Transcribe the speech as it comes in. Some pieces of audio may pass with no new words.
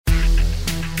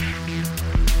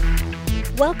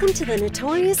Welcome to the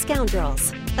Notorious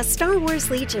Scoundrels, a Star Wars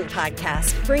Legion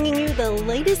podcast bringing you the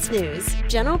latest news,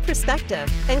 general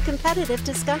perspective, and competitive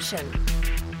discussion.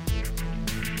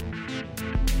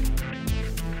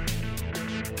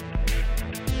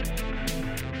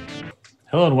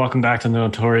 Hello and welcome back to the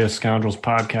Notorious Scoundrels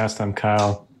podcast. I'm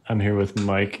Kyle. I'm here with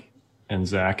Mike and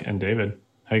Zach and David.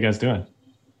 How you guys doing?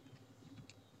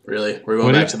 Really? We're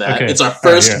going back to that? Okay. It's our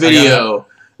first video.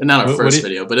 Not our first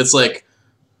video, but it's like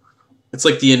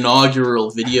the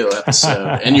inaugural video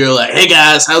episode. And you're like, hey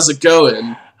guys, how's it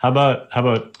going? How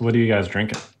about what are you guys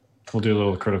drinking? We'll do a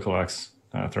little Critical X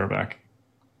throwback.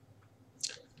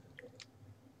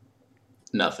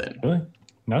 Nothing. Really?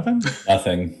 Nothing?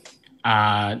 Nothing.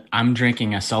 I'm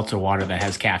drinking a seltzer water that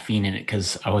has caffeine in it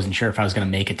because I wasn't sure if I was going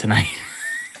to make it tonight.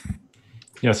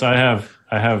 Yes, I have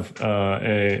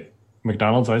a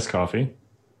McDonald's iced coffee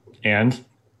and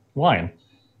wine.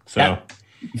 So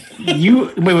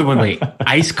wait.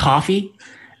 Iced coffee?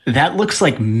 That looks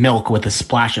like milk with a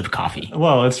splash of coffee.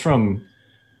 Well, it's from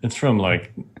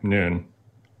like noon.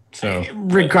 So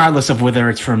regardless of whether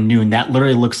it's from noon, that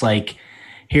literally looks like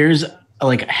here's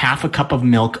like half a cup of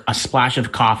milk, a splash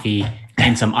of coffee,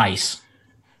 and some ice.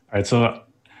 All right, so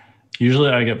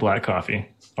usually I get black coffee,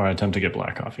 or I attempt to get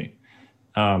black coffee.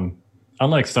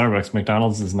 Unlike Starbucks,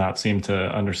 McDonald's does not seem to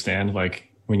understand,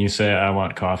 like, when you say I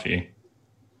want coffee,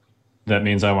 that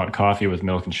means I want coffee with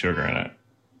milk and sugar in it.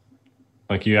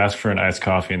 Like, you ask for an iced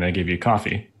coffee and they give you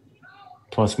coffee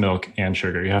plus milk and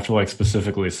sugar. You have to, like,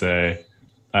 specifically say,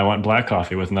 I want black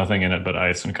coffee with nothing in it but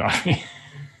ice and coffee.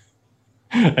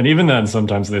 And even then,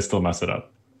 sometimes they still mess it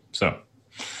up. So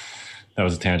that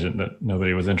was a tangent that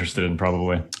nobody was interested in,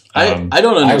 probably. I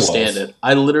don't understand it.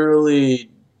 I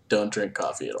literally don't drink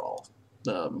coffee at all.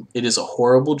 It is a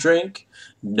horrible drink.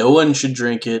 No one should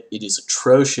drink it. It is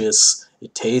atrocious.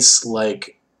 It tastes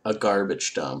like a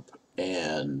garbage dump.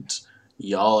 And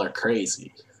y'all are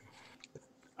crazy.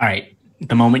 All right.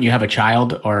 The moment you have a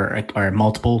child or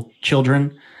multiple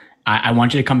children, I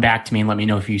want you to come back to me and let me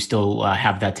know if you still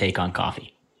have that take on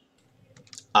coffee.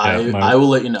 I will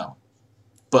let you know.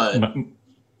 But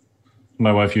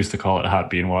my wife used to call it hot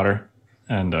bean water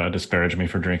and disparage me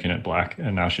for drinking it black,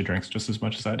 and now she drinks just as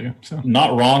much as I do. So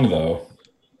Not wrong, though.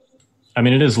 I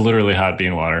mean, it is literally hot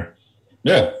bean water.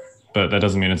 Yeah. But that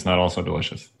doesn't mean it's not also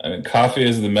delicious. I mean, coffee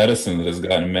is the medicine that has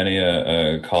gotten many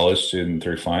a college student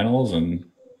through finals and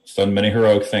it's done many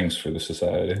heroic things for the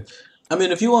society. I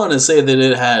mean, if you want to say that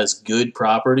it has good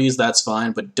properties, that's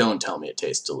fine, but don't tell me it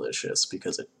tastes delicious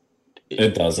because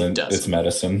it doesn't. It's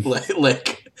medicine.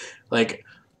 Like,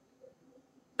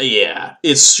 yeah,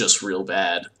 it's just real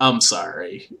bad. I'm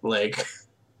sorry. Like,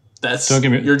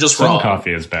 you're just wrong. Some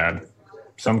coffee is bad.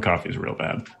 Some coffee is real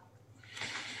bad.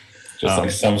 Just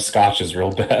like some scotch is real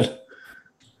bad.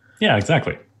 Yeah,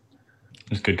 exactly.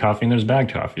 There's good coffee and there's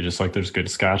bad coffee, just like there's good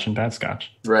scotch and bad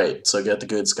scotch. Right, so get the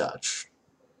good scotch.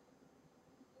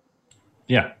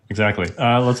 Yeah, exactly.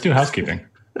 Let's do housekeeping.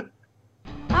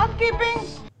 Housekeeping?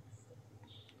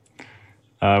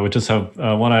 We just have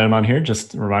one item on here.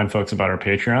 Just remind folks about our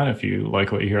Patreon. If you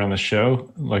like what you hear on the show,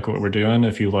 like what we're doing,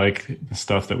 if you like the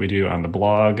stuff that we do on the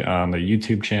blog, on the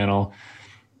YouTube channel,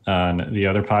 on the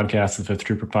other podcast, the Fifth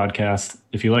Trooper podcast,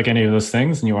 if you like any of those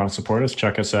things and you want to support us,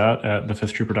 check us out at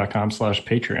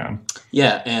thefifthtrooper.com/Patreon.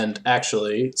 Yeah, and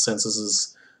actually, since this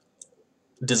is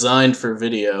designed for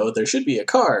video, there should be a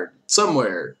card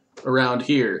somewhere around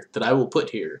here that I will put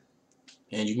here,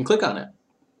 and you can click on it.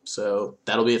 So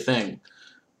that'll be a thing.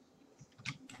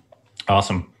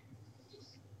 Awesome.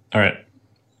 All right.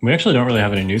 We actually don't really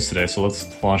have any news today, so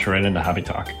let's launch right into Hobby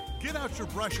Talk. Get out your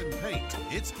brush and paint.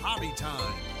 It's hobby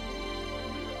time.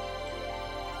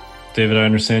 David, I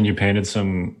understand you painted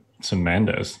some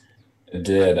Mandos. I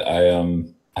did. I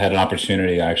had an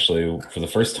opportunity, actually, for the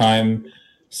first time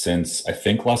since, I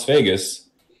think, Las Vegas,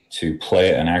 to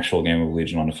play an actual game of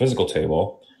Legion on a physical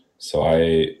table. So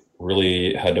I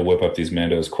really had to whip up these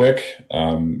Mandos quick.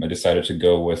 I decided to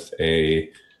go with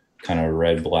a kind of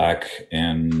red, black,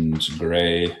 and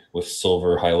gray with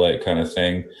silver highlight kind of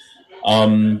thing.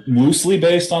 Loosely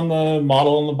based on the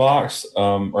model in the box,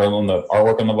 or on the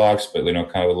artwork on the box, but kind of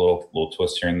a little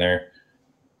twist here and there.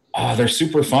 They're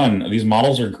super fun. These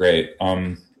models are great.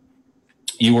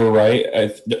 You were right.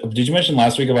 Did you mention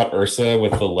last week about Ursa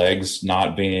with the legs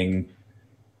not being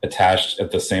attached at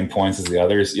the same points as the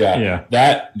others? Yeah.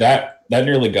 That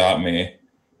nearly got me.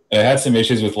 I had some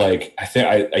issues with, like, I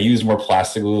think I used more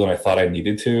plastic glue than I thought I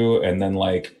needed to, and then,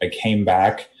 like, I came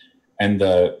back and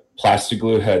the plastic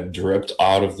glue had dripped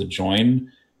out of the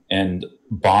join and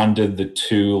bonded the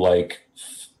two, like,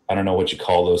 I don't know what you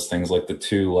call those things, like the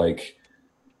two, like,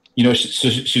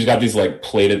 she's got these like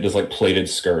plated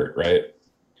skirt, right?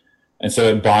 And so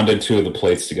it bonded two of the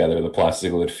plates together. The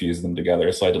plastic glue had fused them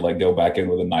together. So I had to like go back in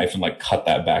with a knife and like cut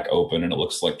that back open, and it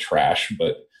looks like trash,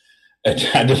 but I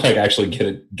had to like actually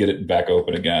get it back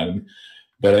open again.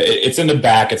 But it's in the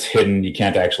back. It's hidden. You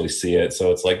can't actually see it.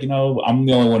 So it's like, I'm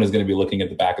the only one who's going to be looking at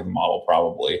the back of the model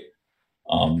probably.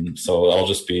 So that'll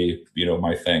just be,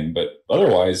 my thing. But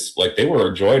otherwise, like, they were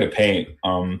a joy to paint.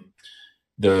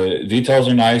 The details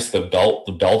are nice. The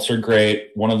belts are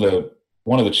great. One of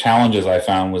the challenges I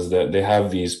found was that they have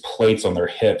these plates on their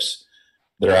hips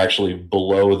that are actually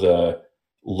below the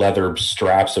leather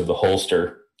straps of the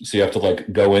holster. So you have to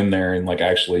like go in there and like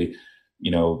actually,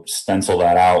 stencil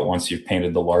that out once you've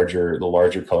painted the larger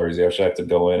colors. You actually have to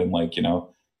go in and like,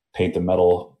 paint the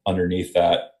metal underneath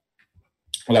that.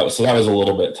 That was a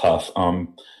little bit tough. I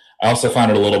also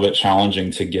found it a little bit challenging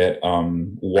to get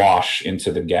wash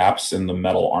into the gaps in the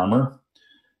metal armor.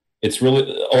 It's really,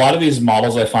 a lot of these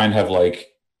models I find have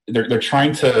like, they're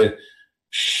trying to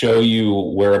show you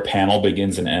where a panel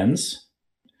begins and ends.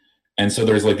 And so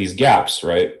there's like these gaps,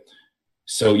 right?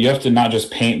 So you have to not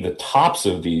just paint the tops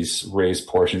of these raised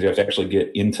portions, you have to actually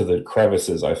get into the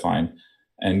crevices, I find.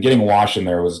 And getting wash in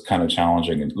there was kind of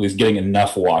challenging, at least getting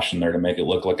enough wash in there to make it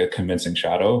look like a convincing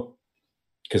shadow.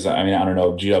 Because, I don't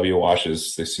know, GW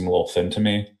washes, they seem a little thin to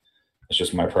me. It's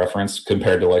just my preference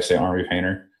compared to, like, say, Army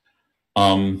Painter.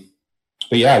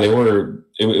 But yeah,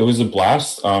 it was a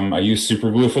blast. I used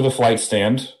super glue for the flight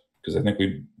stand because I think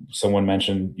someone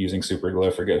mentioned using super glue,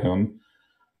 I forget whom.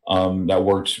 That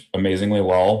worked amazingly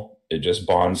well. It just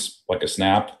bonds like a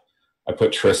snap. I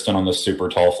put Tristan on the super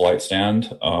tall flight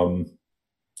stand.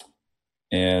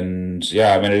 And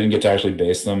yeah, I didn't get to actually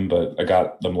base them, but I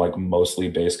got them like mostly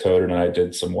base coated, and I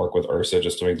did some work with Ursa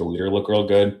just to make the leader look real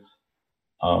good.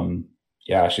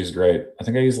 Yeah, she's great. I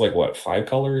think I used like 5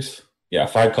 colors? Yeah,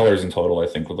 5 colors in total, I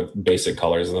think, with the basic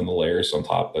colors and then the layers on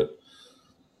top. But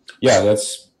yeah,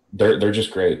 they're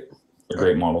just great. They're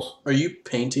great models. Are you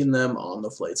painting them on the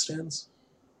flight stands?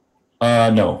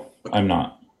 No, I'm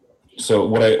not. So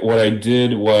what I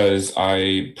did was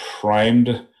I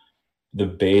primed the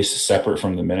base separate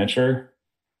from the miniature,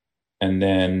 and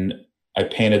then I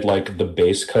painted like the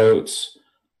base coats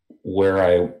where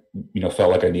I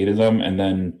felt like I needed them, and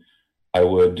then I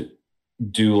would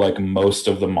do like most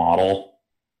of the model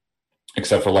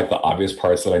except for like the obvious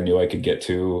parts that I knew I could get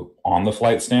to on the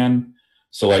flight stand.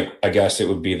 So like, I guess it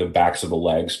would be the backs of the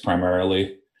legs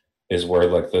primarily is where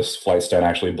like this flight stand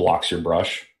actually blocks your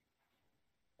brush.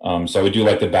 So I would do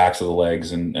like the backs of the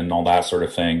legs and all that sort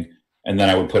of thing. And then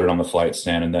I would put it on the flight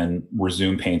stand and then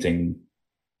resume painting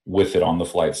with it on the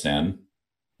flight stand.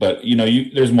 But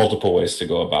there's multiple ways to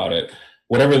go about it.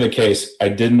 Whatever the case, I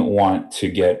didn't want to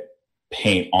get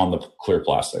paint on the clear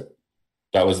plastic.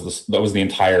 That was the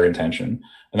entire intention.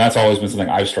 And that's always been something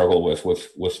I've struggled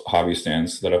with hobby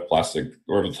stands that have plastic,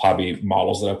 or with hobby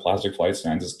models that have plastic flight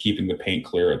stands, is keeping the paint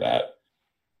clear of that.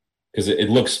 Because it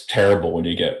looks terrible when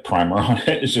you get primer on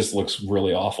it. It just looks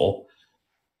really awful.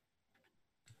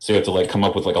 So you have to like come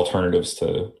up with like alternatives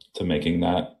to make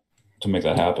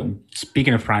that happen.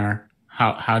 Speaking of primer,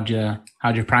 how'd your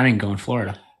priming go in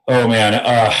Florida? Oh man,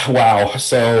 wow.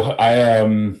 So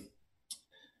I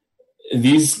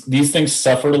these things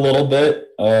suffered a little bit.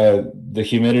 The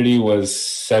humidity was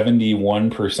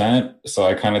 71%, so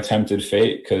I kind of tempted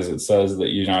fate because it says that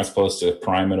you're not supposed to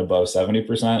prime it above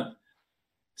 70%.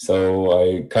 So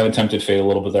I kind of tempted fate a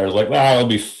little bit there. I was like, it'll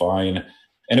be fine.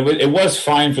 And it was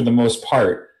fine for the most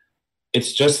part.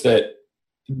 It's just that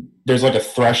there's like a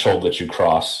threshold that you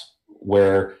cross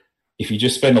where if you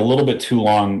just spend a little bit too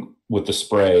long with the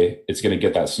spray, it's going to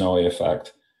get that snowy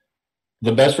effect.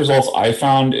 The best results I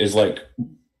found is like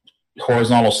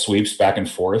horizontal sweeps back and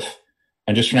forth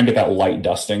and just trying to get that light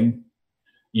dusting.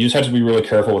 You just have to be really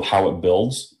careful with how it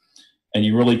builds. And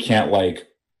you really can't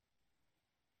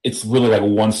it's really like a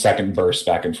 1 second burst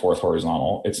back and forth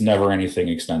horizontal. It's never anything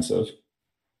extensive.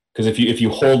 Because if you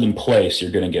hold in place,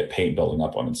 you're going to get paint building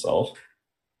up on itself.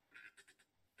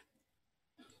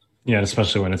 Yeah,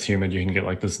 especially when it's humid, you can get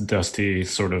like this dusty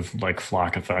sort of like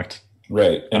flock effect.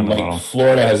 Right. And like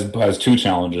Florida has 2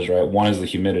 challenges, right? One is the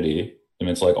humidity, and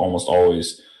it's like almost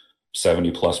always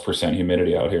 70+%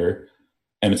 humidity out here.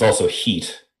 And it's also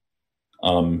heat,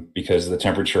 because the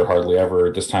temperature hardly ever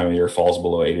at this time of year falls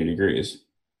below 80 degrees,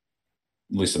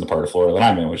 at least in the part of Florida that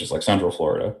I'm in, which is like Central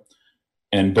Florida.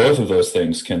 And both of those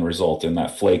things can result in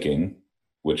that flaking,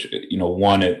 which,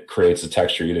 one, it creates a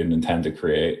texture you didn't intend to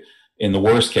create. In the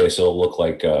worst case, it'll look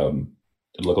like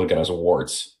it has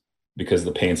warts because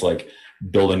the paint's like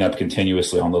building up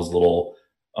continuously on those little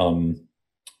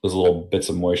those little bits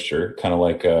of moisture, kind of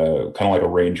like a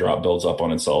raindrop builds up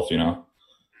on itself, you know?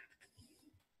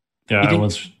 Yeah, I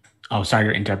was. Oh, sorry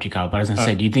to interrupt you, Kyle, but I was gonna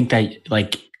say, do you think that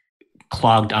like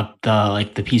clogged up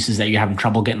the pieces that you're having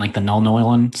trouble getting like the null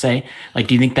oil in, say? Like,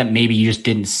 do you think that maybe you just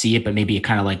didn't see it, but maybe it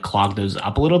kind of like clogged those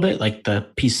up a little bit, like the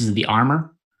pieces of the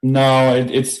armor? No,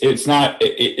 it's not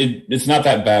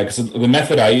that bad, because the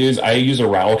method I use a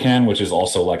rattle can, which is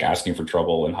also like asking for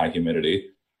trouble in high humidity.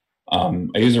 I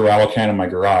use a rattle can in my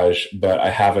garage, but I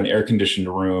have an air conditioned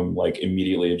room like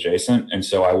immediately adjacent, and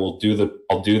so I'll do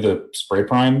the spray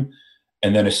prime,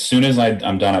 and then as soon as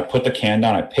I'm done, I put the can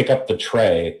down, I pick up the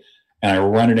tray, and I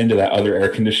run it into that other air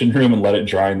conditioned room and let it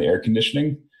dry in the air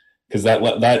conditioning, because that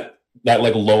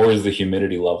like lowers the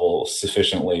humidity level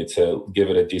sufficiently to give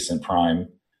it a decent prime,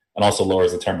 and also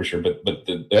lowers the temperature. But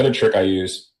the other trick I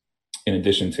use, in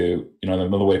addition to,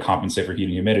 another way to compensate for heat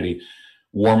and humidity,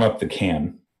 warm up the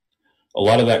can. A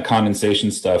lot of that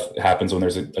condensation stuff happens when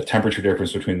there's a temperature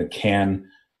difference between the can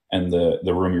and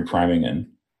the room you're priming in.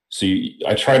 So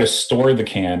I try to store the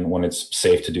can when it's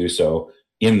safe to do so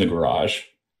in the garage.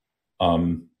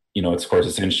 Of course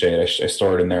it's in shade. I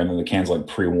store it in there, and then the can's like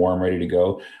pre-warm, ready to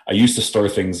go. I used to store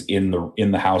things in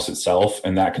the house itself,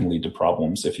 and that can lead to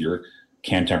problems if your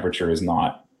can temperature is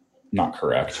not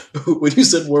correct. When you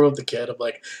said warm up the can, I'm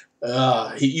like,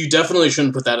 you definitely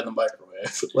shouldn't put that in the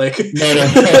microwave. Like, no.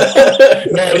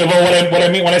 But what I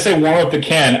mean when I say warm up the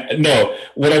can, no,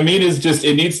 what I mean is just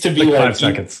it needs to be like 5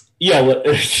 seconds. Yeah,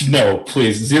 no,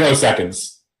 please, 0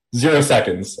 seconds. 0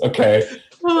 seconds. Okay,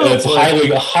 it's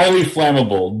highly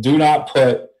flammable. Do not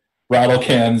put rattle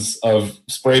cans of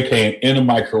spray paint in a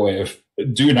microwave.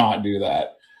 Do not do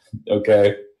that.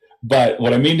 Okay. But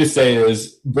what I mean to say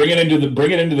is bring it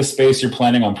into the space you're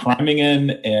planning on priming in,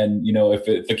 and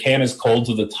if the can is cold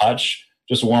to the touch,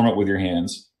 just warm it with your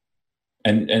hands,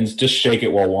 and just shake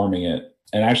it while warming it,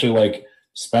 and actually like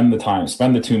spend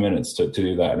the 2 minutes to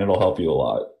do that, and it'll help you a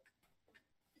lot.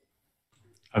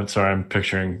 I'm sorry, I'm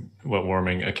picturing what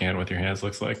warming a can with your hands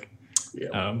looks like. Yeah.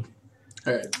 All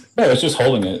right. No, it's just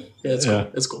holding it. Yeah, it's cool.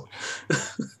 It's cool.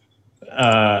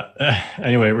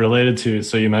 Anyway, related to,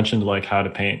 so you mentioned like how to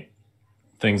paint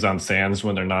things on stands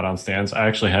when they're not on stands. I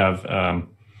actually have,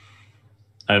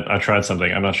 I tried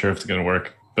something. I'm not sure if it's going to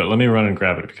work, but let me run and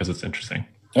grab it because it's interesting.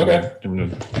 Okay.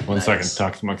 One second.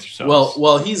 Talk amongst yourselves.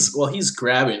 While he's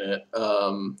grabbing it,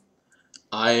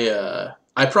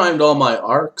 I primed all my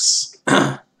arcs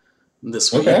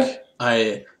this week. Okay.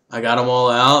 I got them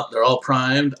all out. They're all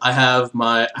primed. I have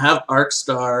Arc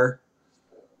Star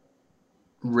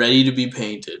ready to be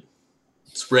painted.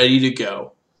 It's ready to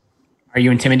go. Are you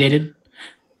intimidated?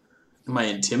 Am I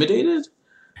intimidated?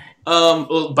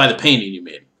 Well, by the painting, you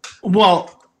mean?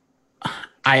 Well,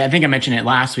 I think I mentioned it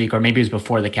last week, or maybe it was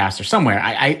before the cast or somewhere.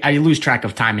 I lose track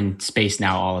of time and space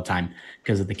now all the time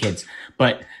because of the kids.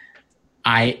 But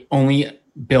I only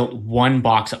built one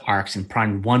box of arcs and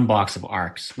primed one box of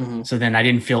arcs. Mm-hmm. So then I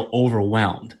didn't feel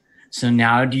overwhelmed. So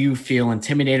now do you feel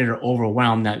intimidated or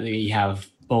overwhelmed that you have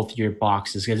both your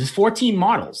boxes? Because it's 14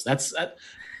 models.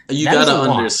 You got to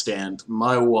understand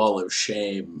my wall of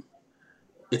shame.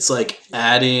 It's like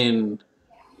adding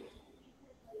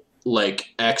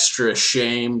like extra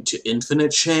shame to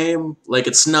infinite shame. Like,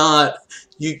 it's not,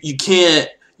 you can't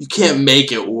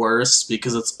make it worse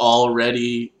because it's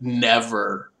already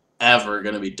never ever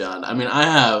going to be done. I mean,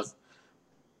 I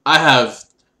have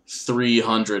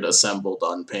 300 assembled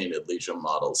unpainted Legion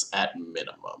models at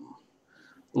minimum.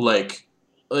 Like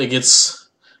it's,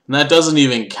 and that doesn't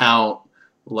even count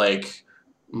like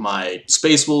my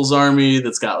Space Wolves army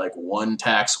that's got like one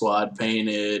tack squad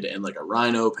painted and like a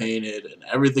Rhino painted and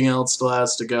everything else still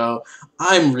has to go.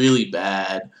 I'm really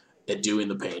bad at doing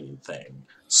the painting thing.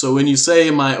 So when you say,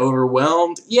 am I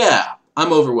overwhelmed? Yeah,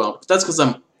 I'm overwhelmed. But that's because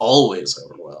I'm always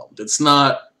overwhelmed. It's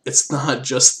not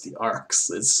just the arcs.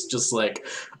 It's just like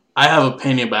I have a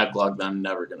painting backlog that I'm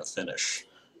never going to finish.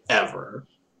 Ever.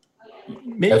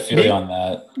 I feel you on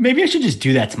that. Maybe I should just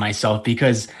do that to myself,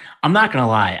 because I'm not going to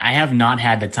lie. I have not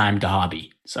had the time to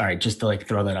hobby. Sorry, just to like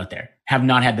throw that out there. Have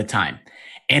not had the time.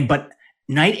 But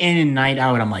night in and night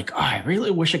out, I'm like, I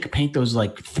really wish I could paint those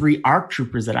like 3 arc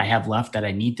troopers that I have left that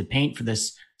I need to paint for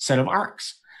this set of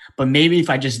arcs. But maybe if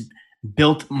I just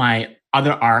built my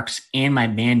other arcs and my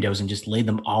Mandos and just laid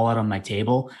them all out on my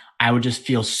table, I would just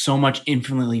feel so much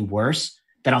infinitely worse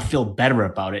that I'll feel better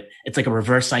about it. It's like a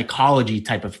reverse psychology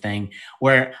type of thing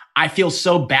where I feel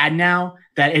so bad now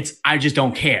that I just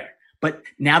don't care. But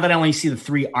now that I only see the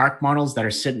 3 arc models that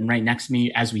are sitting right next to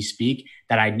me as we speak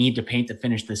that I need to paint to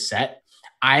finish this set,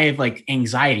 I have like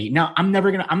anxiety. Now I'm not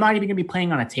even gonna be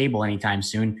playing on a table anytime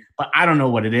soon, but I don't know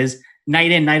what it is.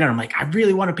 night in, night out, I'm like, I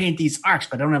really want to paint these arcs,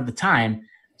 but I don't have the time.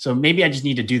 So maybe I just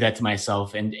need to do that to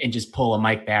myself and just pull a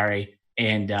Mike Barry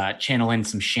and channel in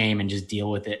some shame and just deal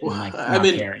with it. And like,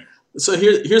 caring. So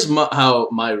here's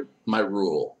my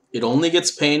rule. It only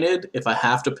gets painted if I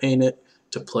have to paint it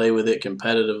to play with it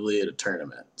competitively at a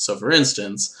tournament. So for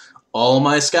instance, all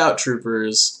my scout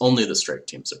troopers, only the strike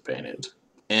teams are painted.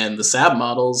 And the SAB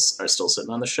models are still sitting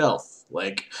on the shelf.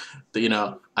 Like,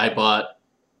 I bought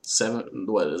 7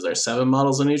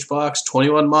 models in each box?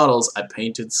 21 models, I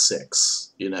painted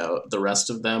 6. The rest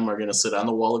of them are going to sit on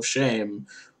the wall of shame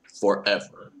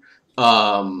forever.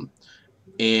 And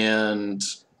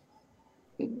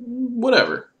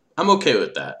whatever. I'm okay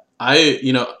with that.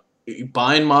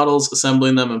 Buying models,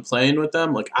 assembling them, and playing with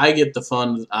them, like, I get the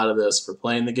fun out of this for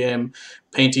playing the game.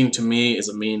 Painting to me is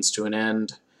a means to an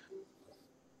end,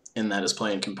 and that is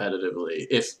playing competitively.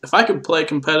 If I could play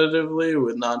competitively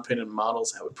with non-painted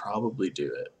models, I would probably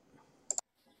do it.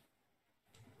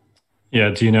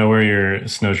 Yeah, do you know where your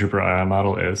Snowtrooper Ion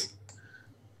model is?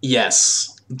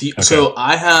 Yes. So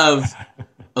I have,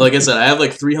 like I said, I have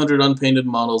like 300 unpainted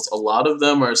models. A lot of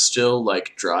them are still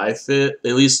like dry fit.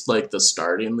 At least like the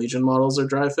starting Legion models are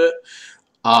dry fit.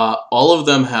 All of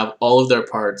them have all of their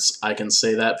parts. I can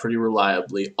say that pretty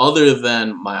reliably, other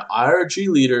than my IRG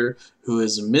leader, who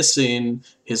is missing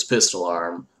his pistol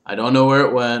arm. I don't know where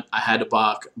it went. I had to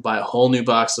buy a whole new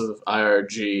box of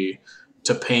IRG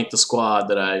to paint the squad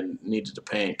that I needed to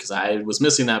paint because I was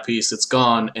missing that piece. It's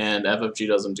gone, and FFG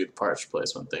doesn't do the parts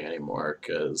replacement thing anymore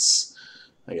because,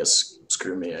 I guess,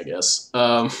 screw me, I guess.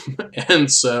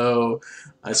 And so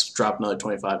I dropped another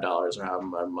 $25 or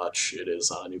however much it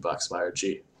is on a new box of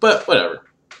IRG. But whatever.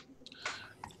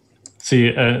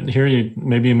 See, here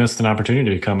you missed an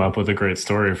opportunity to come up with a great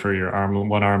story for your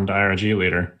one-armed IRG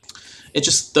leader. It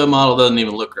just, the model doesn't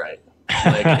even look right.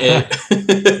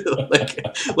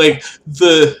 Like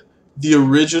the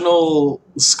original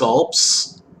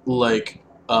sculpts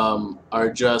are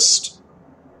just,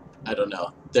 I don't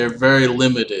know, they're very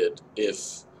limited.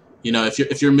 If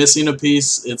you're missing a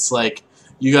piece, it's like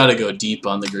you got to go deep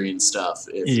on the green stuff.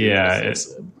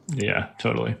 Yeah,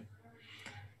 totally.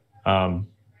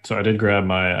 So I did grab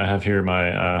I have here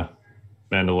my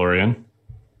Mandalorian,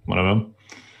 one of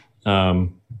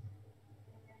them.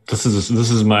 This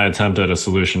is my attempt at a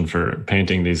solution for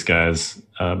painting these guys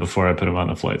before I put them on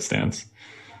the flight stands.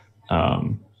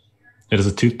 It is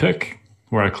a toothpick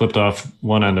where I clipped off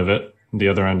one end of it. The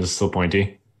other end is still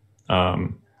pointy.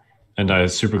 And I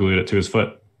super glued it to his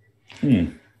foot.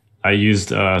 I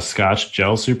used Scotch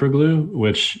gel super glue,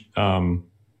 which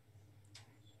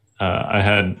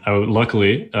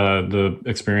luckily the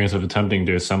experience of attempting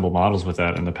to assemble models with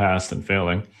that in the past and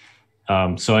failing.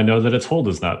 So I know that its hold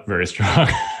is not very strong.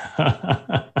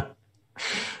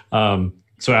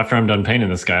 So after I'm done painting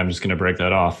this guy, I'm just going to break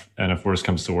that off. And if worse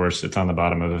comes to worse, it's on the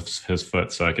bottom of his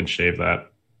foot, so I can shave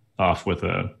that off with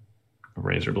a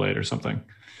razor blade or something.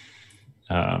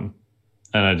 And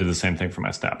I did the same thing for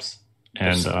my steps.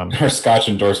 And our Scotch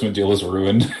endorsement deal is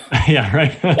ruined. Yeah,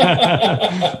 right.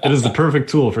 It is the perfect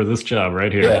tool for this job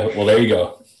right here. Yeah, well, there you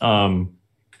go.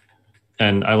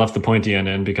 And I left the pointy end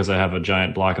in because I have a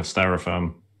giant block of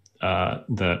styrofoam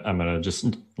that I'm going to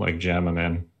just like jam them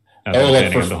in.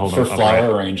 For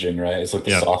flower arranging, right? It's like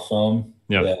the soft foam.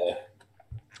 Yep. Yeah.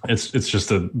 It's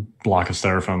just a block of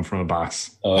styrofoam from a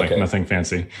box. Like nothing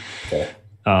fancy. Okay.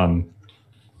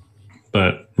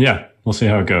 But yeah, we'll see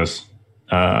how it goes.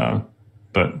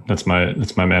 But that's my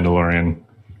Mandalorian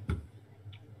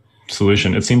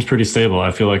solution. It seems pretty stable.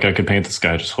 I feel like I could paint this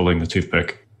guy just holding the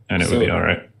toothpick and it would be all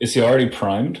right. Is he already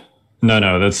primed?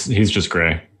 No, he's just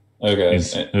gray. Okay.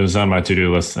 It was on my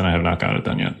to-do list and I have not got it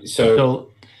done yet.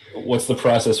 So what's the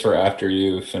process for after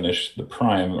you finish the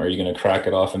prime? Are you going to crack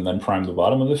it off and then prime the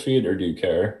bottom of the feet, or do you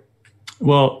care?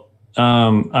 Well,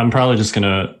 I'm probably just going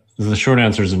to, the short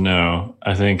answer is no.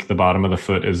 I think the bottom of the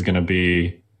foot is going to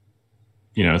be,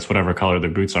 it's whatever color their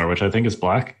boots are, which I think is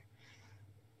black.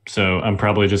 So I'm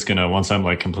probably just going to, once I'm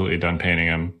like completely done painting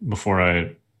them, before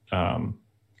I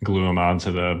glue them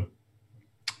onto the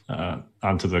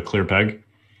clear peg,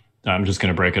 I'm just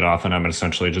going to break it off and I'm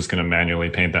essentially just going to manually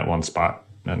paint that one spot.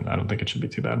 And I don't think it should be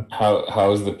too bad.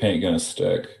 How is the paint going to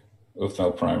stick with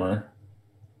no primer?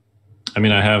 I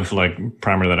mean, I have like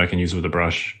primer that I can use with a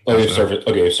brush.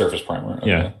 Surface primer. Okay.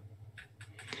 Yeah.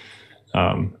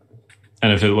 And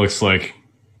if it looks like,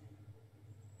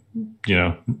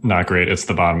 not great, it's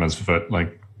the bottom of his foot.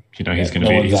 Like, he's going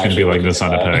to be like this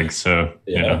on a peg. So,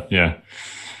 yeah.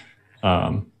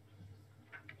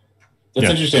 That's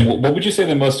interesting. What would you say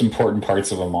the most important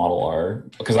parts of a model are?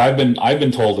 Because I've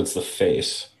been told it's the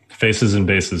face. Faces and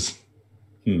bases.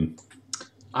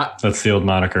 That's the old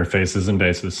moniker, faces and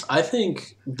bases. I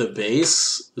think the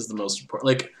base is the most important.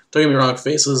 Like, don't get me wrong,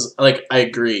 faces, like, I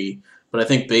agree, but I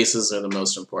think bases are the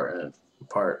most important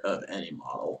part of any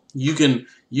model. You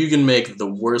can make the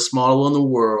worst model in the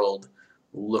world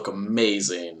look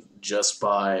amazing just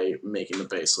by making the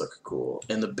base look cool.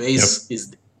 And the base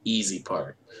is the easy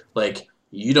part. Like,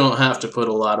 you don't have to put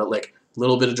a lot of, like,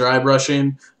 little bit of dry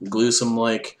brushing, glue some,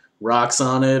 like, rocks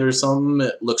on it or something.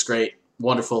 It looks great.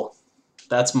 Wonderful.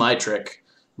 That's my trick.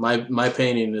 My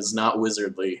painting is not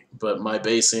wizardly, but my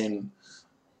basing,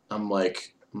 I'm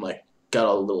like got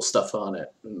all the little stuff on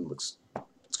it, and it's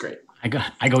great.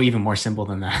 I go even more simple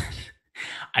than that.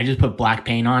 I just put black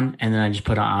paint on, and then I just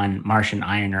put on Martian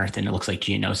Iron Earth, and it looks like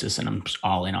Geonosis, and I'm just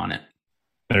all in on it.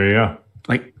 There you go.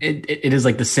 Like it is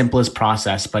like the simplest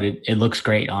process, but it looks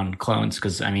great on clones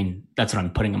because I mean that's what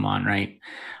I'm putting them on, right?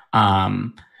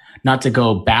 Not to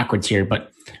go backwards here,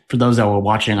 but for those that were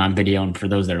watching on video and for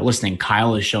those that are listening,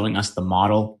 Kyle is showing us the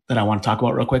model that I want to talk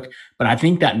about real quick. But I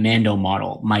think that Mando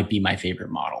model might be my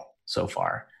favorite model so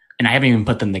far, and I haven't even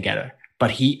put them together. But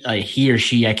he or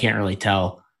she, I can't really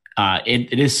tell.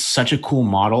 It is such a cool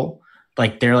model.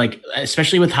 Like they're like,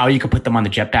 especially with how you can put them on the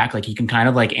jetpack, like you can kind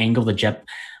of like angle the jet.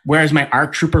 Whereas my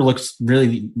ARC Trooper looks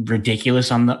really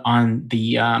ridiculous on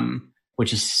the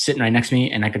which is sitting right next to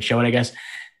me, and I could show it, I guess.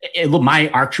 My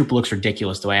ARC Trooper looks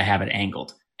ridiculous the way I have it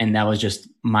angled, and that was just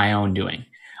my own doing.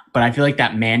 But I feel like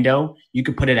that Mando, you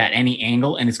could put it at any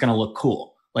angle, and it's going to look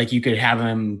cool. Like you could have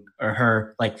him or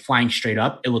her like flying straight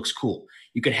up. It looks cool.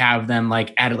 You could have them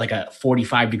like at like a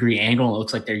 45-degree angle. And it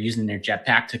looks like they're using their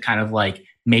jetpack to kind of like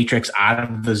matrix out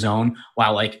of the zone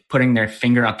while like putting their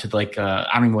finger up to like, I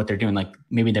don't even know what they're doing. Like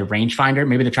maybe their rangefinder,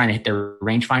 maybe they're trying to hit their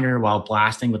rangefinder while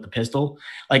blasting with the pistol.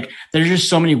 Like there's just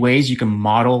so many ways you can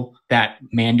model that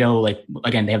Mando. Like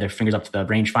again, they have their fingers up to the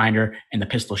rangefinder and the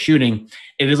pistol shooting.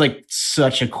 It is like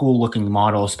such a cool looking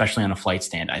model, especially on a flight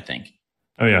stand, I think.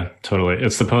 Oh yeah, totally.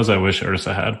 It's the pose I wish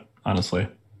Ursa had, honestly.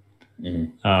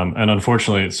 Mm-hmm. And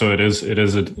unfortunately, so it is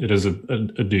a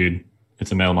dude.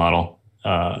 It's a male model.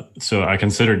 So I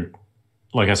considered,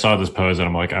 like, I saw this pose and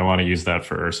I'm like, I want to use that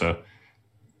for Ursa,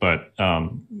 but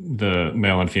the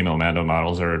male and female Mando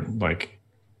models are like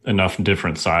enough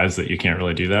different size that you can't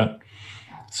really do that.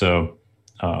 So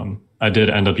I did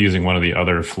end up using one of the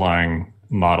other flying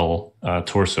model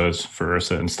torsos for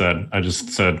Ursa instead. I just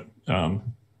said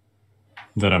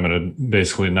that I'm going to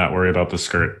basically not worry about the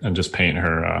skirt and just paint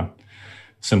her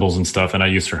symbols and stuff. And I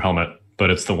used her helmet, but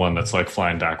it's the one that's like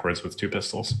flying backwards with two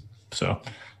pistols. So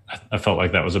I felt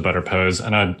like that was a better pose.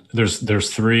 And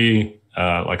there's three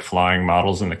like flying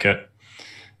models in the kit.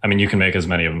 I mean, you can make as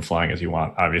many of them flying as you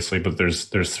want, obviously, but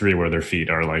there's three where their feet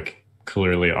are like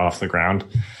clearly off the ground.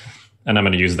 And I'm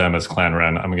going to use them as Clan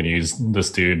Ren. I'm going to use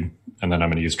this dude, and then I'm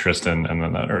going to use Tristan, and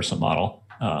then that Ursa model,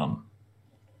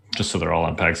 just so they're all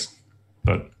on pegs.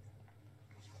 But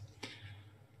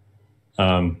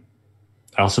I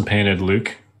also painted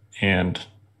Luke and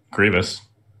Grievous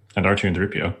and R2 and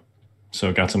 3PO.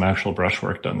 So got some actual brush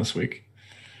work done this week.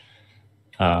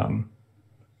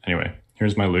 Anyway,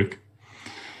 here's my Luke.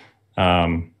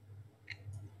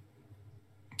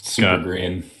 Super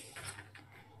green.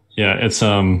 Yeah, it's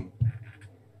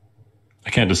I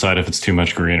can't decide if it's too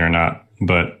much green or not,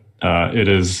 but it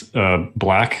is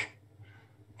blackish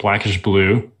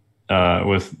blue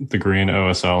with the green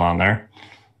OSL on there.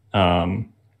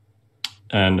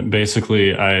 And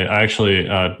basically I actually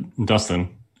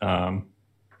Dustin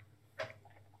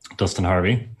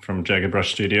Harvey from Jagged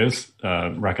Brush Studios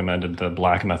recommended the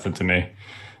black method to me,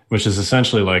 which is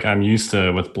essentially like I'm used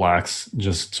to with blacks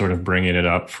just sort of bringing it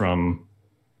up from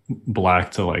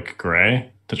black to like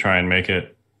gray to try and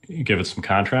give it some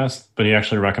contrast, but he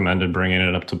actually recommended bringing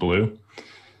it up to blue.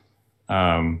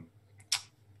 And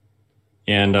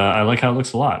I like how it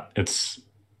looks a lot. It's,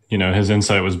 his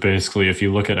insight was basically if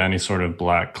you look at any sort of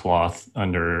black cloth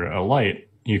under a light,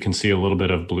 you can see a little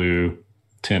bit of blue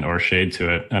tint or shade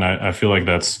to it. And I feel like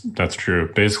that's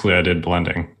true. Basically, I did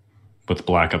blending with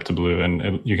black up to blue,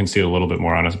 and you can see it a little bit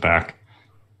more on his back.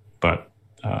 But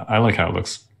I like how it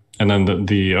looks. And then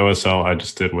the OSL I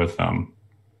just did with an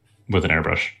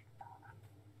airbrush.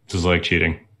 This is like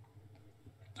cheating.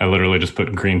 I literally just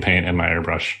put green paint in my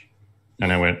airbrush,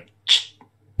 and I went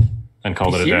and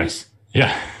called it a day.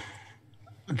 Yeah.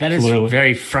 That is literally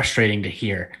very frustrating to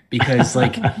hear because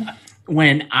like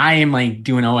when I am like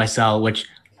doing OSL, which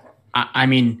I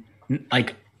mean,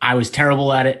 like I was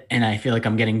terrible at it and I feel like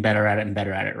I'm getting better at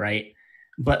it. Right.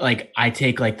 But like I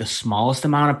take like the smallest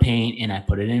amount of paint and I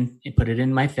put it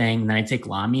in my thing. And then I take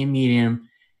Lamy and medium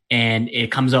and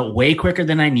it comes out way quicker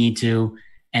than I need to.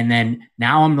 And then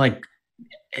now I'm like,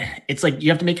 it's like you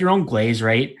have to make your own glaze,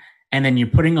 right? And then you're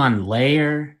putting on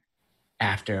layer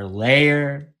after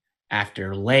layer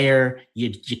after layer.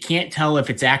 You can't tell if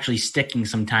it's actually sticking.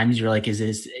 Sometimes you're like,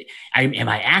 am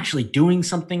I actually doing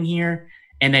something here?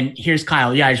 And then here's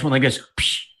Kyle. Yeah, I just went like this.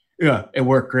 Yeah, it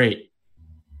worked great.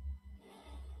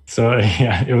 So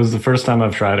yeah, it was the first time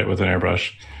I've tried it with an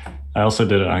airbrush. I also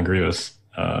did it on Grievous,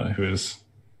 who is,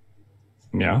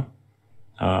 yeah.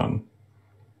 I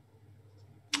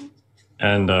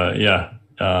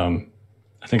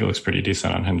think it looks pretty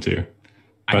decent on him too.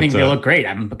 But, I think they look great.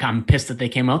 I'm pissed that they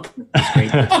came out. It's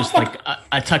great. It's just like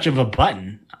a touch of a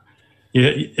button.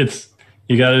 Yeah,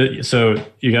 you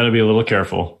gotta be a little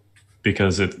careful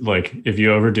because if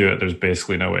you overdo it, there's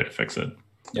basically no way to fix it.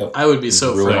 Yep. I would be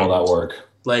so ruin all that work.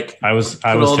 Like I was put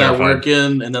all terrified. That work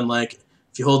in, and then like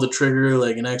if you hold the trigger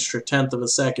like an extra 1/10 of a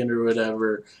second or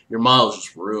whatever, your model's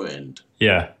just ruined.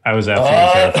 Yeah, I was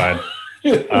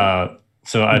absolutely terrified.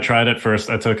 So I tried it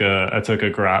first. I took a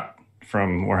grot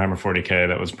from Warhammer 40K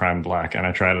that was primed black, and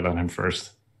I tried it on him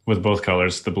first with both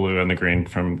colors, the blue and the green,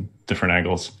 from different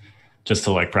angles, just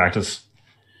to like practice.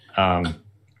 And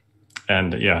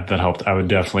yeah, that helped. I would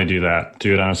definitely do that.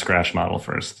 Do it on a scratch model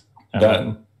first.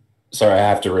 Sorry, I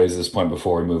have to raise this point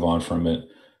before we move on from it.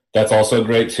 That's also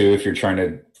great too if you're trying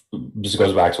to. Just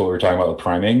goes back to what we were talking about with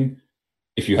priming.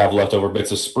 If you have leftover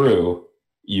bits of sprue,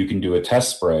 you can do a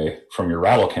test spray from your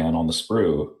rattle can on the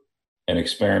sprue and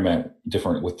experiment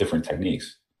with different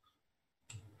techniques.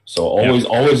 So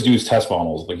always do test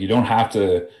models. Like you don't have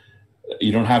to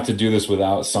do this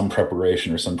without some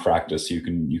preparation or some practice. You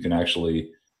can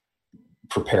actually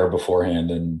prepare beforehand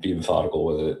and be methodical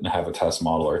with it and have a test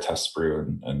model or a test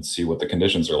sprue and see what the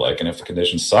conditions are like. And if the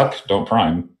conditions suck, don't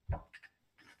prime.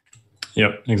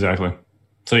 Yep, exactly.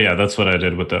 So yeah, that's what I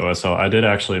did with the OSL. I did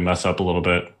actually mess up a little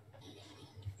bit,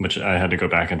 which I had to go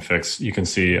back and fix. You can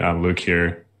see on Luke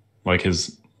here, like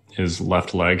his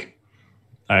left leg.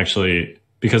 I actually,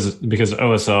 because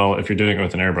OSL, if you're doing it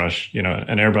with an airbrush,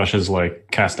 an airbrush is like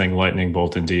casting lightning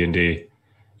bolt in D&D.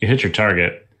 You hit your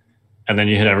target, and then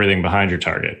you hit everything behind your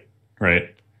target,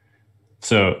 right?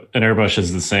 So an airbrush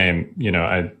is the same.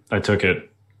 I took it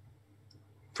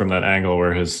from that angle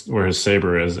where his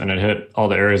saber is, and it hit all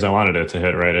the areas I wanted it to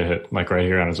hit, right? It hit like right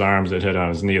here on his arms, it hit on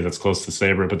his knee that's close to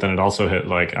saber, but then it also hit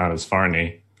like on his far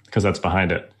knee because that's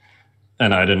behind it.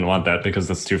 And I didn't want that because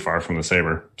that's too far from the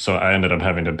saber. So I ended up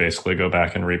having to basically go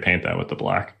back and repaint that with the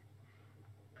black.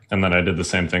 And then I did the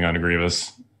same thing on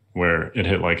Grievous where it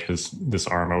hit like this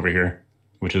arm over here,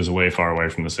 which is way far away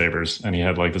from the sabers. And he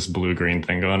had like this blue-green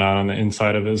thing going on the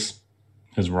inside of his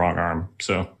wrong arm.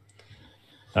 So,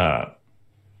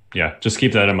 yeah, just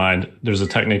keep that in mind. There's a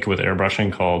technique with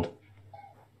airbrushing called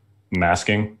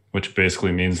masking, which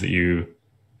basically means that you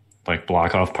like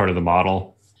block off part of the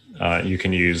model. You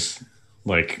can use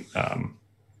like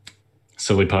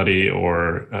silly putty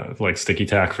or like sticky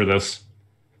tack for this.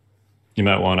 You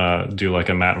might want to do like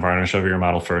a matte varnish over your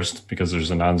model first because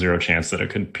there's a non-zero chance that it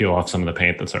could peel off some of the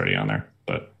paint that's already on there.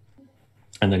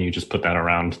 And then you just put that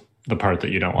around the part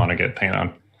that you don't want to get paint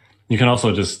on. You can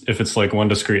also just, if it's like one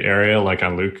discrete area, like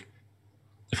on Luke,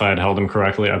 if I had held him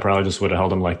correctly, I probably just would have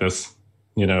held him like this,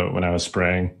 when I was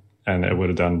spraying, and it would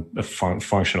have done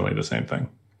functionally the same thing.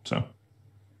 So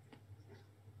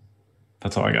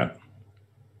that's all I got.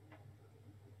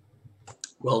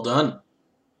 Well done.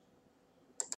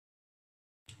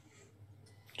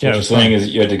 So what you're saying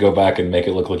is you had to go back and make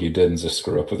it look like you didn't just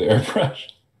screw up with the airbrush.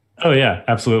 Oh yeah,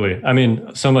 absolutely. I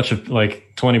mean, so much of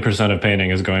like 20% of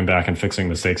painting is going back and fixing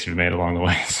mistakes you've made along the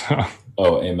way. So.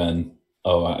 Oh, amen.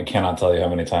 Oh, I cannot tell you how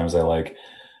many times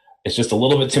it's just a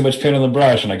little bit too much paint on the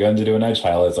brush and I go in to do an edge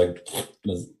highlight. It's like,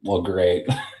 well, great.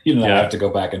 I have to go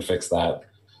back and fix that.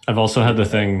 I've also had the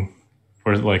thing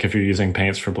where like if you're using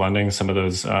paints for blending, some of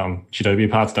those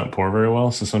GW pots don't pour very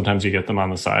well. So sometimes you get them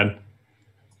on the side.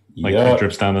 It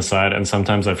drips down the side, and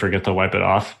sometimes I forget to wipe it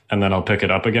off, and then I'll pick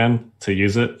it up again to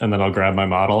use it, and then I'll grab my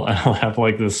model, and I'll have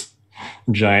like this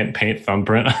giant paint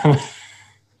thumbprint.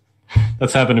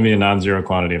 That's happened to me a non-zero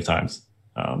quantity of times.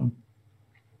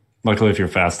 Luckily, if you're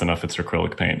fast enough, it's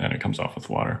acrylic paint, and it comes off with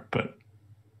water. But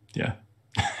yeah,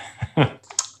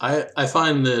 I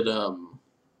find that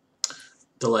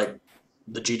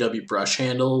the GW brush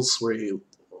handles where you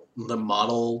put the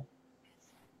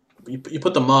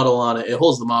model on it, it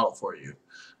holds the model for you.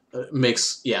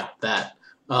 Makes me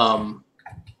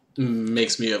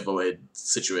avoid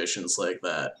situations like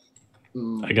that.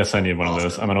 I guess I need one of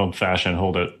those. I'm an old-fashioned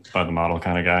hold it by the model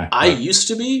kind of guy. I used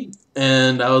to be,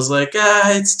 and I was like,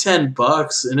 it's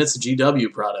 $10 and it's a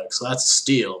GW product, so that's a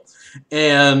steal.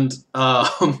 And I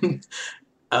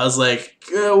was like,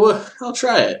 I'll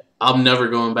try it. I'm never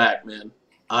going back, man.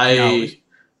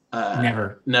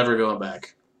 Never going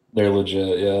back. They're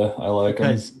legit. Yeah, I like them.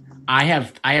 Because I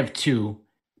have two,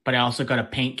 but I also got a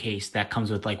paint case that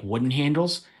comes with like wooden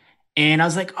handles. And I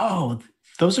was like, oh,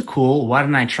 those are cool. Why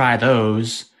didn't I try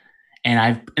those?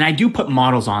 And I do put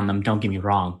models on them, don't get me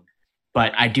wrong.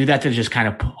 But I do that to just kind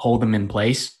of hold them in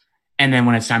place. And then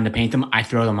when it's time to paint them, I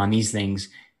throw them on these things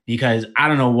because I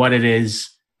don't know what it is.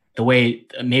 The way,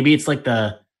 maybe it's like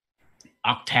the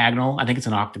octagonal, I think it's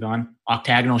an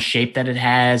octagonal shape that it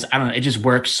has. I don't know. It just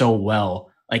works so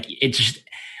well. Like it just,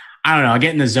 I don't know. I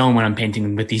get in the zone when I'm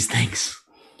painting with these things.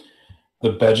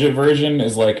 The budget version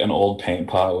is like an old paint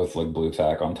pot with like blue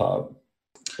tack on top.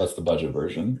 That's the budget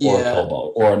version. Or a pill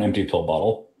bottle, or an empty pill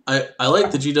bottle. I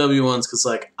like the GW ones because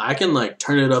like I can like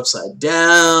turn it upside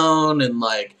down and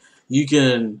like you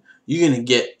can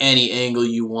get any angle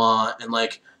you want and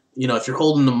like if you're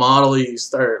holding the model you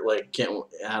start like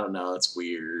I don't know, it's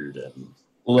weird and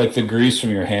like the grease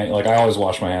from your hand. Like I always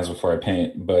wash my hands before I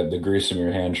paint, but the grease from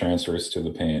your hand transfers to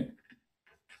the paint.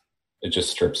 It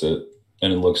just strips it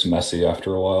and it looks messy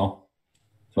after a while.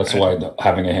 That's why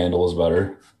having a handle is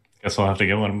better. Guess I'll have to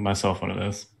get myself one of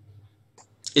those.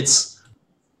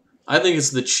 I think it's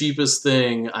the cheapest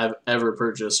thing I've ever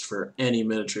purchased for any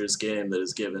miniatures game that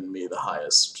has given me the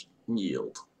highest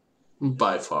yield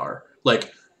by far.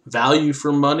 Like value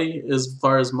for money as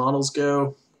far as models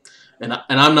go. And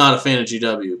I'm not a fan of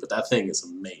GW, but that thing is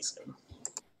amazing.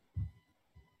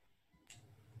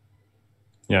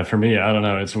 Yeah, for me, I don't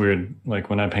know. It's weird. Like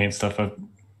when I paint stuff, I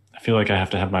feel like I have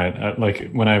to have my like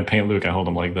when I paint Luke, I hold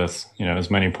him like this. As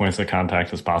many points of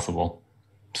contact as possible.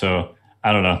 So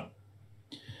I don't know.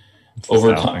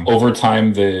 Over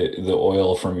time, the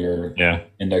oil from your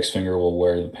index finger will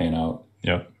wear the paint out.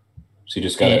 Yeah. So you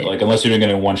just got to like, unless you're doing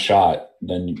it in one shot,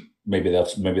 then maybe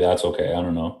that's okay. I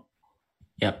don't know.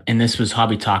 Yep. And this was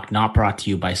Hobby Talk, not brought to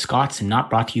you by Scott's and not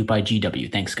brought to you by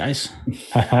GW. Thanks, guys.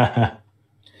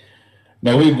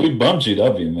 No, we bumped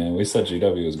GW, man. We said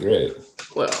GW was great.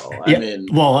 Well, I mean,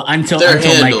 until their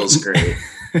handle's great.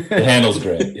 The handle's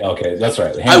great. Okay, that's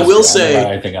right. I will say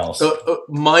anything else.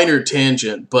 Minor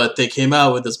tangent, but they came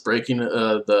out with this breaking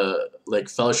the like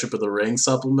Fellowship of the Ring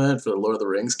supplement for the Lord of the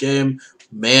Rings game.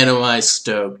 Man, am I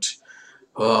stoked!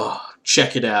 Oh,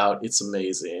 check it out. It's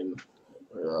amazing.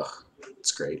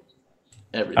 It's great.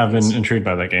 I've been intrigued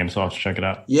by that game, so I'll have to check it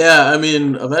out. Yeah, I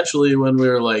mean, eventually when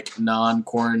we're like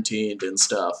non-quarantined and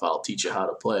stuff, I'll teach you how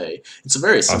to play. It's a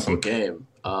very simple game,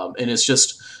 and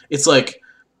it's like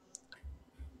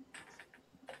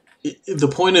the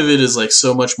point of it is like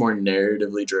so much more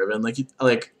narratively driven. Like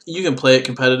you can play it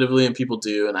competitively, and people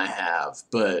do, and I have,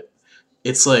 but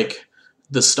it's like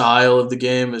the style of the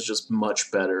game is just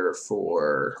much better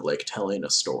for like telling a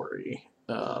story.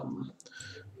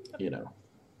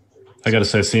 I got to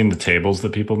say, seeing the tables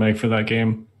that people make for that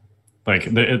game, like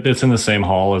it's in the same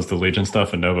hall as the Legion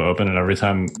stuff in Nova Open, and every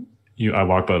time I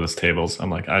walk by those tables,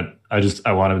 I'm like, I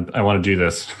want to do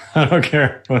this. I don't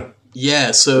care.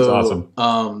 Yeah, so awesome.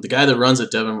 The guy that runs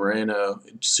it, Devin Moreno,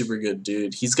 super good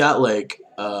dude. He's got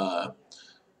the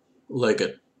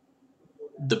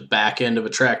back end of a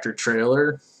tractor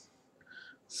trailer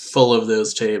full of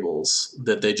those tables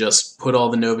that they just put all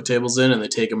the Nova tables in, and they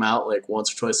take them out like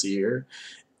once or twice a year.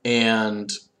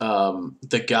 And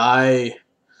the guy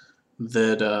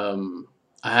that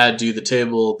I had do the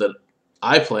table that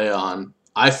I play on,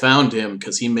 I found him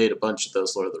because he made a bunch of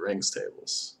those Lord of the Rings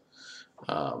tables.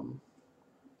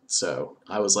 So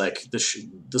I was like, this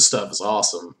stuff is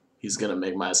awesome. He's gonna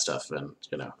make my stuff, and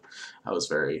I was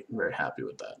very, very happy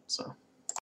with that. So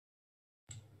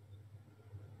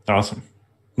awesome.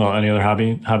 Well, any other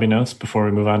hobby notes before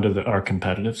we move on to our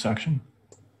competitive section?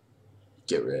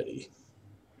 Get ready.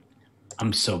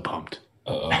 I'm so pumped.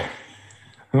 All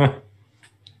right,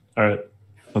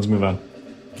 let's move on.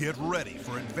 Get ready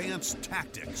for advanced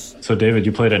tactics. So, David,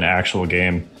 you played an actual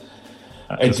game.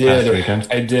 I did.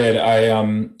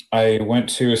 I went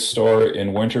to a store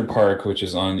in Winter Park, which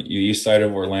is on the east side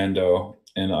of Orlando,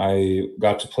 and I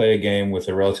got to play a game with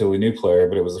a relatively new player,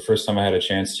 but it was the first time I had a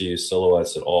chance to use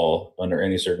silhouettes at all under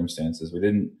any circumstances. We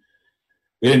didn't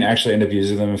actually end up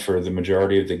using them for the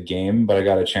majority of the game, but I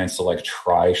got a chance to like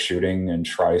try shooting and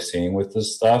try seeing with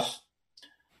this stuff.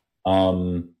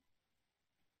 I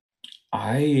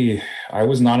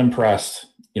was not impressed.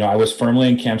 I was firmly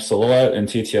in camp silhouette, and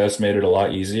TTS made it a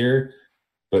lot easier,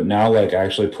 but now like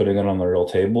actually putting it on the real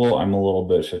table, I'm a little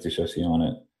bit 50-50 on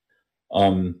it.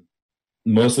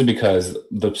 Mostly because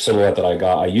the silhouette that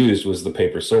I used was the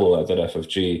paper silhouette that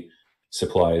FFG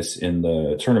supplies in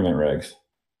the tournament regs.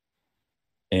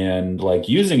 And like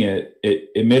using it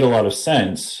made a lot of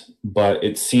sense, but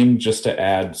it seemed just to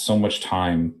add so much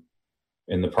time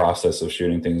in the process of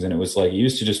shooting things. And it was like, it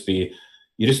used to just be,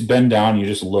 you just bend down, you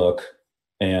just look,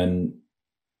 and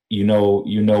you know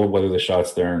whether the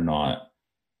shot's there or not.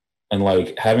 And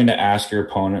like having to ask your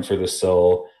opponent for the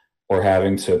sill or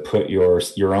having to put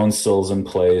your own sills in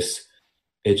place,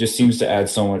 it just seems to add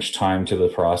so much time to the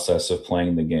process of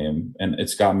playing the game. And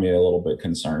it's got me a little bit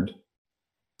concerned.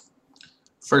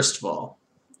 First of all,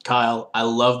 Kyle, I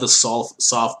love the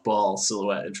softball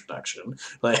silhouette introduction.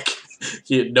 Like,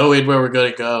 knowing where we're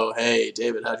going to go. Hey,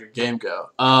 David, how'd your game go?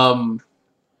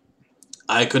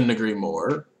 I couldn't agree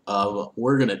more.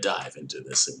 We're going to dive into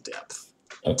this in depth.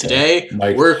 Okay. Today,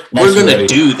 we're going to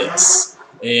do this,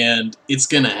 and it's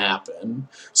going to happen.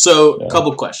 So, a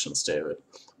couple questions, David.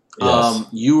 Yes.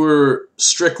 You were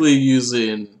strictly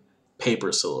using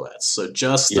paper silhouettes, so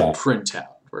just the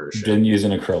printout version. Didn't use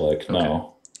an acrylic, okay.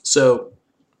 No. So,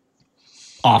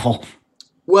 awful.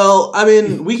 Well, I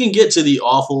mean, we can get to the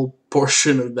awful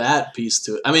portion of that piece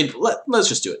to it. I mean, let's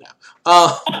just do it now.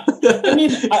 I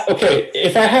mean, okay,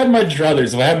 if I had my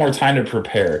druthers, if I had more time to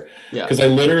prepare, because I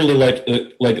literally like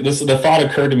this, the thought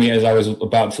occurred to me as I was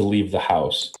about to leave the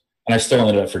house, and I still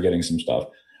ended up forgetting some stuff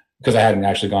because I hadn't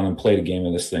actually gone and played a game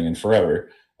of this thing in forever.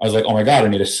 I was like, oh my God, I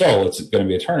need a sill. It's going to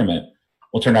be a tournament.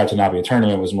 Well, it turned out to not be a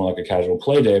tournament. It was more like a casual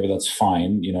play day, but that's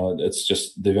fine. You know, it's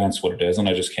just the event's what it is. And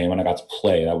I just came and I got to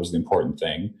play. That was the important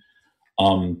thing.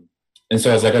 And so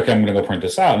I was like, okay, I'm going to go print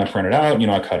this out. And I print it out, you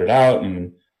know, I cut it out.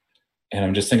 And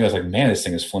I'm just thinking, I was like, man, this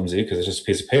thing is flimsy because it's just a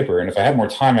piece of paper. And if I had more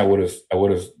time, I would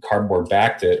have cardboard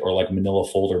backed it or like manila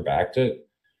folder backed it.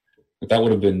 But that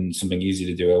would have been something easy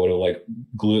to do. I would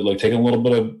have like taken a little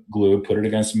bit of glue, put it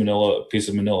against a piece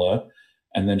of manila,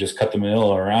 and then just cut the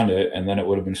manila around it, and then it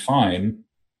would have been fine.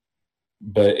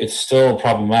 But it's still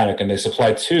problematic, and they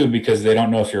supply two because they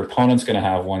don't know if your opponent's going to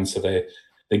have one, so they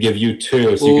give you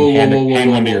two, so you can hand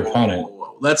one to your opponent.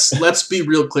 Let's be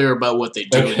real clear about what they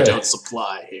do and don't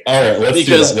supply here. All right, let's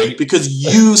do that. Because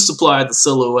you supplied the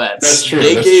silhouettes. That's true.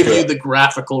 They gave you the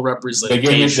graphical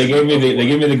representation. They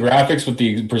gave me the graphics with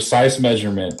the precise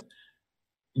measurement,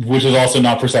 which is also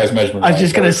not precise measurement. I was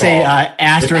just going to say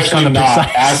asterisk on the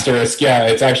precise. Asterisk, yeah.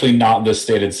 It's actually not the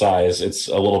stated size. It's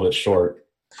a little bit short.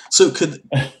 So could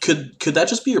that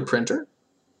just be your printer?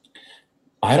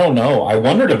 I don't know. I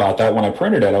wondered about that when I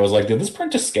printed it. I was like, did this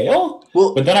print to scale?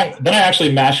 Well, but then I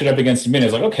actually mashed it up against a min. I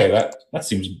was like, okay, that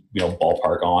seems, you know,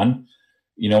 ballpark on.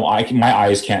 You know, my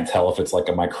eyes can't tell if it's like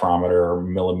a micrometer or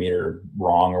millimeter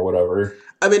wrong or whatever.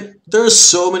 I mean, there's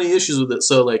so many issues with it.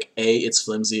 So like, A, it's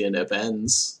flimsy and it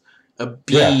bends.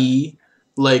 B,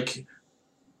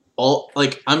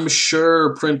 I'm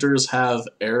sure printers have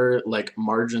error, like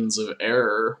margins of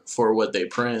error for what they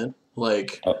print.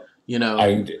 You know,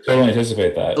 I totally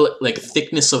anticipate that. Like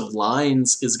thickness of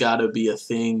lines is got to be a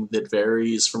thing that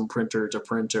varies from printer to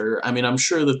printer. I mean, I'm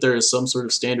sure that there is some sort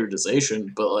of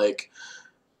standardization, but like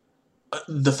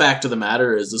the fact of the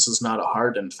matter is this is not a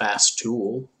hard and fast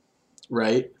tool,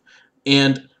 right?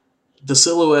 And the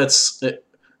silhouettes that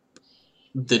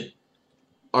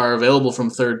are available from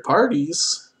third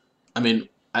parties, I mean,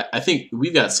 I think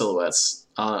we've got silhouettes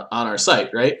on our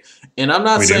site, right? And I'm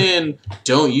not saying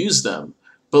don't use them.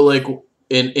 But like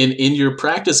in your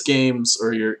practice games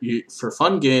or for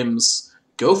fun games,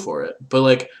 go for it. But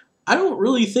like I don't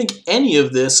really think any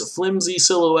of this flimsy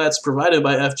silhouettes provided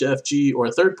by FFG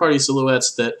or third-party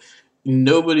silhouettes that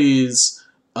nobody's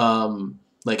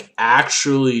like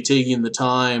actually taking the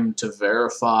time to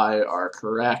verify are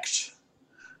correct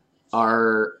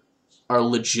are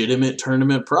legitimate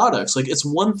tournament products. Like it's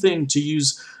one thing to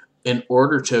use an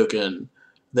order token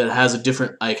that has a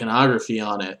different iconography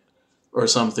on it or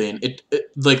something. It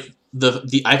like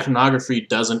the iconography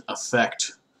doesn't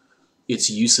affect its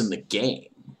use in the game.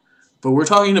 But we're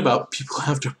talking about people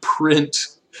have to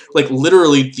print, like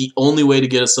literally the only way to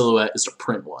get a silhouette is to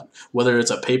print one. Whether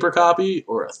it's a paper copy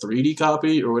or a 3D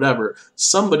copy or whatever,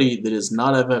 somebody that is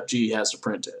not FFG has to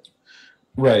print it.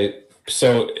 Right.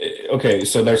 So okay,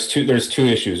 so there's two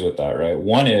issues with that, right?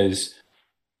 One is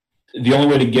the only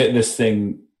way to get this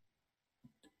thing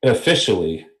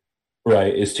officially,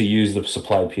 right, is to use the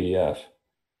supplied PDF.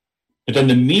 But then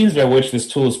the means by which this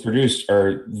tool is produced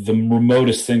are the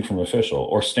remotest thing from official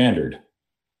or standard.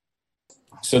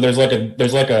 So there's like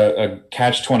a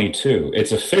catch-22.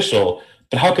 It's official,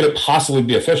 but how could it possibly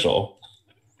be official?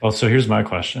 Well, so here's my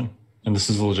question, and this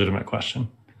is a legitimate question.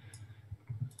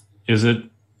 Is it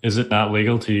not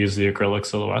legal to use the acrylic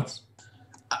silhouettes?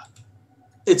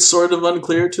 It's sort of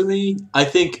unclear to me. I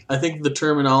think the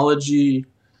terminology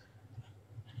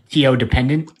TO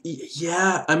dependent?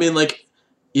 Yeah, I mean, like,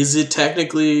 is it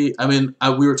technically? I mean,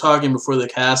 we were talking before the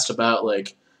cast about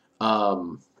like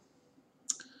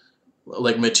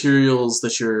like materials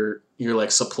that you're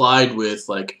like supplied with,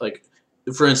 like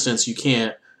for instance, you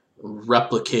can't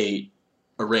replicate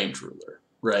a range ruler,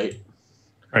 right?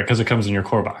 Right, because it comes in your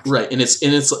core box. Right, and it's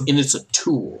a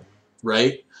tool,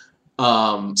 right?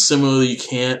 Similarly, you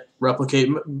can't replicate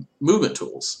movement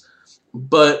tools,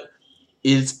 but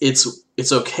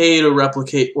it's okay to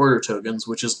replicate order tokens,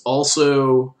 which is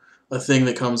also a thing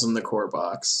that comes in the core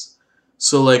box.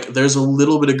 So like, there's a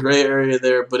little bit of gray area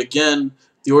there, but again,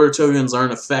 the order tokens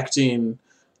aren't affecting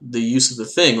the use of the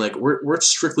thing. Like we're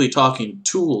strictly talking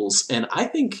tools, and I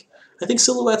think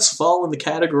silhouettes fall in the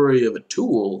category of a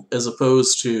tool as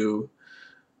opposed to,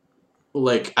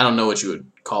 like, I don't know what you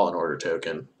would call an order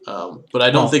token, but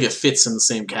I don't think it fits in the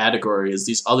same category as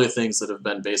these other things that have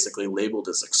been basically labeled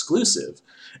as exclusive.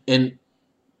 And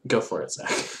go for it,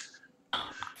 Zach.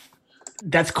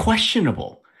 That's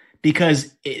questionable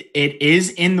because it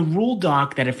is in the rule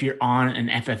doc that if you're on an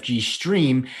FFG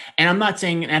stream, and I'm not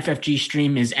saying an FFG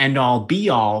stream is end all be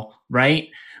all, right?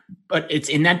 But it's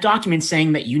in that document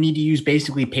saying that you need to use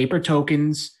basically paper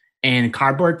tokens and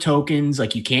cardboard tokens.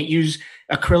 Like you can't use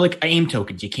acrylic aim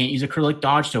tokens. You can't use acrylic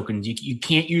dodge tokens. You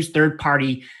can't use third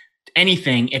party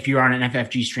anything if you're on an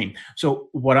FFG stream. So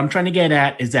what I'm trying to get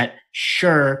at is that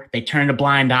sure, they turn a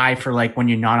blind eye for like when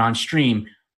you're not on stream,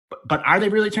 but are they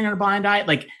really turning a blind eye?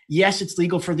 Like, yes, it's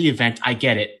legal for the event. I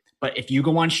get it. But if you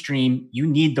go on stream, you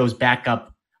need those backup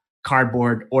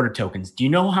cardboard order tokens. Do you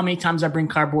know how many times I bring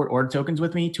cardboard order tokens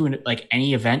with me to like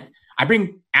any event? I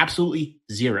bring absolutely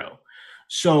zero.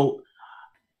 So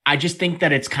I just think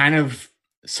that it's kind of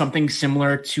something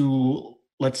similar to,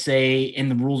 let's say, in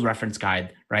the rules reference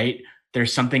guide, right?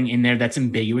 There's something in there that's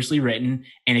ambiguously written,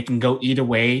 and it can go either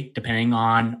way depending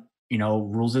on,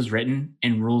 rules as written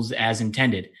and rules as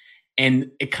intended.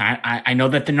 And it I know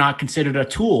that they're not considered a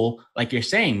tool, like you're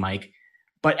saying, Mike,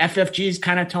 but FFG is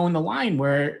kind of towing the line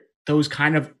where those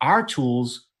kind of are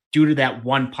tools due to that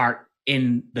one part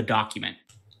in the document.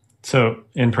 So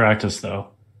in practice, though,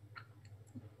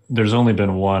 there's only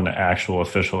been one actual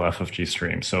official FFG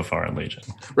stream so far in Legion.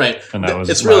 Right. And that was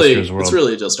it's last year's World. It's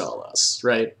really just all us,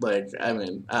 right? Like, I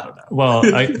mean, I don't know.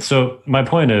 Well, so my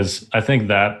point is, I think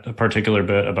that particular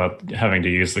bit about having to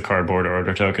use the cardboard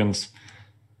order tokens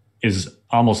is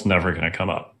almost never going to come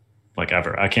up, like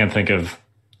ever. I can't think of,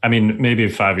 maybe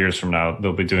 5 years from now,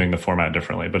 they'll be doing the format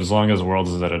differently. But as long as Worlds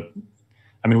is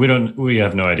we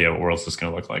have no idea what Worlds is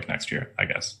going to look like next year, I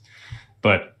guess.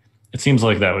 But it seems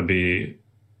like that would be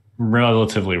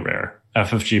relatively rare.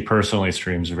 FFG personally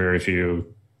streams very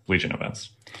few Legion events.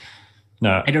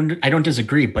 No, I don't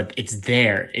disagree, but it's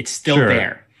there. It's still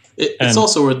there. It's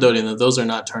also worth noting that those are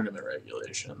not tournament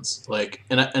regulations. Like,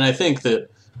 and I think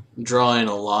that drawing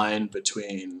a line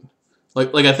between,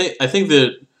 like I think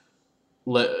that,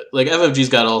 like FFG's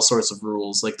got all sorts of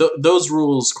rules. Like those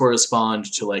rules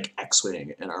correspond to like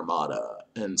X-Wing and Armada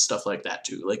and stuff like that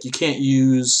too. Like you can't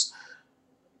use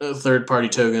third-party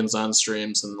tokens on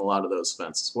streams in a lot of those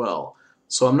events as well.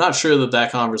 So I'm not sure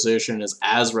that conversation is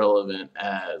as relevant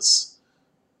as,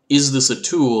 is this a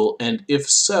tool, and if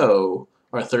so,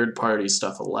 are third-party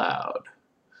stuff allowed?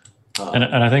 And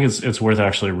I think it's worth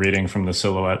actually reading from the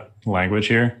Silhouette language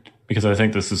here, because I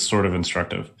think this is sort of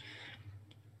instructive.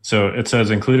 So it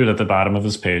says, included at the bottom of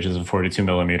this page is a 42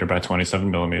 millimeter by 27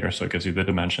 millimeter, so it gives you the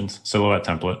dimensions, Silhouette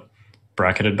template,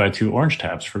 bracketed by 2 orange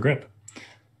tabs for grip.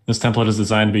 This template is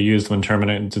designed to be used when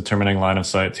determining line of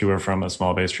sight to or from a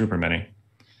small base trooper mini.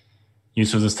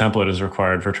 Use of this template is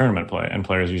required for tournament play, and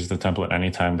players use the template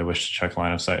anytime they wish to check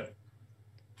line of sight.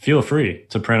 Feel free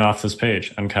to print off this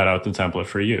page and cut out the template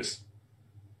for use.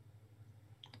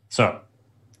 So,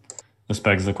 this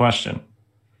begs the question,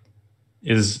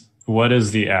 what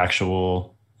is the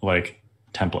actual,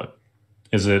 template?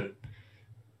 Is it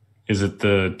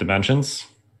the dimensions?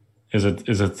 Is it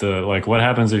the, what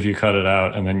happens if you cut it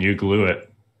out and then you glue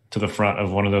it to the front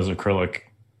of one of those acrylic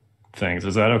things?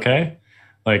 Is that okay?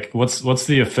 Like, what's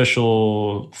the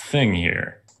official thing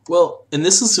here? Well, and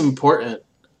this is important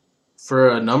for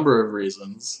a number of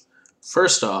reasons.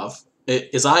 First off,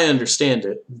 as I understand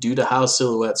it, due to how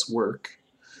silhouettes work,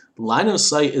 line of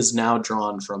sight is now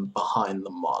drawn from behind the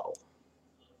model.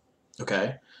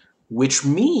 Okay? Which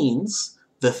means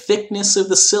the thickness of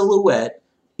the silhouette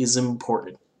is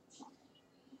important.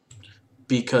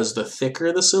 Because the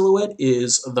thicker the silhouette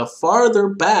is, the farther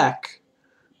back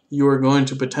you're going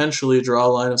to potentially draw a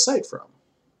line of sight from.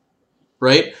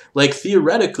 Right? Like,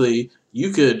 theoretically,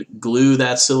 you could glue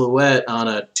that silhouette on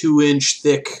a 2-inch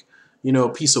thick,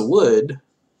 piece of wood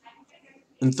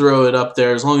and throw it up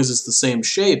there as long as it's the same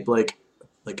shape. Like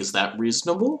is that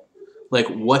reasonable? Like,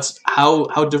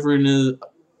 how different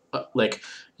like,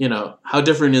 how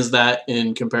different is that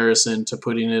in comparison to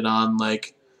putting it on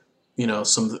like,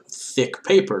 some thick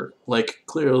paper? Like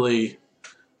clearly,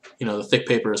 the thick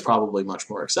paper is probably much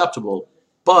more acceptable,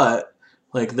 but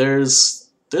like there's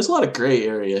a lot of gray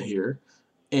area here,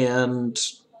 and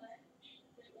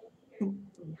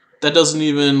that doesn't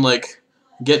even like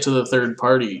get to the third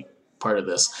party part of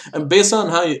this. And based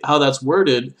on how that's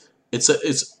worded, it's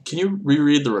can you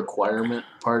reread the requirement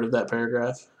part of that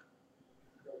paragraph?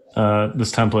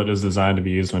 This template is designed to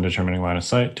be used when determining line of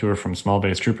sight to or from small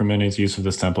base trooper minis. Use of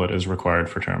this template is required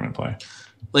for tournament play.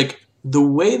 Like the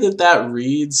way that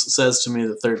reads says to me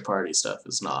the third party stuff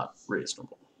is not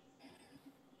reasonable.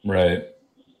 Right.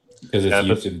 Because it's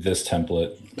use of this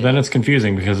template. But then it's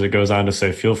confusing because it goes on to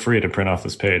say, feel free to print off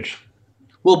this page.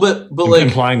 Well, but like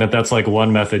implying that that's like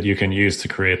one method you can use to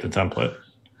create the template.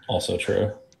 Also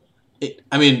true.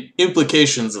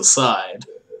 Implications aside.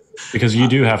 Because you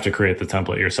do have to create the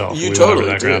template yourself. You totally went over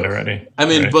that do. ground already.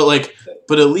 Right?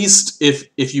 But at least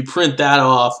if you print that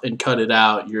off and cut it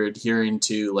out, you're adhering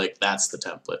to like that's the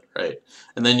template, right?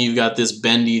 And then you've got this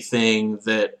bendy thing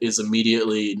that is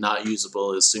immediately not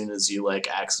usable as soon as you like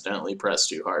accidentally press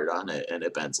too hard on it and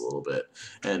it bends a little bit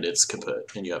and it's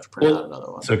kaput and you have to print out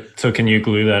another one. So can you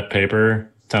glue that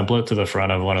paper template to the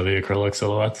front of one of the acrylic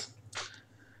silhouettes?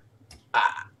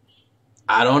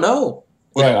 I don't know.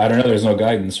 Right, I don't know. There's no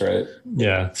guidance, right?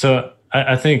 Yeah. So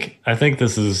I think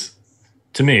this is,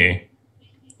 to me,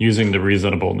 using the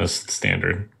reasonableness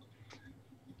standard.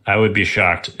 I would be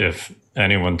shocked if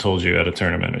anyone told you at a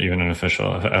tournament, even an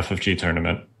official FFG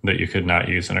tournament, that you could not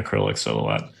use an acrylic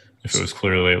silhouette if it was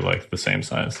clearly like the same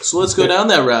size. So let's go down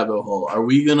that rabbit hole. Are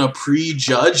we gonna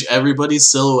prejudge everybody's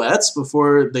silhouettes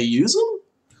before they use them?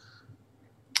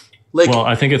 Well,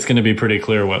 I think it's going to be pretty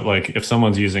clear what, like, if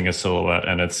someone's using a silhouette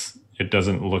and it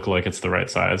doesn't look like it's the right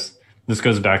size. This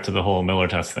goes back to the whole Miller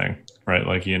test thing, right?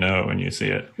 Like, when you see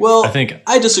it. Well,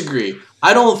 I disagree.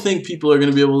 I don't think people are going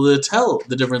to be able to tell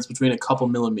the difference between a couple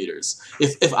millimeters.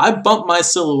 If I bump my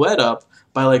silhouette up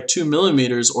by like 2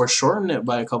 millimeters or shorten it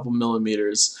by a couple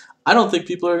millimeters, I don't think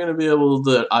people are going to be able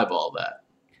to eyeball that.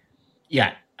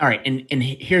 Yeah. All right. And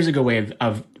here's a good way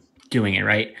of doing it,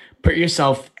 right? Put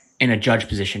yourself in a judge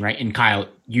position, right? And Kyle,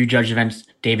 you judge events.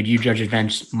 David, you judge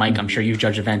events. Mike, I'm sure you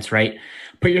judge events, right?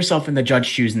 Put yourself in the judge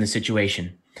shoes in the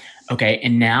situation. Okay.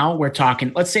 And now we're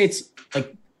talking, let's say it's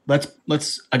like,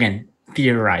 let's again,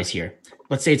 theorize here.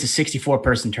 Let's say it's a 64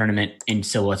 person tournament and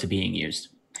silhouettes are being used.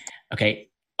 Okay.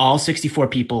 All 64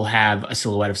 people have a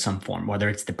silhouette of some form, whether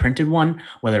it's the printed one,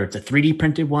 whether it's a 3D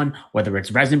printed one, whether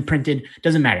it's resin printed,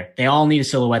 doesn't matter. They all need a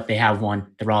silhouette. They have one.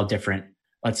 They're all different.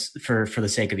 For the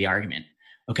sake of the argument.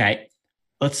 Okay.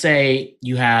 Let's say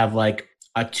you have like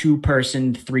a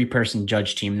 2-person, 3-person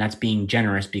judge team. That's being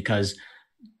generous because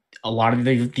a lot of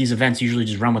these events usually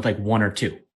just run with like 1 or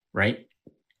 2, right?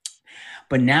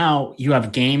 But now you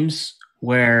have games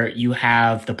where you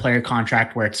have the player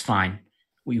contract where it's fine.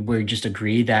 We just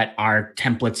agree that our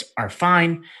templates are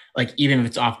fine. Like even if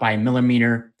it's off by a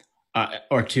millimeter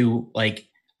or 2, like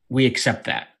we accept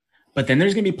that. But then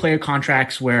there's going to be player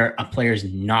contracts where a player is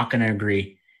not going to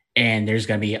agree and there's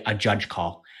going to be a judge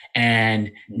call.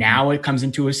 And now it comes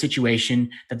into a situation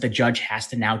that the judge has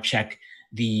to now check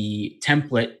the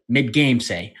template mid-game,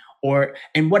 say.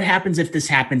 And what happens if this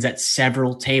happens at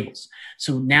several tables?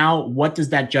 So now what does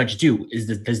that judge do? Is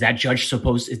that judge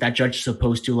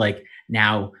supposed to like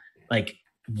now like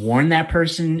warn that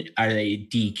person? Are they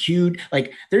DQ'd?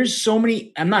 Like there's so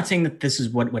many, I'm not saying that this is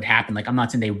what would happen. Like I'm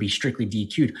not saying they would be strictly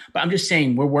DQ'd, but I'm just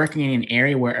saying we're working in an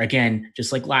area where, again,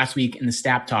 just like last week in the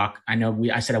Stab Talk, I know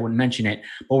I said I wouldn't mention it,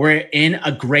 but we're in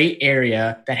a gray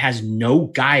area that has no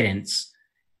guidance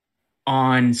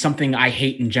on something I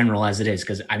hate in general as it is.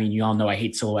 Cause I mean, you all know I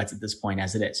hate silhouettes at this point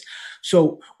as it is.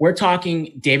 So we're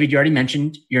talking, David, you already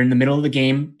mentioned you're in the middle of the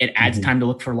game. It adds time to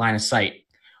look for line of sight.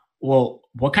 Well,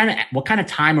 what kind of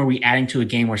time are we adding to a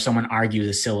game where someone argues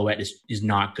a silhouette is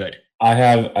not good? I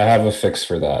have a fix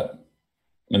for that,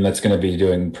 and that's going to be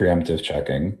doing preemptive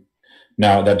checking.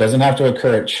 Now, that doesn't have to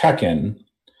occur at check-in.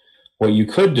 What you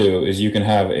could do is you can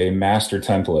have a master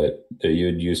template that you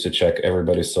would use to check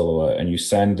everybody's silhouette, and you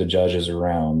send the judges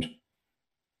around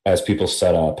as people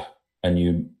set up, and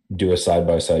you do a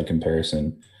side-by-side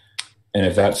comparison. And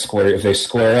if they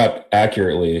square up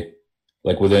accurately,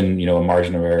 like within, a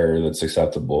margin of error that's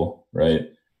acceptable, right?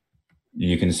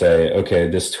 You can say, okay,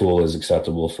 this tool is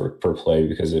acceptable per play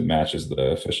because it matches the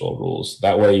official rules.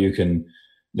 That way you can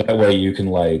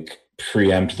like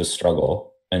preempt the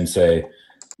struggle and say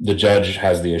the judge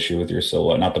has the issue with your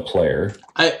silhouette, not the player.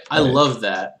 I love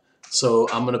that. So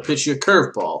I'm going to pitch you a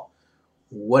curveball.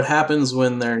 what happens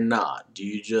when they're not? Do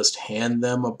you just hand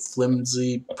them a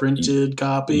flimsy printed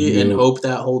copy and hope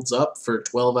that holds up for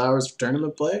 12 hours of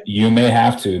tournament play? You may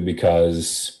have to,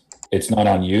 because it's not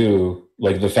on you.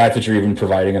 Like, the fact that you're even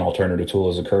providing an alternative tool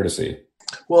is a courtesy.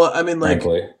 Well, I mean, like,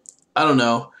 frankly. I don't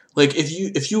know. Like,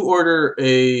 if you order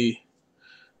a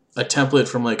template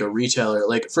from like a retailer,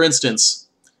 like for instance,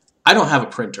 I don't have a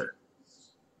printer.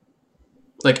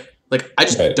 Like I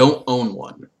just don't own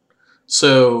one.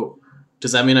 So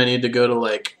does that mean I need to go to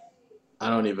like, I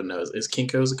don't even know. Is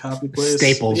Kinko's a copy place?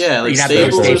 Staples. Yeah, like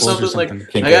Staples or something. Like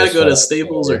Kinko's, I gotta go to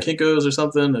Staples or Kinko's or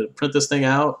something to print this thing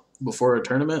out before a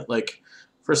tournament. Like,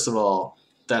 first of all,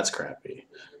 that's crappy.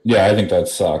 Yeah, I think that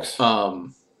sucks.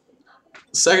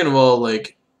 Second of all,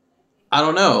 like, I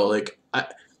don't know. Like,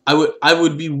 I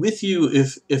would be with you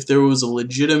if there was a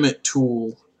legitimate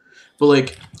tool, but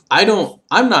like,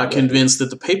 I'm not convinced that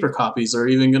the paper copies are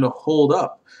even going to hold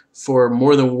up for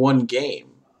more than one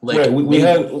game. Like,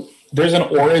 right, there's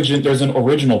an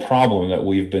original problem that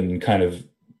we've been kind of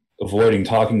avoiding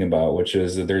talking about, which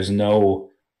is that there is no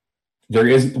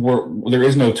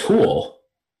tool,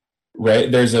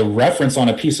 right? There's a reference on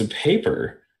a piece of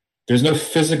paper. There's no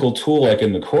physical tool like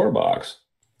in the core box.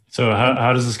 So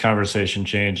how does this conversation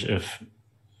change if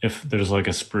there's like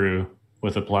a sprue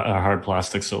with a hard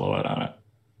plastic silhouette on it?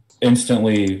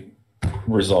 Instantly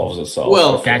resolves itself.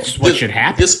 Well, that's what should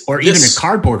happen. Even a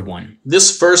cardboard one.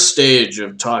 This first stage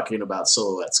of talking about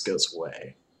silhouettes goes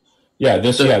away. Yeah,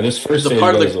 this first stage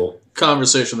part of the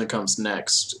conversation that comes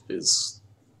next is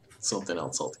something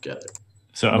else altogether.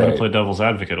 So I'm going to play devil's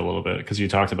advocate a little bit, because you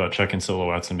talked about checking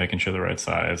silhouettes and making sure the right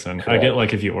size. And I get,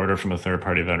 like, if you order from a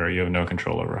third-party vendor, you have no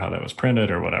control over how that was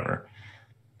printed or whatever.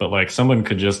 But, like, someone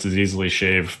could just as easily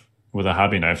shave with a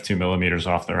hobby knife 2 millimeters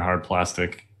off their hard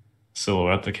plastic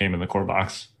silhouette that came in the core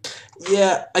box.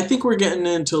 Yeah, I think we're getting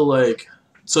into, like...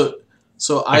 So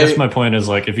I guess my point is,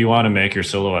 like, if you want to make your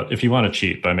silhouette, if you want to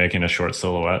cheat by making a short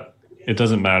silhouette, it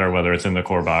doesn't matter whether it's in the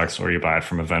core box or you buy it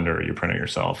from a vendor or you print it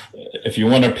yourself. If you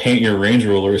want to paint your range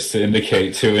rulers to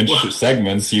indicate 2-inch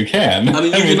segments, you can. I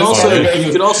mean, you could also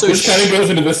which kind of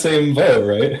goes into the same boat,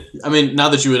 right? I mean,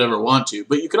 not that you would ever want to,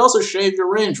 but you could also shave your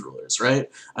range rulers, right?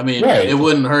 I mean, It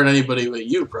wouldn't hurt anybody but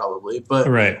you, probably. But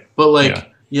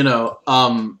you know,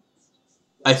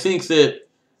 I think that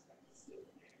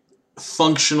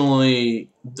functionally,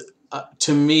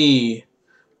 to me,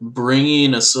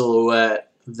 bringing a silhouette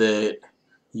that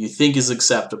you think is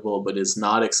acceptable but is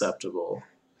not acceptable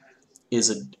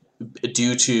is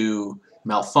due to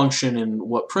malfunction in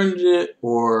what printed it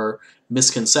or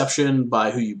misconception by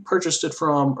who you purchased it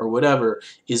from or whatever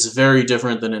is very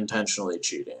different than intentionally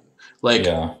cheating. Like,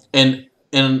 and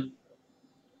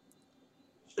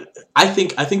I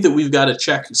think that we've got to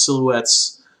check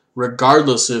silhouettes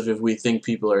regardless of if we think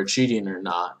people are cheating or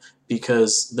not,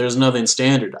 because there's nothing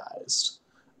standardized.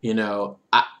 You know,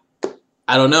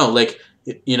 I don't know. Like,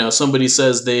 you know, somebody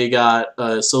says they got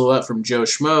a silhouette from Joe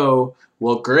Schmo.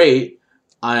 Well, great.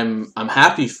 I'm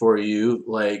happy for you.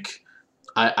 Like,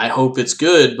 I hope it's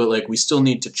good, but like, we still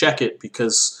need to check it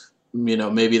because, you know,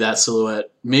 maybe that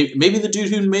silhouette, maybe the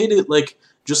dude who made it, like,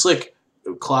 just like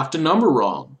clocked a number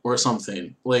wrong or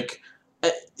something. Like,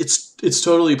 it's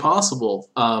totally possible.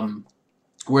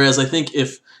 Whereas I think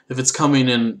if it's coming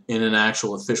in an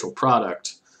actual official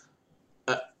product,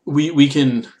 we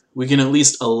can at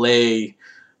least allay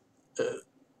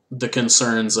the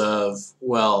concerns of,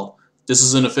 well, this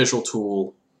is an official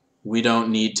tool. We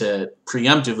don't need to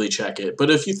preemptively check it. But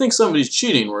if you think somebody's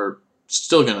cheating, we're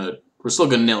still gonna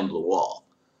nail them to the wall.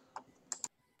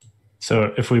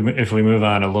 So if we move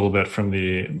on a little bit from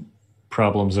the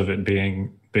problems of it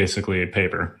being basically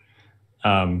paper,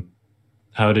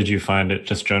 how did you find it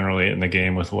just generally in the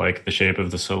game with like the shape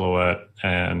of the silhouette,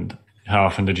 and how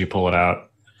often did you pull it out?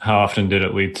 How often did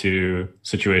it lead to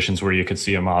situations where you could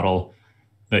see a model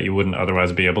that you wouldn't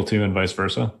otherwise be able to, and vice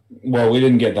versa? Well, we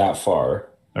didn't get that far.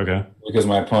 Okay. Because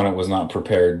my opponent was not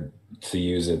prepared to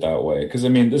use it that way. Because, I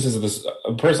mean, this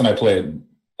a person I played,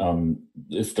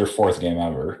 it's their 4th game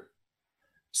ever.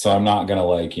 So I'm not going to,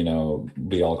 like, you know,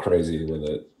 be all crazy with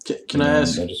it. Can I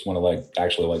ask? I just want to, like,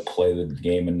 actually, like, play the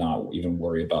game and not even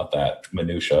worry about that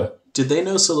minutia. Did they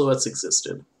know silhouettes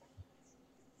existed?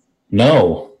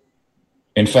 No.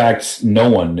 In fact, no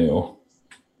one knew.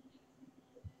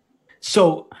 So,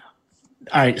 all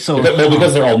right. So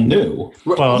because they're all new.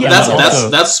 Well, yeah,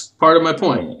 that's part of my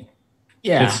point.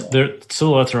 Yeah,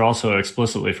 silhouettes are also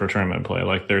explicitly for tournament play.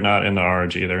 Like, they're not in the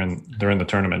RG; they're in the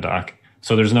tournament dock.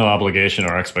 So there's no obligation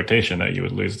or expectation that you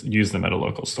would use them at a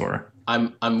local store.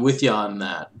 I'm with you on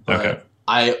that. But okay.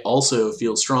 I also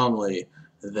feel strongly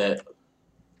that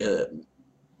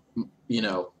you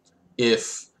know,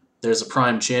 if there's a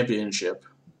Prime Championship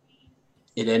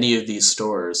in any of these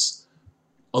stores,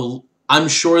 I'm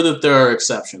sure that there are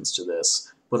exceptions to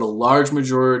this, but a large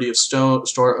majority of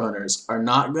store owners are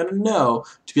not going to know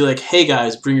to be like, hey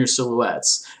guys, bring your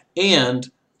silhouettes. And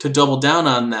to double down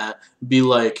on that, be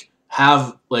like,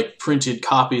 have like printed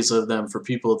copies of them for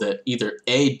people that either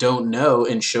A, don't know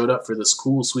and showed up for this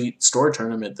cool, sweet store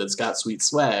tournament that's got sweet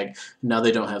swag, and now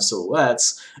they don't have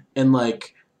silhouettes. And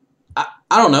like, I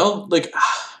don't know, like,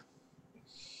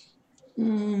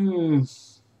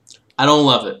 I don't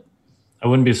love it. I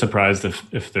wouldn't be surprised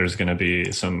if there's going to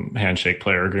be some handshake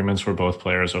player agreements where both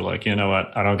players are like, you know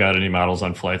what, I don't got any models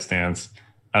on flight stands.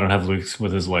 I don't have Luke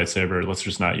with his lightsaber. Let's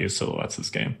just not use silhouettes this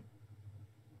game.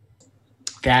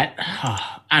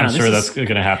 I'm sure that's going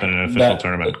to happen in an official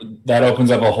tournament. That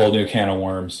opens up a whole new can of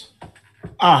worms.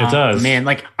 It does, man.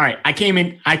 Like, all right, I came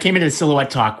into silhouette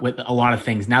talk with a lot of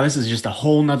things. Now this is just a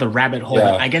whole nother rabbit hole.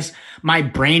 Yeah. I guess my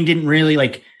brain didn't really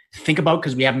like think about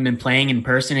because we haven't been playing in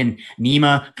person. And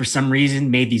Nima, for some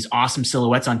reason, made these awesome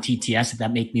silhouettes on TTS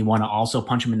that make me want to also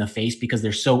punch him in the face because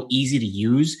they're so easy to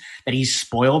use that he's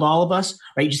spoiled all of us.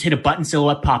 Right? You just hit a button,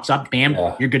 silhouette pops up, bam,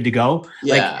 you're good to go.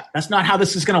 Yeah. Like, that's not how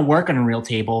this is going to work on a real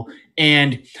table.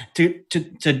 And to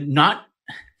not.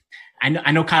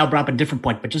 I know Kyle brought up a different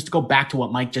point, but just to go back to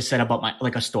what Mike just said about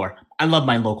a store. I love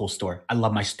my local store. I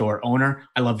love my store owner.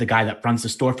 I love the guy that runs the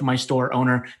store for my store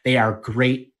owner. They are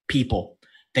great people.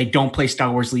 They don't play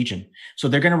Star Wars Legion. So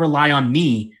they're going to rely on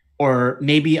me or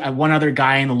maybe one other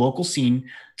guy in the local scene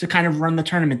to kind of run the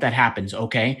tournament that happens.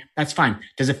 Okay, that's fine.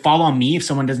 Does it fall on me if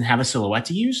someone doesn't have a silhouette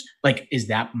to use? Like, is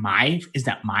that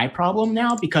my problem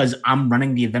now because I'm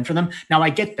running the event for them? Now I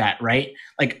get that, right?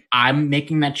 Like, I'm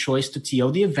making that choice to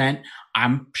TO the event.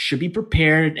 Should be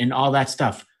prepared and all that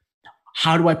stuff.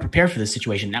 How do I prepare for this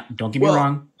situation? Now, don't get me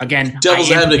wrong. Again, devil's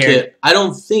advocate, I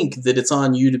don't think that it's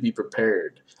on you to be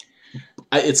prepared.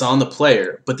 It's on the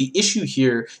player. But the issue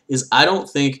here is I don't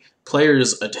think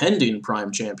players attending Prime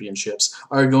Championships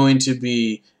are going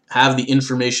to have the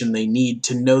information they need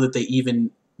to know that they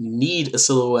even need a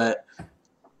silhouette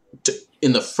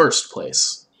in the first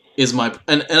place.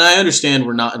 And I understand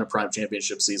we're not in a Prime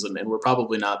Championship season and we're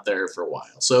probably not there for a while.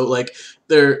 So like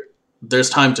there's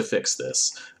time to fix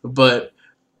this. But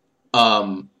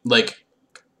like,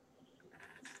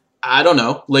 I don't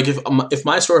know. Like if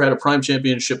my store had a Prime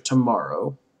Championship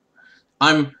tomorrow,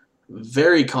 I'm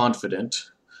very confident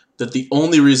that the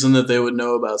only reason that they would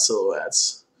know about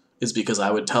silhouettes is because I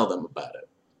would tell them about it.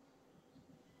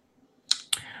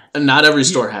 And not every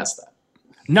store has that.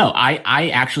 No, I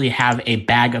actually have a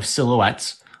bag of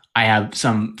silhouettes. I have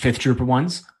some 5th Trooper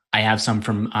ones. I have some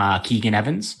from Keegan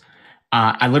Evans.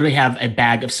 I literally have a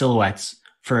bag of silhouettes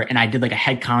and I did like a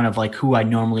head count of like who I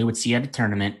normally would see at a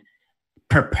tournament,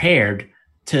 prepared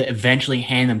to eventually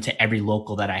hand them to every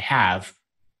local that I have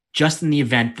just in the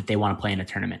event that they want to play in a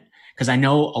tournament. Because I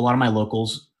know a lot of my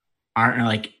locals aren't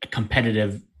like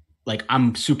competitive. Like,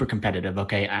 I'm super competitive,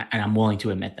 okay? And I'm willing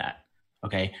to admit that,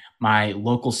 okay? My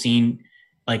local scene,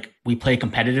 like, we play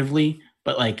competitively,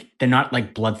 but like they're not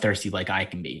like bloodthirsty like I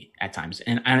can be at times.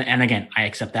 And again, I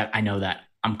accept that. I know that.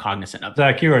 I'm cognizant of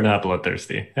that. Zach, you are not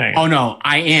bloodthirsty. Hang on. Oh no,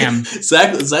 I am.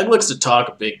 Zach likes to talk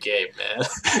a big game, man.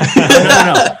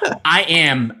 No. I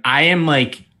am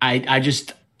like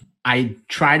I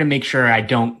try to make sure I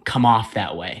don't come off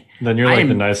that way. Then you're like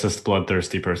the nicest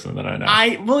bloodthirsty person that I know.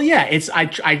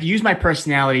 I use my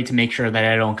personality to make sure that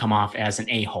I don't come off as an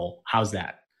a-hole. How's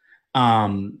that?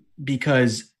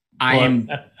 Because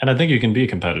and I think you can be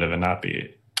competitive and not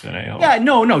be an a-hole. Yeah,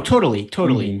 no, totally.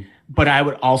 Mm-hmm. But I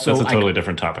would also... That's a totally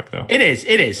different topic, though. It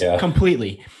is,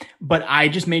 completely. But I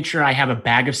just made sure I have a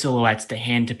bag of silhouettes to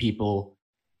hand to people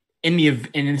and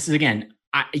this is, again,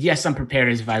 yes, I'm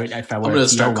prepared as if I were... I'm going to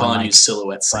start calling you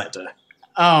Silhouette Santa.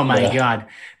 Oh, my God.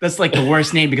 That's like the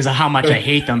worst name because of how much I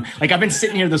hate them. Like, I've been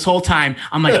sitting here this whole time.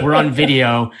 I'm like, we're on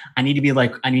video. I need to be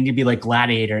like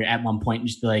Gladiator at one point and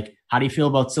just be like, how do you feel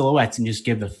about silhouettes? And just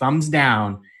give the thumbs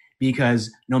down. Because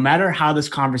no matter how this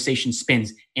conversation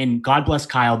spins, and God bless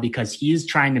Kyle, because he is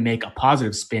trying to make a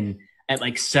positive spin at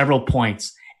like several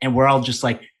points, and we're all just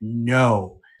like,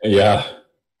 no. Yeah.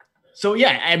 So,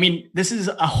 yeah, I mean, this is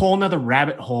a whole nother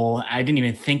rabbit hole I didn't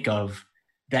even think of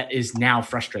that is now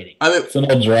frustrating. I mean, it's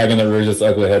an old dragon that rears its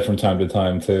ugly head from time to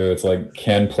time, too. It's like,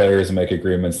 can players make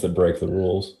agreements that break the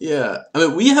rules? Yeah. I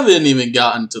mean, we haven't even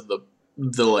gotten to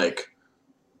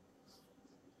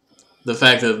the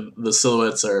fact that the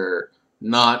silhouettes are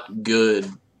not good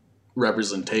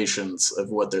representations of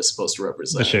what they're supposed to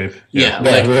represent. The shape. Yeah. We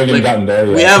haven't gotten there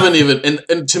yet. We haven't even,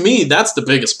 and to me, that's the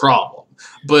biggest problem.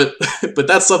 But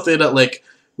that's something that, like,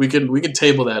 we can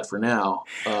table that for now.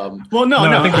 Well, no.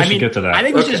 I think we should get to that. I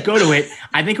think we should just go to it.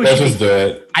 I think we Let's should just do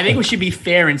it. I think we should be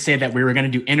fair and say that we were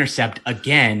going to do Intercept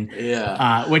again.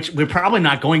 Yeah. Which we're probably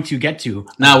not going to get to.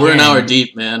 Now we're an hour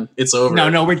deep, man. It's over.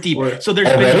 No, we're deep. So there's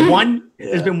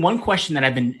been one question that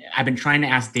I've been trying to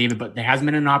ask David, but there hasn't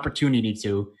been an opportunity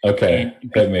to. Okay.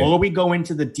 And before we go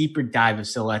into the deeper dive of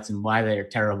silhouettes and why they're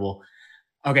terrible.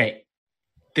 Okay.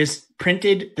 This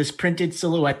printed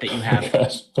silhouette that you have.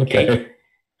 Okay.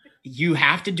 You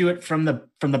have to do it from the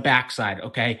back side,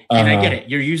 okay? And I get it.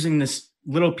 You're using this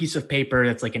little piece of paper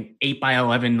that's like an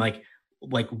 8x11,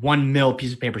 like 1 mil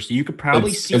piece of paper. So you could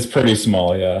probably see. It's pretty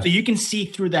small, yeah. So you can see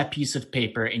through that piece of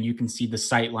paper, and you can see the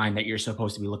sight line that you're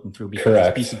supposed to be looking through, because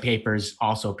Correct. this piece of paper is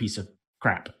also a piece of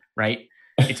crap, right?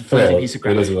 It's a flimsy piece of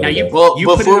crap. Now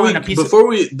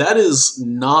that is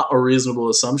not a reasonable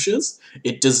assumption.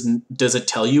 Does it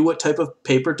tell you what type of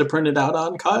paper to print it out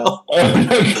on, Kyle? Oh my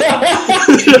God.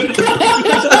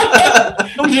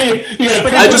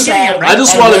 I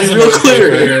just want to be real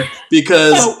clear here,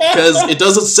 because it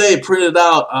doesn't say print it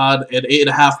out on an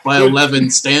 8.5 by 11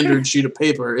 standard sheet of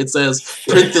paper. It says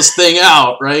print this thing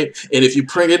out, right? And if you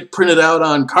print it out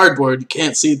on cardboard, you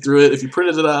can't see through it. If you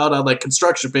print it out on like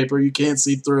construction paper, you can't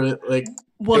see through it. Like,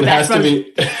 well, that's what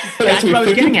I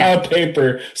was getting at.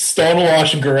 Paper,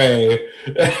 stonewash gray.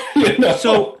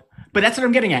 But that's what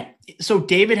I'm getting at. So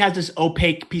David has this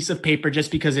opaque piece of paper just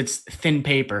because it's thin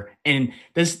paper, and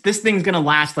this thing's gonna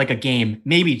last like a game,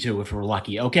 maybe two if we're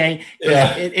lucky. Okay,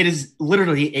 yeah. It is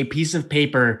literally a piece of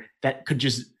paper that could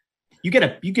just you get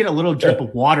a little drip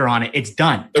of water on it, it's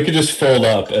done. It could just fold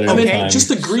up. At any time. Just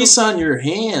the grease on your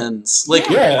hands. Like,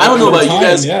 I don't know about you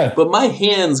guys, but my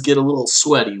hands get a little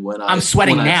sweaty when I'm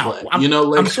sweating now.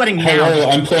 I'm sweating now. Hello,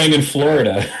 I'm playing in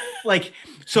Florida.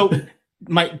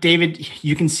 David,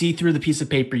 you can see through the piece of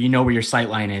paper. You know where your sight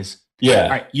line is. Yeah. All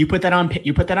right. You put that on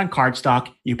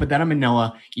cardstock. You put that on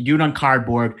manila. You do it on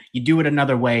cardboard. You do it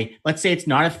another way. Let's say it's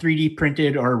not a 3D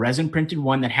printed or a resin printed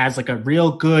one that has like a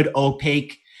real good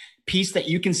opaque piece that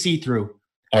you can see through.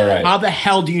 All right. How the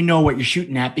hell do you know what you're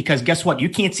shooting at? Because guess what? You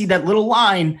can't see that little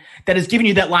line that is giving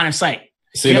you that line of sight.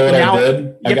 So you know what I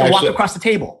did? You have to walk across the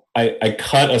table. I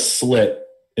cut a slit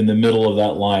in the middle of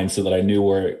that line so that I knew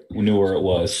where it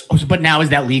was. Oh, but now is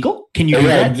that legal? Can you do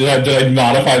that? Did I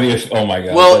modify the? Oh my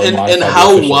God! Well, and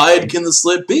how wide can the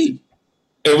slit be?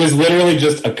 It was literally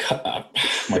just a cut. Oh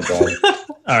my God!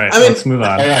 All right, let's move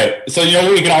on. All right, so you know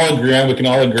what we can all agree on? We can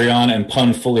all agree on, and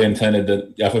pun fully intended,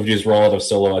 that FFG's rollout of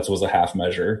silhouettes was a half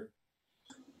measure.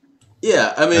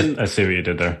 Yeah, I mean, I see what you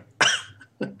did there.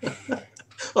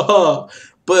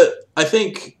 But I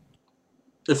think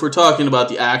if we're talking about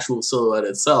the actual silhouette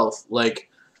itself, like,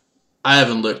 I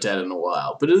haven't looked at it in a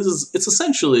while, but it's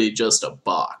essentially just a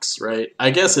box, right?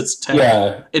 I guess it's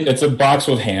it's a box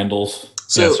with handles.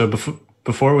 So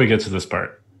before we get to this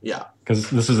part,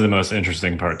 because this is the most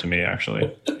interesting part to me,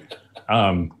 actually.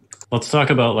 Let's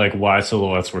talk about like why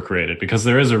silhouettes were created, because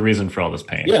there is a reason for all this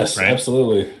pain. Yes, right?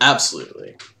 Absolutely.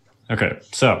 Okay,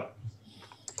 so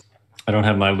I don't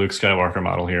have my Luke Skywalker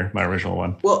model here, my original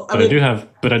one. Well, I do have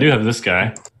this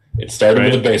guy. It started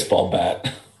with a baseball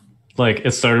bat. Like,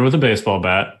 it started with a baseball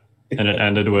bat, and it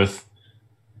ended with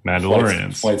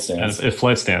Mandalorians. Flight stands. And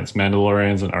flight stands,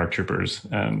 Mandalorians and ARC Troopers.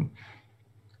 And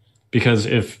because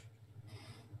if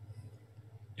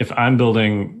I'm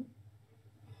building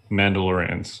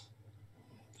Mandalorians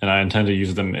and I intend to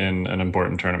use them in an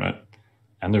important tournament,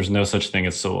 and there's no such thing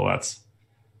as silhouettes,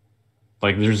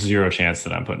 like, there's zero chance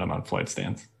that I'm putting them on flight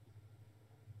stands.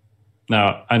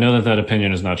 Now, I know that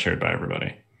opinion is not shared by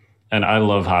everybody. And I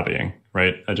love hobbying,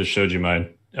 right? I just showed you my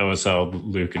OSL,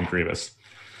 Luke, and Grievous.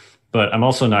 But I'm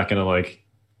also not going to, like,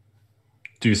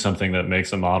 do something that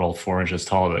makes a model 4 inches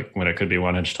tall when it could be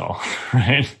 1 inch tall,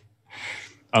 right?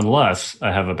 Unless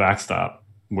I have a backstop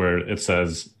where it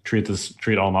says, treat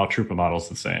all trooper models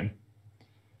the same.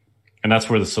 And that's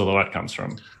where the silhouette comes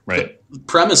from, right? The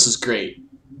premise is great.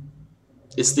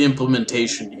 It's the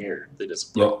implementation here that is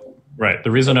a problem. Yep. Right.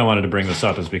 The reason I wanted to bring this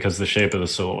up is because the shape of the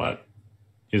silhouette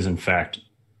is, in fact,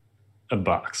 a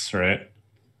box, right?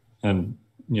 And,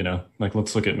 like,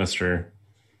 let's look at Mr.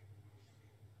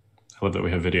 I love that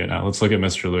we have video now. Let's look at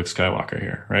Mr. Luke Skywalker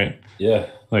here, right? Yeah.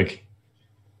 Like,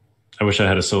 I wish I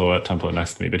had a silhouette template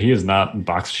next to me, but he is not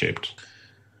box-shaped.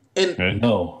 And right?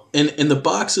 No. And the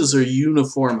boxes are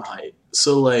uniform height.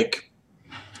 So, like,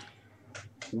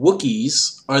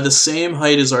 Wookiees are the same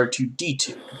height as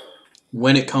R2-D2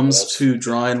 when it comes to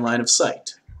drawing line of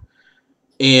sight.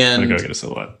 And I'm gonna go get a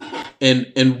silhouette.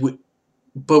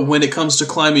 But when it comes to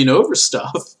climbing over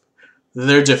stuff,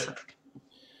 they're different.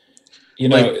 You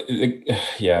know,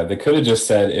 they could have just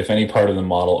said if any part of the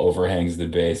model overhangs the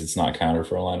base, it's not counted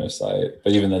for a line of sight.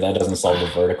 But even then, that doesn't solve the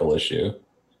vertical issue.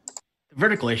 The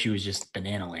vertical issue is just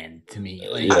banana land to me.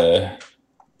 Like, yeah.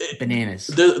 Bananas.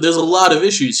 There's a lot of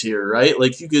issues here, right?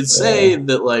 Like, you could say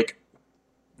that, like,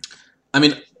 I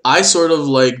mean, I sort of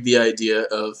like the idea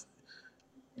of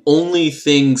only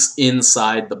things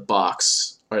inside the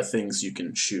box are things you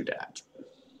can shoot at.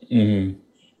 Mm-hmm.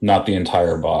 Not the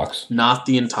entire box. Not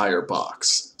the entire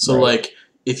box. So, like,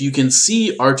 if you can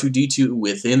see R2-D2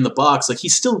 within the box, like, he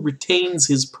still retains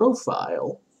his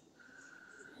profile,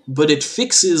 but it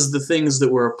fixes the things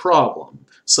that were a problem,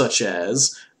 such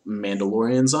as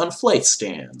Mandalorians on flight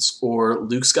stands, or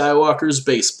Luke Skywalker's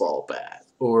baseball bat,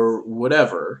 or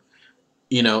whatever.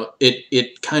 You know,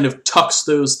 it kind of tucks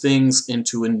those things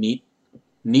into a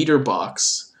neater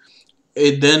box.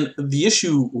 Then the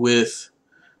issue with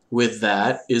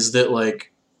that is that,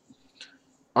 like,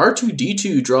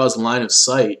 R2-D2 draws line of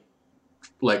sight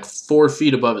like 4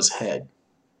 feet above his head.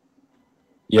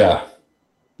 Yeah.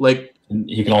 Like,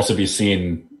 he can also be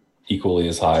seen equally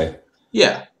as high.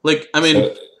 Yeah. Like, I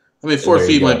mean 4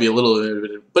 feet might be a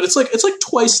little, but it's like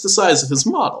twice the size of his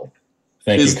model.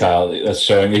 Thank you, Kyle. He's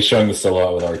showing the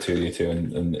silhouette with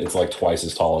R2-D2, and it's like twice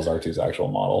as tall as R2's actual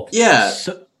model. Yeah.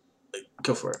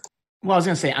 Go for it. Well, I was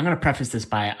going to say, I'm going to preface this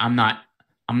by I'm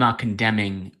not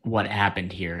condemning what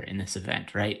happened here in this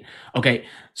event, right? Okay,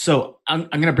 so I'm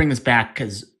going to bring this back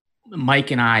because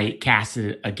Mike and I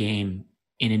casted a game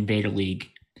in Invader League.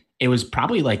 It was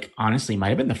probably, like, honestly, might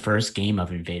have been the first game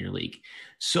of Invader League,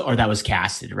 or that was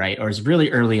casted, right? Or it was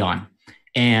really early on,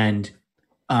 and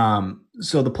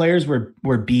so the players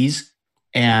were Bees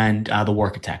and the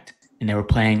Warchitect, and they were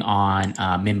playing on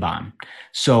Minbon.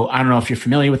 So I don't know if you're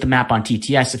familiar with the map on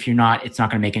TTS. If you're not, it's not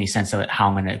going to make any sense of it, how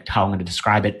I'm going to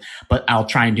describe it, but I'll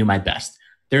try and do my best.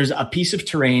 There's a piece of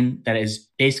terrain that is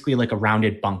basically like a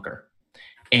rounded bunker,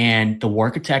 and the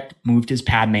Warchitect moved his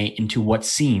Padme into what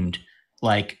seemed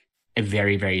like a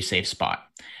very, very safe spot.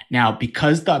 Now,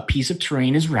 because the piece of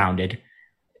terrain is rounded,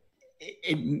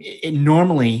 it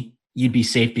normally you'd be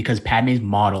safe because Padme's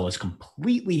model is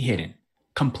completely hidden.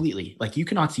 Completely. Like, you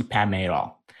cannot see Padme at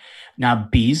all. Now,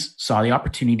 Bees saw the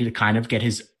opportunity to kind of get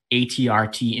his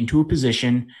ATRT into a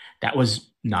position that was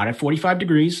not at 45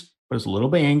 degrees, but was a little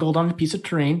bit angled on the piece of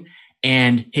terrain,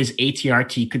 and his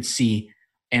ATRT could see,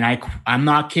 and I'm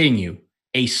not kidding you,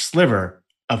 a sliver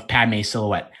of Padme's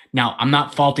silhouette. Now, I'm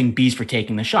not faulting Bees for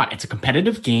taking the shot. It's a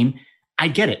competitive game. I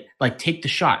get it. Like, take the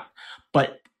shot.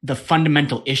 But the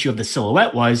fundamental issue of the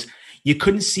silhouette was you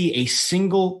couldn't see a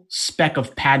single speck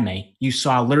of Padme. You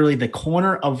saw literally the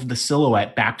corner of the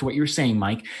silhouette, back to what you were saying,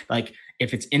 Mike. Like,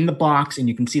 if it's in the box and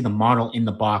you can see the model in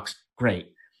the box,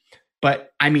 great.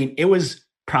 But, I mean, it was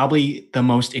probably the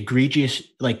most egregious,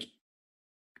 like,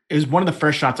 it was one of the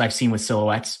first shots I've seen with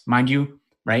silhouettes, mind you,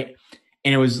 right?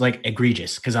 And it was, like,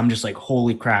 egregious because I'm just like,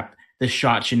 holy crap, this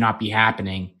shot should not be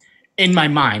happening. In my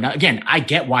mind, again, I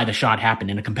get why the shot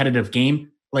happened in a competitive game.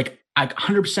 Like, I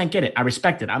 100% get it. I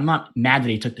respect it. I'm not mad that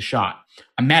he took the shot.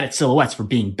 I'm mad at silhouettes for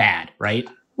being bad, right?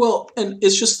 Well, and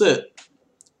it's just that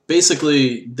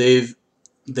basically they've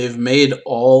made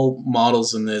all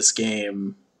models in this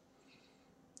game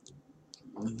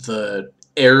the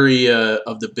area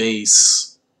of the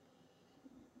base,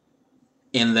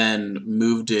 and then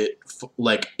moved it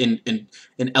like and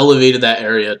elevated that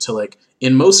area to, like,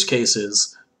 in most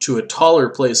cases, to a taller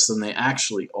place than they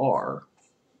actually are.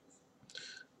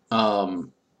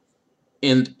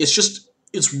 And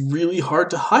it's really hard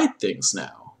to hide things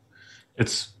now.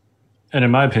 And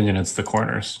in my opinion, it's the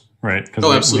corners, right?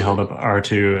 Because we held up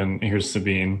R2 and here's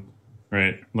Sabine,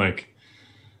 right? Like,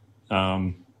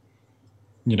 you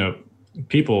know,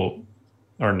 people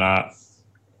are not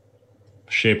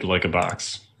shaped like a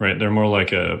box, right? They're more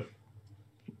like a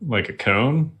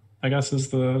cone, I guess is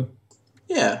the...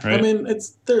 Yeah, right? I mean,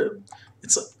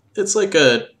 it's like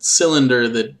a cylinder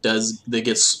that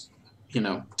gets, you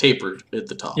know, tapered at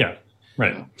the top. Yeah,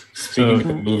 right. Speaking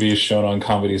of movies shown on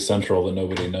Comedy Central that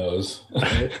nobody knows.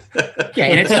 Yeah,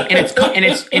 and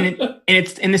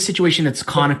it's in this situation it's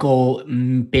conical,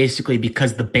 basically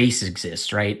because the base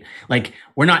exists, right? Like,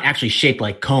 we're not actually shaped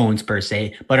like cones per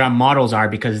se, but our models are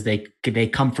because they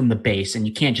come from the base, and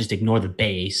you can't just ignore the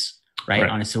base, right,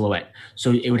 on a silhouette.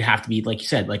 So it would have to be, like you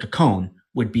said, like a cone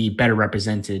would be better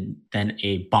represented than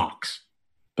a box.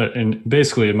 But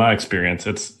basically, in my experience,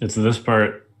 it's this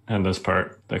part and this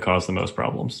part that cause the most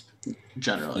problems.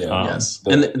 Generally, yes.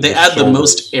 And they add the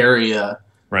most area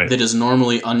that is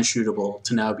normally unshootable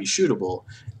to now be shootable.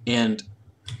 And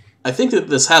I think that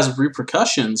this has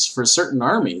repercussions for certain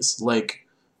armies. Like,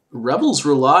 rebels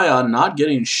rely on not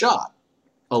getting shot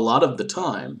a lot of the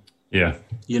time. Yeah.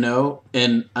 You know?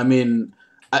 And, I mean,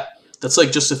 that's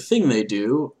like just a thing they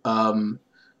do. You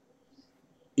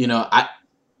know, I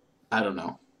don't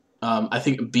know. I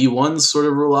think B1s sort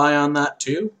of rely on that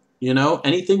too. You know?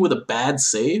 Anything with a bad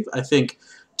save, I think,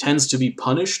 tends to be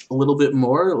punished a little bit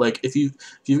more. Like, if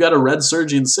you've got a red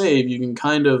surging save, you can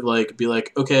kind of like be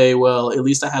like, okay, well, at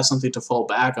least I have something to fall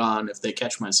back on if they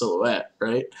catch my silhouette,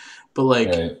 right? But like,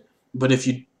 Right. but if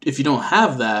you don't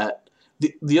have that,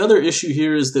 the other issue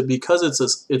here is that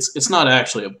because it's not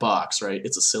actually a box, right?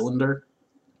 It's a cylinder.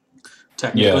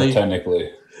 Technically. Yeah,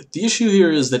 technically. The issue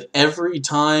here is that every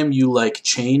time you like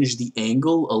change the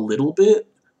angle a little bit,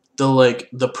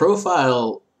 the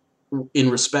profile in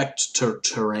respect to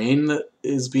terrain that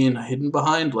is being hidden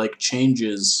behind like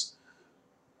changes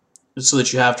so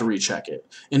that you have to recheck it.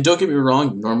 And don't get me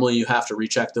wrong, normally you have to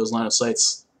recheck those line of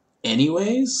sights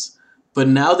anyways, but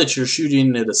now that you're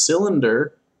shooting at a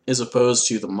cylinder as opposed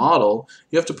to the model,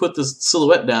 you have to put the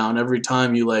silhouette down every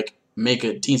time you like make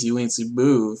a teensy-weensy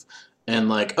move and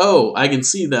like, oh, I can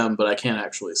see them, but I can't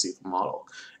actually see the model.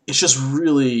 It's just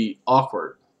really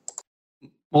awkward.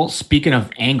 Well, speaking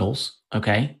of angles,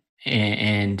 okay,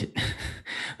 and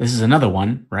this is another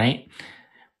one, right?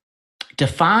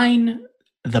 Define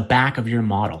the back of your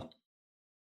model.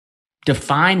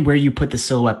 Define where you put the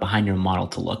silhouette behind your model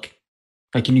to look.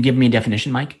 Like, can you give me a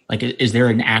definition, Mike? Like, is there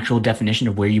an actual definition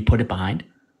of where you put it behind?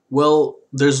 Well,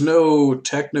 there's no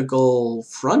technical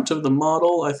front of the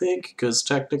model, I think, because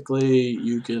technically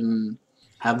you can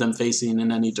have them facing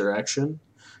in any direction.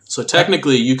 So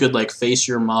technically you could like face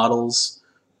your models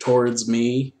towards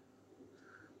me.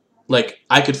 Like,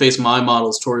 I could face my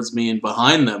models towards me and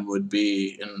behind them would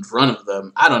be in front of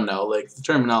them. I don't know. Like, the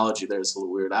terminology there is a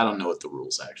little weird. I don't know what the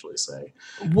rules actually say.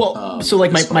 Well, so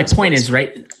like my point is,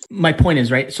 right? My point is,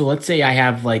 right? So let's say I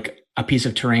have like a piece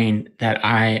of terrain that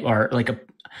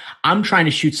I'm trying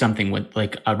to shoot something with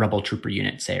like a rebel trooper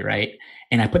unit, say, right?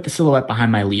 And I put the silhouette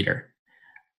behind my leader.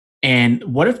 And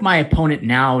what if my opponent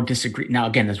now disagree? Now,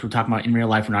 again, as we're talking about in real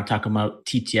life, we're not talking about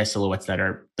TTS silhouettes that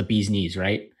are the bee's knees,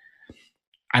 right?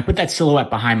 I put that silhouette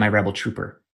behind my rebel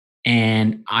trooper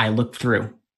and I look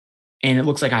through and it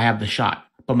looks like I have the shot,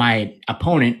 but my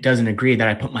opponent doesn't agree that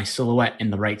I put my silhouette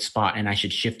in the right spot and I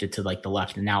should shift it to like the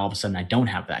left. And now all of a sudden I don't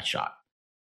have that shot,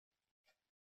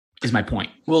 is my point.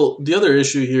 Well, the other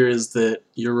issue here is that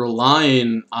you're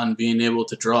relying on being able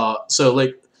to draw. So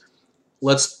like,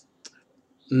 let's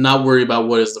not worry about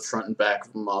what is the front and back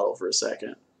of the model for a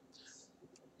second.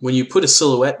 When you put a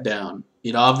silhouette down,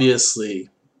 it obviously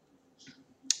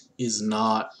is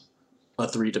not a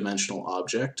three-dimensional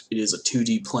object. It is a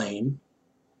 2D plane,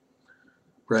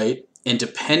 right? And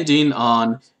depending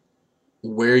on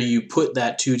where you put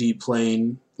that 2D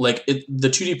plane, like the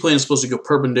 2D plane is supposed to go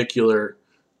perpendicular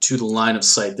to the line of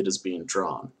sight that is being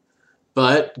drawn.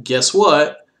 But guess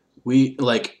what?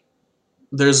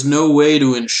 There's no way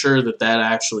to ensure that that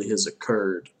actually has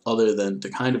occurred other than to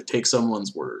kind of take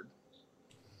someone's word.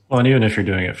 Well, and even if you're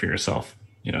doing it for yourself,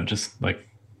 just like,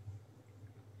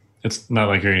 it's not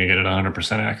like you're going to get it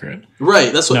 100% accurate.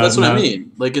 Right. That's what I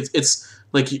mean. Like it's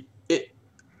like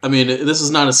I mean, this is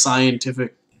not a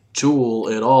scientific tool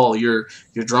at all. You're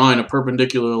drawing a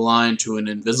perpendicular line to an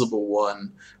invisible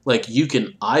one. Like, you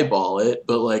can eyeball it,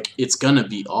 but like it's going to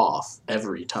be off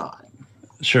every time.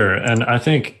 Sure. And I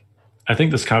think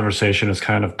this conversation is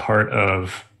kind of part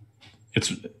of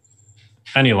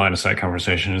any line of sight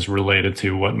conversation is related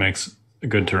to what makes a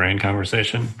good terrain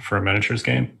conversation for a miniatures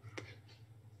game.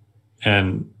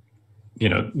 And,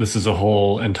 this is a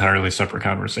whole entirely separate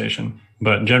conversation.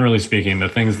 But generally speaking, the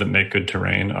things that make good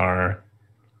terrain are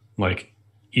like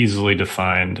easily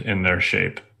defined in their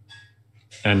shape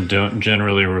and don't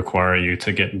generally require you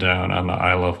to get down on the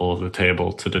eye level of the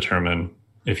table to determine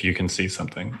if you can see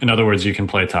something. In other words, you can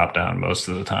play top down most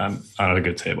of the time on a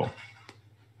good table.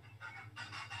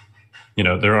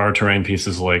 There are terrain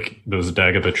pieces like those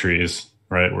Dagobah trees,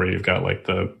 right, where you've got like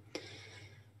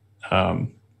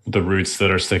the roots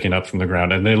that are sticking up from the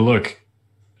ground, and they look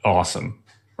awesome,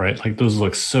 right? Like, those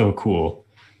look so cool.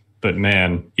 But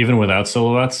man, even without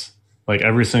silhouettes, like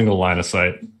every single line of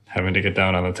sight, having to get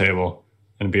down on the table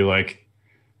and be like,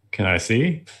 can I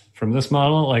see from this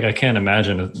model? Like, I can't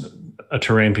imagine a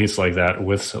terrain piece like that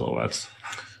with silhouettes.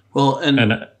 Well,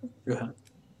 and go ahead.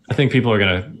 I think people are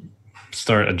going to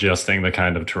start adjusting the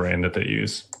kind of terrain that they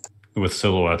use with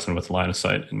silhouettes and with line of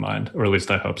sight in mind, or at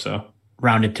least I hope so.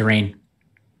 Rounded terrain.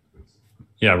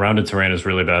 Yeah, rounded terrain is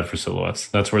really bad for silhouettes.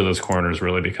 That's where those corners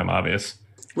really become obvious.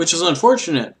 Which is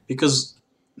unfortunate, because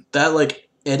that like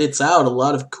edits out a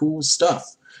lot of cool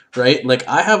stuff, right? Like,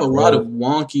 I have a lot of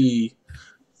wonky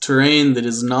terrain that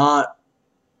is not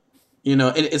You know,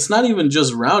 and it's not even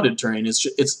just rounded terrain. It's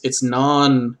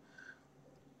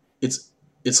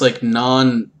like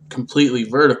non completely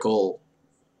vertical,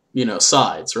 you know,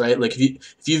 sides, right? Like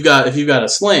if you've got a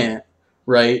slant,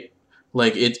 right?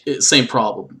 Like it same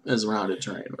problem as rounded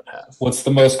terrain would have. What's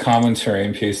the most common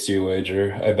terrain piece do you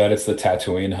wager? I bet it's the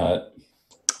Tatooine hut.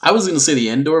 I was going to say the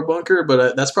indoor bunker,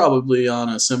 but that's probably on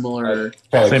a similar.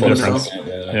 Probably Same close difference.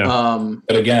 Yeah.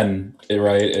 But again,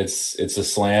 it's a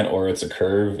slant or it's a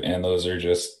curve, and those are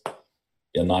just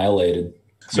annihilated.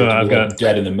 So I've got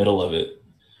dead in the middle of it.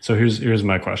 So here's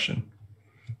my question: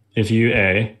 if you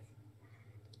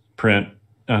print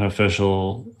an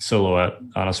official silhouette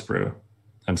on a sprue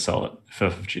and sell it, if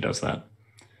FFG does that,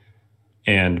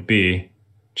 and B,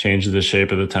 change the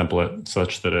shape of the template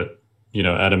such that it, you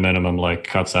know, at a minimum, like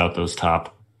cuts out those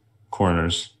top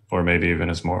corners, or maybe even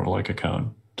is more of like a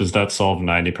cone. Does that solve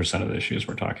 90% of the issues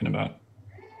we're talking about?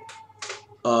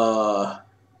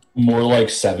 More like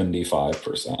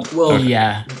 75%. Well,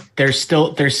 yeah, there's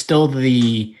still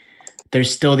the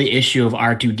issue of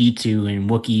R2D2 and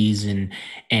Wookiees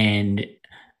and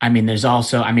I mean, there's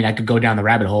also, I mean, I could go down the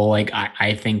rabbit hole. Like,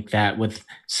 I think that with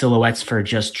silhouettes for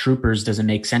just troopers doesn't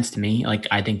make sense to me. Like,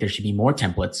 I think there should be more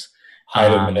templates.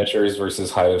 Height of miniatures versus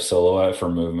height of silhouette for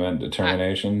movement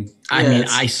determination. I mean,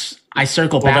 I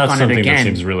circle back on it again. That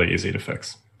seems really easy to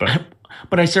fix.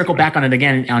 But I circle back on it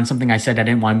again on something I said I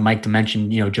didn't want Mike to mention,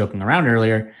 you know, joking around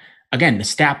earlier. Again, the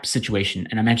STAP situation.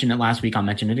 And I mentioned it last week. I'll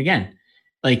mention it again.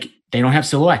 Like, they don't have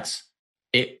silhouettes.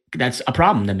 That's a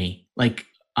problem to me. Like,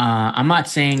 I'm not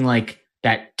saying like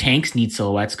that tanks need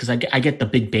silhouettes because I get the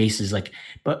big bases, like,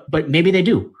 but maybe they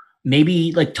do.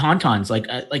 Maybe like tauntauns,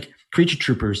 like creature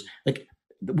troopers. Like,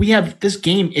 we have, this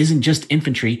game isn't just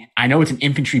infantry. I know it's an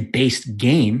infantry based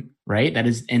game, right? That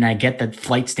is, and I get that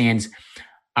flight stands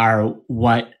are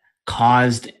what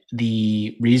caused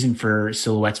the reason for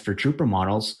silhouettes for trooper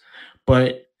models,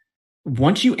 but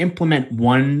once you implement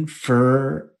one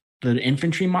for the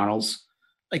infantry models,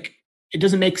 like, it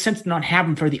doesn't make sense to not have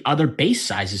them for the other base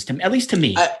sizes, at least to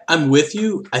me. I'm with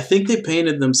you. I think they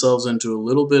painted themselves into a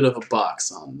little bit of a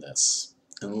box on this.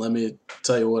 And let me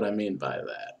tell you what I mean by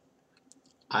that.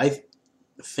 I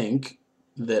think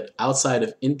that outside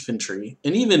of infantry,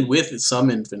 and even with some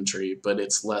infantry, but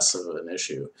it's less of an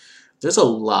issue, there's a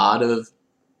lot of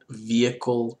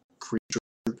vehicle creature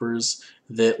troopers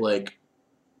that like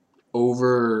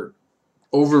overflow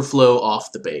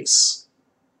off the base,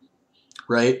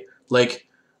 right? Like,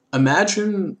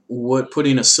 imagine what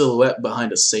putting a silhouette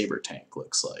behind a saber tank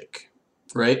looks like,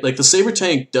 right? Like, the saber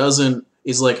tank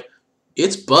is like,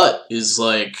 its butt is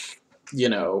like, you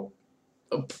know,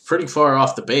 pretty far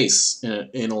off the base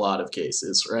in a lot of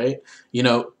cases, right? You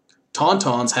know,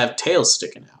 tauntauns have tails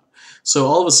sticking out. So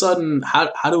all of a sudden,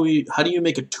 how do you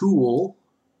make a tool,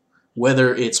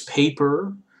 whether it's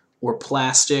paper or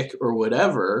plastic or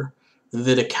whatever,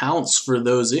 that accounts for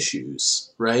those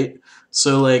issues, right?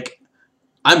 So like,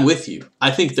 I'm with you. I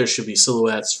think there should be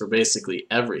silhouettes for basically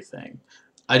everything.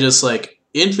 I just like,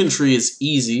 infantry is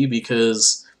easy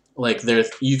because like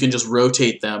you can just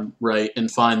rotate them, right,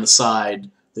 and find the side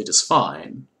that is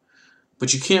fine.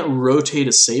 But you can't rotate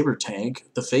a saber tank.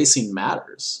 The facing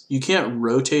matters. You can't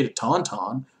rotate a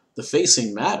tauntaun. The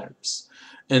facing matters.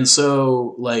 And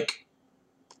so like,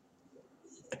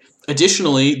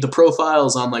 additionally, the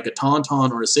profiles on like a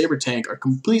tauntaun or a saber tank are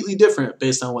completely different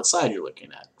based on what side you're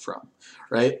looking at from.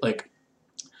 Right? Like,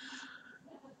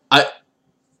 I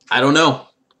don't know.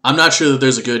 I'm not sure that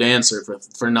there's a good answer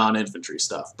for non-infantry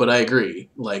stuff, but I agree.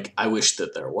 Like, I wish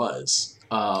that there was.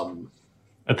 I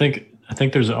think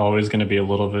there's always going to be a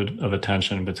little bit of a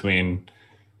tension between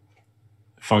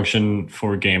function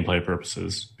for gameplay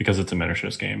purposes, because it's a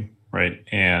miniatures game, right,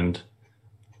 and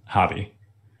hobby.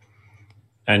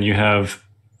 And you have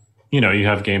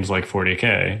games like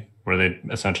 40K where they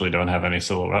essentially don't have any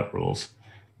silhouette rules.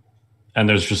 And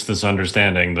there's just this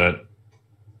understanding that,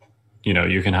 you know,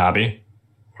 you can hobby,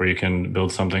 or you can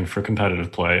build something for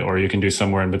competitive play, or you can do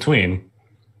somewhere in between.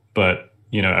 But,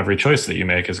 you know, every choice that you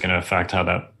make is going to affect how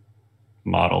that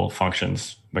model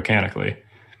functions mechanically.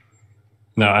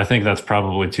 Now, I think that's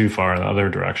probably too far in the other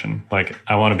direction. Like,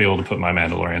 I want to be able to put my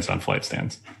Mandalorians on flight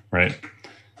stands, right?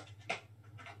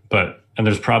 And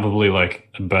there's probably like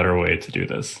a better way to do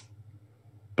this.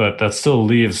 But that still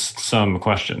leaves some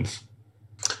questions.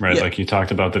 Right, yeah. Like you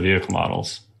talked about the vehicle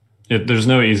models. There's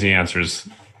no easy answers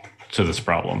to this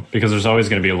problem because there's always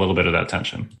going to be a little bit of that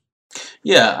tension.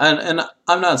 Yeah, and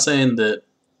I'm not saying that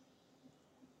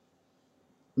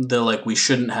like we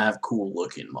shouldn't have cool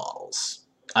looking models.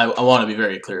 I want to be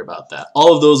very clear about that.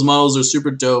 All of those models are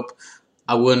super dope.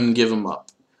 I wouldn't give them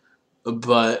up.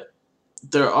 But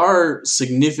there are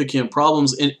significant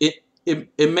problems, and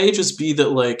it may just be that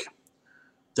like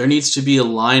there needs to be a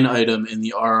line item in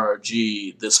the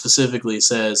RRG that specifically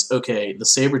says, okay, the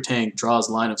Saber tank draws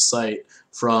line of sight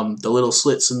from the little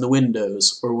slits in the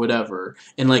windows or whatever,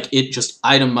 and like it just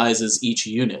itemizes each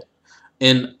unit.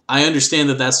 And I understand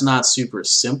that that's not super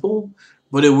simple,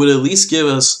 but it would at least give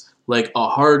us like a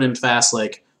hard and fast,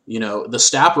 like, you know, the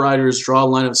Stap Riders draw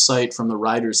line of sight from the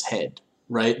rider's head,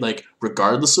 right? Like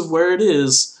regardless of where it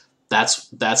is, that's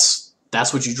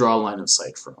what you draw a line of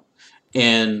sight from.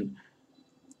 And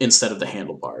instead of the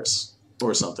handlebars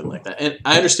or something like that. And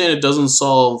I understand it doesn't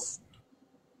solve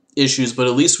issues, but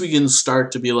at least we can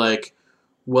start to be like,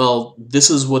 well, this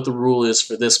is what the rule is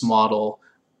for this model.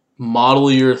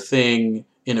 Model your thing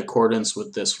in accordance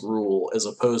with this rule, as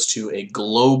opposed to a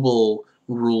global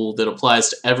rule that applies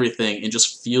to everything and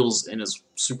just feels and is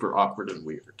super awkward and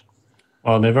weird.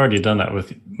 Well, they've already done that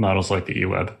with models like the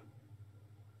eWeb,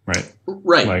 right?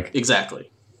 Right, like,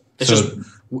 exactly. It's so, just,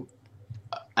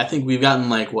 I think we've gotten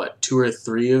like, what, 2 or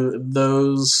 3 of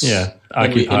those? Yeah,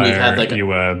 Occupier, and we've had like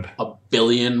eWeb. a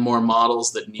billion more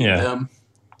models that need them,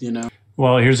 you know?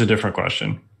 Well, here's a different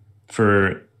question.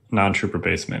 For non-trooper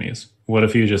based minis, what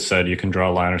if you just said you can draw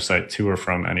a line of sight to or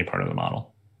from any part of the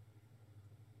model?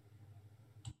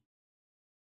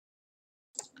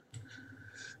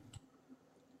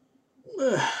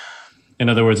 In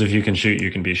other words, if you can shoot,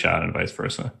 you can be shot, and vice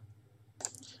versa.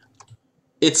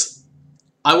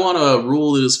 I want a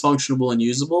rule that is functional and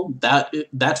usable.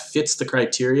 That fits the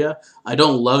criteria. I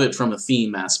don't love it from a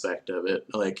theme aspect of it.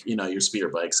 Like, you know, your speeder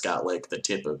bike's got like the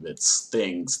tip of its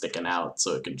thing sticking out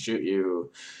so it can shoot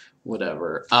you,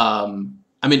 whatever. I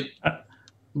mean,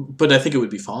 but I think it would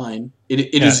be fine.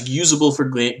 It is usable for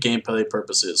gameplay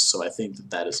purposes, so I think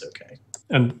that is okay.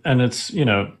 And it's, you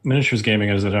know, miniatures gaming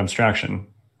is an abstraction,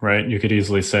 right? You could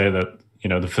easily say that, you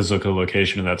know, the physical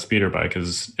location of that speeder bike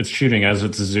is it's shooting as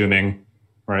it's zooming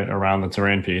right around the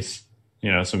terrain piece, you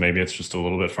know, so maybe it's just a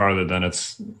little bit farther than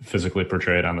it's physically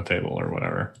portrayed on the table or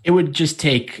whatever. It would just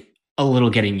take a little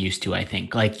getting used to, I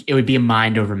think. Like, it would be a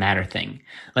mind over matter thing.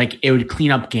 Like, it would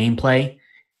clean up gameplay.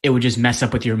 It would just mess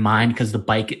up with your mind because the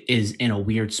bike is in a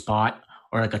weird spot,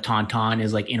 or like a Tauntaun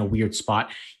is like in a weird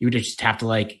spot. You would just have to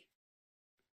like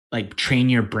train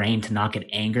your brain to not get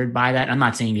angered by that. I'm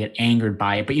not saying you get angered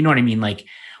by it, but you know what I mean? Like,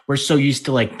 we're so used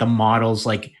to like the models,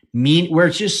 like where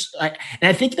it's just and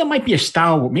I think that might be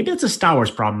maybe that's a Star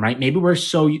Wars problem, right? Maybe we're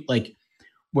so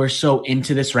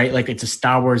into this, right? Like, it's a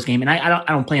Star Wars game, and I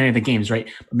don't play any of the games, right?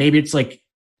 But maybe it's like,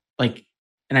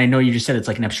 and I know you just said it's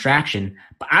like an abstraction,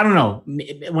 but I don't know.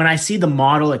 When I see the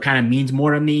model, it kind of means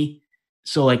more to me.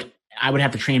 So like, I would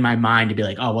have to train my mind to be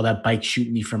like, oh, well, that bike's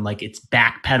shooting me from like its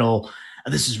back pedal.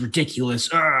 This is ridiculous.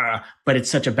 But it's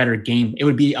such a better game. It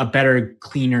would be a better,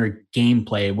 cleaner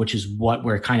gameplay, which is what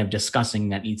we're kind of discussing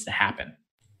that needs to happen.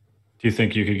 Do you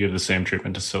think you could give the same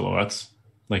treatment to silhouettes?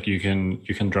 Like, you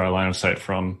can draw a line of sight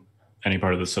from any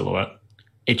part of the silhouette?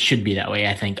 It should be that way,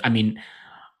 I think. I mean,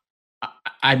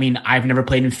 I've never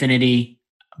played Infinity,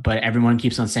 but everyone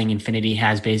keeps on saying Infinity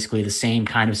has basically the same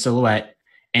kind of silhouette.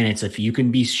 And it's, if you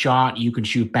can be shot, you can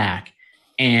shoot back.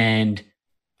 And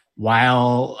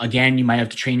while, again, you might have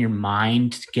to train your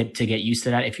mind to get used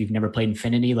to that if you've never played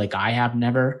Infinity, like I have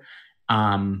never,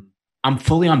 I'm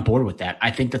fully on board with that. I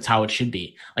think that's how it should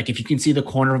be. Like, if you can see the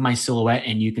corner of my silhouette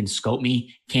and you can scope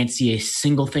me, can't see a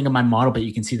single thing of my model, but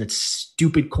you can see that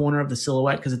stupid corner of the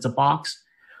silhouette because it's a box,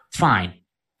 fine.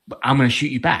 But I'm going to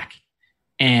shoot you back.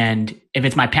 And if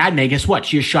it's my Padme, guess what?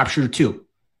 She's a sharpshooter too.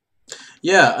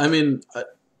 Yeah, I mean,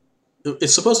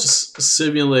 it's supposed to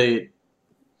simulate,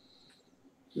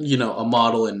 you know, a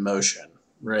model in motion,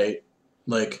 right?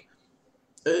 Like,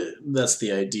 that's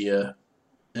the idea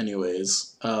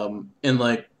anyways. And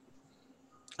like,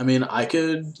 I mean, I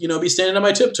could, you know, be standing on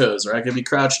my tiptoes, or I could be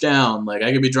crouched down. Like,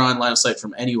 I could be drawing line of sight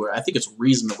from anywhere. I think it's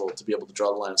reasonable to be able to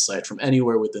draw the line of sight from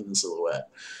anywhere within the silhouette.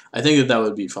 I think that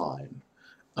would be fine.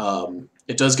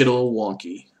 It does get a little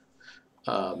wonky.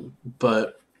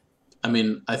 But I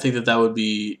mean, I think that would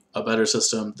be a better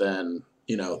system than,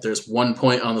 you know, there's one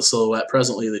point on the silhouette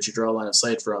presently that you draw a line of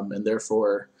sight from, and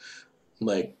therefore,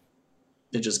 like,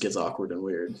 it just gets awkward and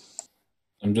weird.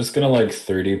 I'm just going to like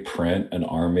 3D print an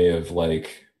army of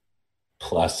like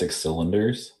plastic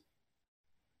cylinders,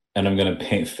 and I'm going to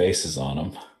paint faces on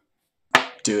them.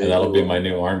 And that'll be my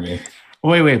new army.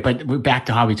 Wait, but back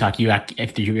to Hobby Talk.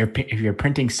 If you're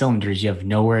printing cylinders, you have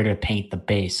nowhere to paint the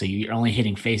base, so you're only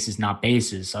hitting faces, not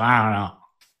bases. So I don't know.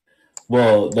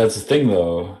 Well, that's the thing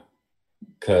though,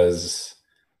 because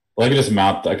I could just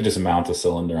mount a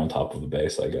cylinder on top of the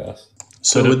base, I guess.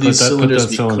 So would these cylinders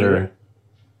be clear?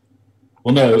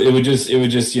 Well, no, it would just,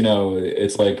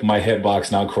 it's like my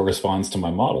hitbox now corresponds to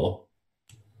my model.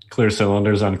 Clear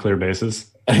cylinders on clear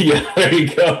bases. Yeah, there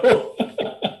you go.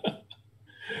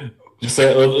 Just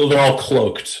say they're all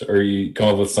cloaked, or you come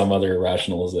up with some other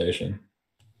rationalization.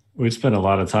 We've spent a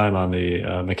lot of time on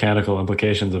the mechanical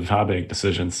implications of hobbying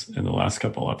decisions in the last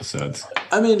couple episodes.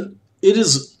 I mean,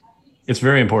 it's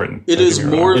very important. It is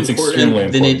more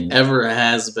important than it ever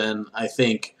has been, I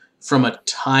think, from a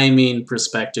timing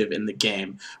perspective in the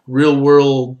game. Real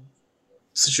world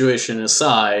situation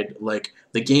aside, like,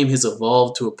 the game has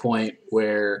evolved to a point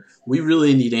where we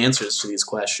really need answers to these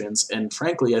questions, and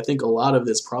frankly, I think a lot of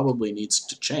this probably needs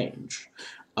to change.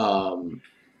 We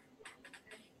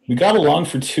got along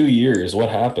for 2 years. What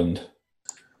happened?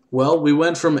 Well, we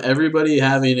went from everybody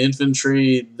having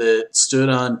infantry that stood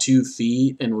on 2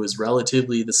 feet and was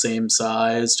relatively the same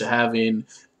size to having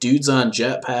dudes on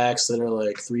jetpacks that are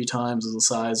like 3 times the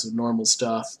size of normal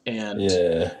stuff, and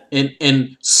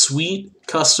sweet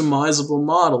customizable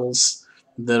models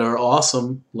that are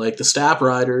awesome, like the Stap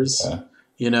Riders,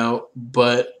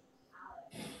 but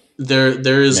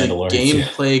there is a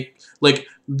gameplay, like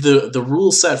the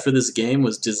rule set for this game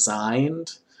was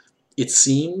designed, it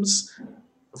seems,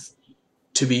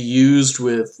 to be used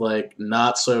with like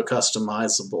not so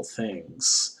customizable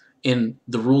things. And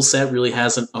the rule set really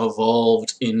hasn't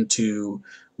evolved into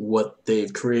what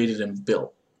they've created and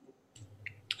built.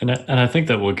 And I think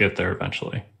that we'll get there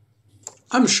eventually.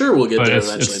 I'm sure we'll get there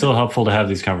eventually. It's still helpful to have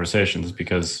these conversations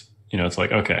because, it's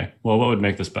like, okay, well, what would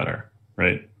make this better,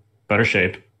 right? Better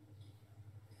shape,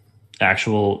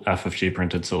 actual FFG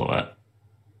printed silhouette,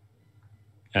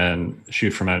 and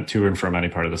shoot to and from any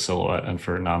part of the silhouette, and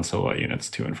for non-silhouette units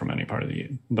to and from any part of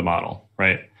the model,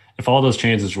 right? If all those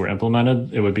changes were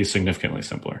implemented, it would be significantly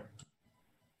simpler.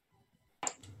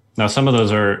 Now, some of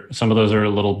those are a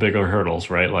little bigger hurdles,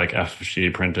 right? Like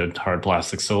FFG printed hard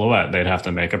plastic silhouette, they'd have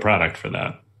to make a product for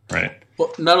that, right?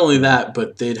 Well, not only that,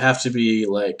 but they'd have to be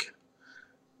like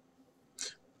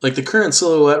the current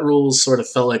silhouette rules sort of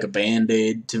felt like a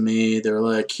Band-Aid to me. They were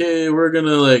like, hey, we're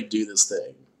gonna like do this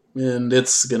thing, and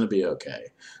it's gonna be okay.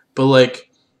 But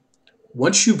like,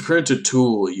 once you print a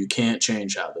tool, you can't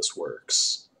change how this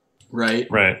works. Right?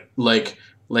 Right. Like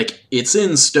it's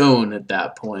in stone at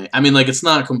that point. I mean, like, it's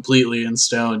not completely in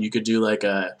stone. You could do like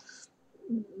a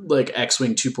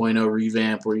X-Wing 2.0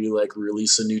 revamp where you like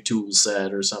release a new tool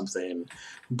set or something.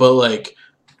 But like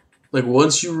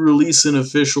once you release an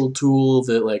official tool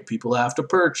that like people have to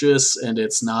purchase, and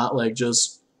it's not like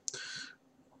just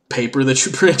paper that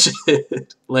you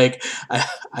printed, like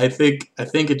I think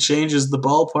it changes the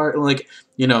ballpark. Like,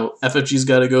 FFG's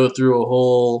got to go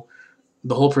through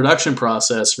the whole production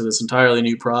process for this entirely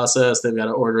new process. They've got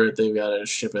to order it. They've got to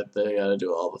ship it. They got to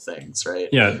do all the things, right?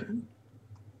 Yeah.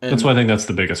 That's why I think that's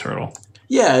the biggest hurdle.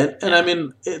 Yeah. And I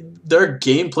mean, there are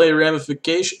gameplay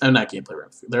ramifications. Not gameplay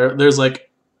ramifications.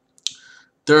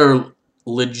 There are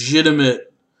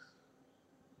legitimate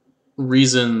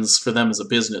reasons for them as a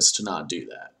business to not do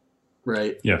that.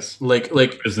 Right. Yes. Like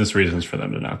business reasons for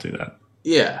them to not do that.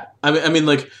 Yeah. I mean,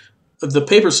 like, the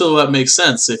paper silhouette makes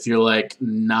sense if you're like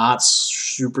not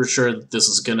super sure that this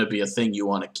is going to be a thing you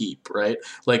want to keep, right?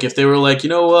 Like, if they were like, you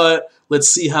know what, let's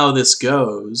see how this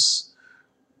goes.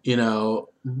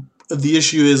 The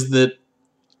issue is that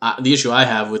the issue I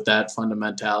have with that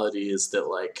fundamentality is that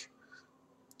like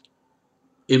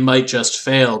it might just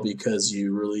fail because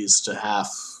you released a half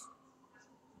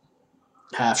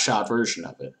shot version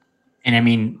of it. And I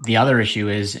mean, the other issue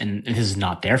is, and this is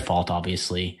not their fault,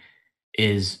 obviously,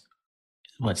 is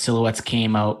what silhouettes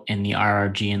came out in the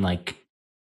RRG in like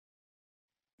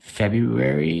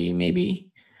February,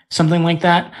 maybe something like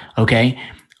that. Okay.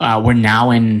 We're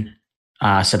now in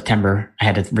September. I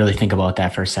had to really think about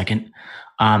that for a second.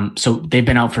 So they've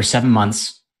been out for 7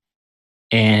 months,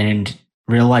 and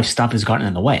real life stuff has gotten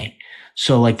in the way.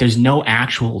 So like, there's no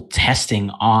actual testing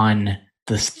on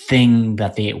this thing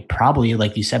that they probably,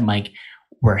 like you said, Mike,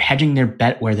 were hedging their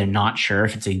bet where they're not sure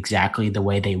if it's exactly the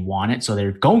way they want it. So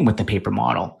they're going with the paper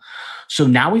model. So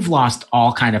now we've lost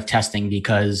all kind of testing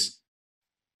because,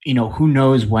 who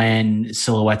knows when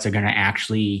silhouettes are going to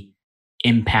actually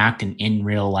impact an in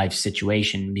real life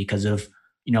situation because of,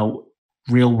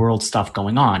 real world stuff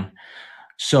going on.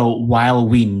 So while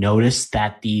we notice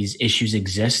that these issues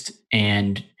exist,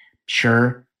 and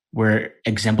sure, we're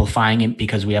exemplifying it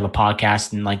because we have a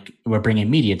podcast and like we're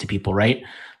bringing media to people, right?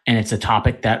 And it's a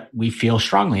topic that we feel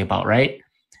strongly about, right?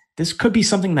 This could be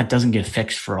something that doesn't get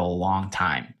fixed for a long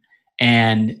time.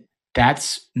 And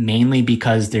that's mainly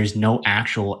because there's no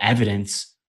actual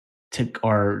evidence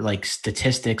or like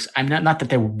statistics. I'm not that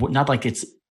they're not like it's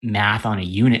math on a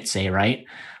unit, say, right?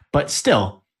 But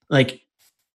still, like,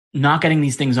 not getting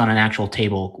these things on an actual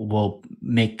table will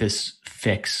make this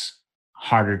fix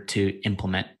harder to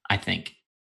implement, I think.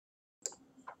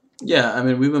 Yeah, I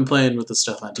mean, we've been playing with this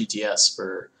stuff on TTS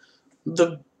for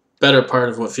the better part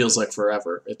of what feels like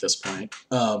forever at this point.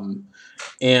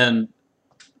 And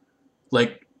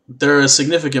like, there are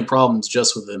significant problems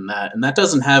just within that, and that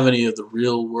doesn't have any of the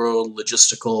real world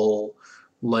logistical,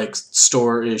 like,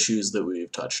 store issues that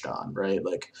we've touched on, right?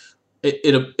 Like, at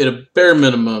a bare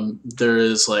minimum,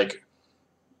 there's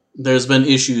been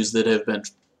issues that have been,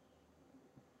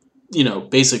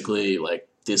 basically, like,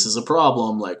 this is a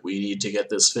problem, like, we need to get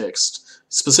this fixed.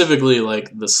 Specifically,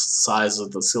 like, the size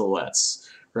of the silhouettes,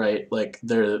 right? Like,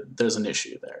 there's an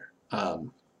issue there.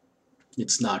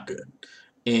 It's not good.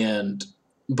 And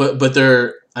but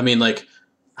there, I mean, like,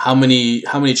 how many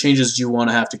changes do you want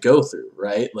to have to go through,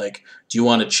 right? Like, do you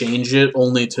want to change it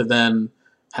only to then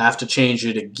have to change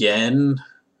it again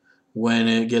when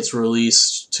it gets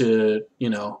released to,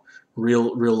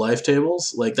 real life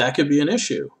tables? Like, that could be an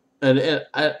issue. And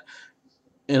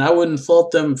I wouldn't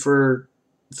fault them for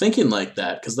thinking like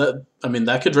that, because that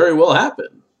could very well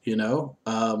happen, I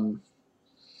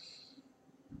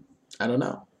don't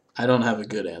know. I don't have a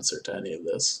good answer to any of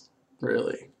this,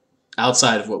 really,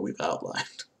 outside of what we've outlined.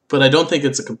 But I don't think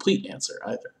it's a complete answer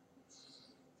either.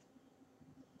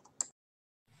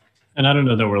 And I don't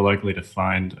know that we're likely to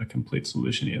find a complete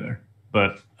solution either.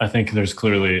 But I think there's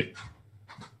clearly,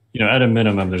 at a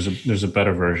minimum, there's a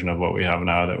better version of what we have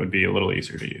now that would be a little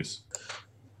easier to use.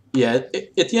 Yeah,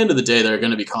 at the end of the day, there are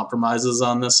going to be compromises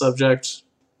on this subject,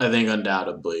 I think,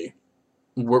 undoubtedly,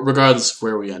 regardless of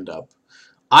where we end up.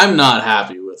 I'm not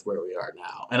happy with where we are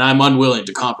now, and I'm unwilling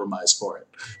to compromise for it.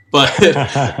 But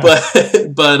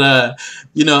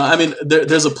I mean,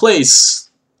 there's a place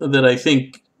that I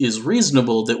think is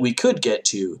reasonable that we could get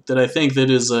to, that I think that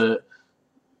is it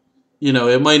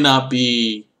might not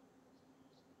be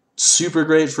super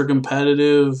great for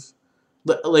competitive,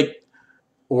 like,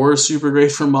 or super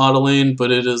great for modeling,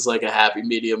 but it is like a happy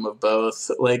medium of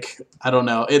both. Like, I don't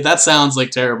know. That sounds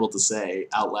like terrible to say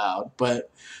out loud, but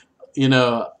I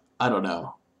don't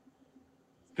know.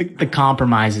 The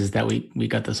compromise is that we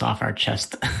got this off our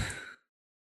chest.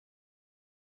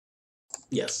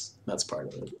 Yes, that's part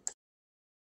of it.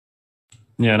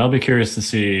 Yeah, and I'll be curious to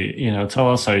see, tell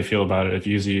us how you feel about it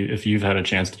if you've had a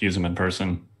chance to use them in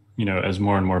person. As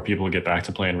more and more people get back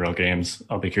to playing real games,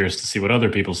 I'll be curious to see what other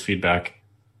people's feedback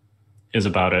is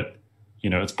about it.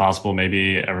 It's possible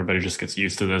maybe everybody just gets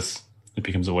used to this. It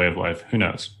becomes a way of life. Who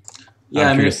knows? Yeah,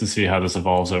 I'm curious to see how this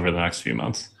evolves over the next few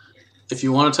months. If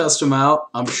you want to test them out,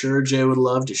 I'm sure Jay would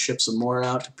love to ship some more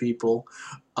out to people.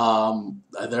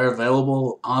 They're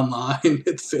available online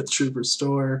at Fifth Trooper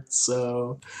store.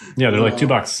 So yeah, they're like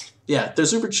 $2. Yeah, they're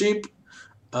super cheap.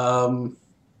 Buy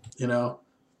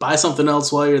something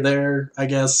else while you're there, I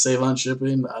guess. Save on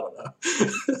shipping. I don't know.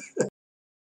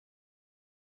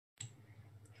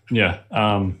 Yeah.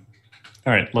 All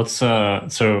right. Let's.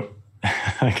 So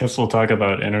I guess we'll talk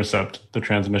about Intercept, the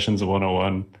transmissions of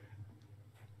 101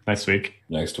 next week.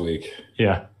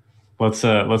 Yeah. Let's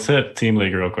hit Team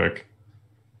League real quick.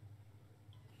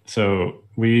 So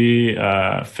we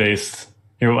faced.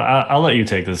 Here, I'll let you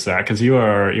take this, Zach, because you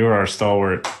are our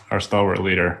stalwart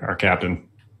leader, our captain.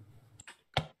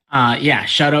 Yeah.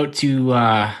 Shout out to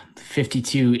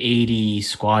 5280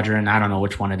 Squadron. I don't know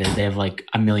which one it is. They have like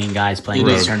a million guys playing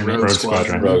this tournament.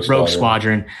 Rogue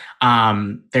Squadron.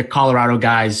 They're Colorado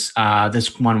guys.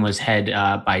 This one was head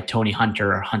by Tony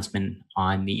Hunter, or Huntsman,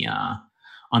 on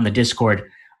the Discord.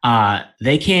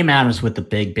 They came at us with the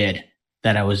big bid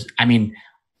that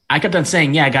I kept on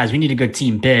saying, yeah, guys, we need a good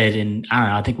team bid. And I don't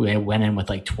know, I think we went in with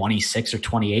like 26 or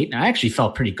 28. And I actually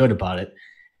felt pretty good about it.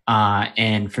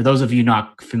 And for those of you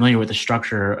not familiar with the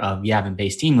structure of Yavin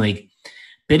Base Team League,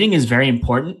 bidding is very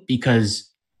important because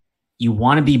you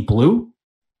want to be blue,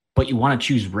 but you want to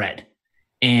choose red.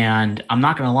 And I'm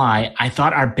not going to lie, I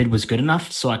thought our bid was good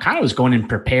enough. So I kind of was going in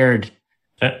prepared.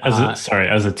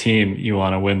 As a team, you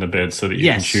want to win the bid so that you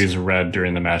can choose red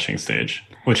during the matching stage,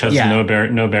 which has no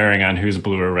bearing on who's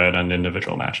blue or red on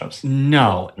individual matchups.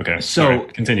 No. Okay. So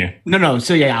continue. No.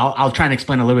 So yeah, I'll try and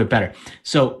explain a little bit better.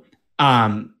 So,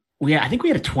 I think we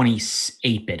had a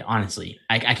 28 bid, honestly.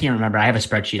 I can't remember. I have a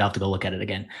spreadsheet. I'll have to go look at it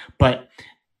again. But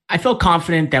I felt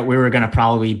confident that we were going to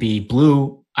probably be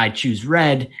blue. I choose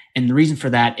red. And the reason for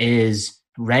that is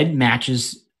red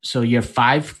matches. So you have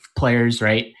 5 players,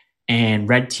 right? And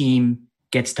red team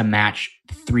gets to match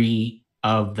 3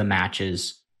 of the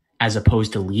matches as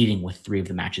opposed to leading with 3 of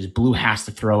the matches. Blue has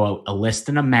to throw out a list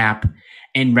and a map,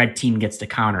 and red team gets to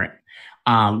counter it.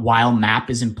 While map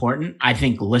is important, I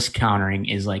think list countering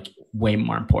is like way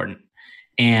more important.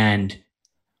 And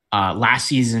last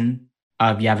season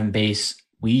of Yavin Base,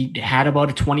 we had about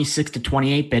a 26 to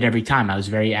 28 bid every time. I was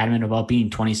very adamant about being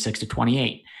 26 to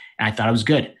 28, and I thought it was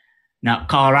good. Now,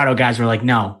 Colorado guys were like,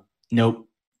 nope,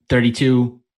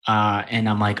 32. And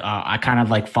I'm like, I kind of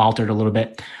like faltered a little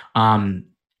bit.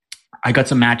 I got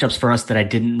some matchups for us that I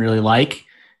didn't really like,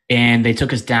 and they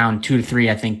took us down 2-3.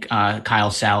 I think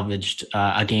Kyle salvaged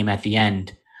a game at the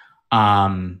end.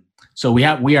 So we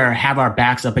have our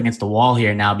backs up against the wall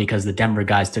here now because the Denver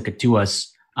guys took it to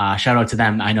us. Shout out to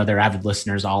them. I know they're avid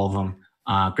listeners, all of them.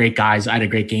 Great guys. I had a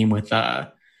great game with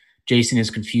Jason is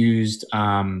Confused.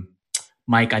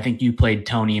 Mike, I think you played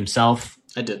Tony himself.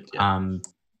 I did. Yeah.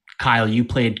 Kyle, you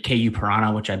played KU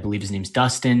Piranha, which I believe his name's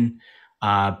Dustin.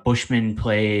 Bushman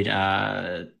played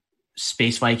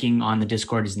Space Viking on the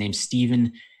Discord. His name's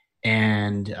Steven.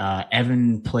 And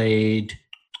Evan played,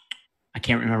 I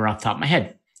can't remember off the top of my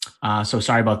head. So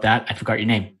sorry about that. I forgot your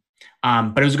name.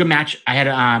 But it was a good match. I had,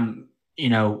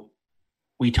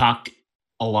 we talked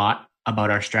a lot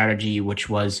about our strategy, which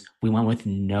was we went with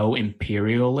no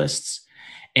Imperialists.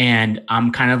 And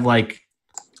I'm kind of like,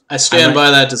 I stand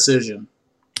by that decision.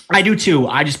 I do too.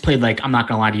 I just played like, I'm not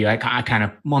going to lie to you. I kind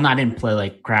of, I didn't play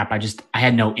like crap. I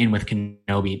had no in with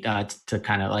Kenobi to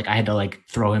kind of like, I had to like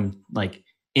throw him like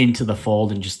into the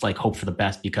fold and just like hope for the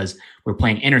best because we're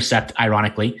playing Intercept,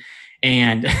 ironically.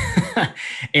 And,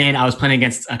 and I was playing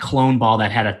against a clone ball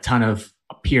that had a ton of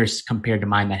Pierce compared to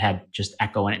mine that had just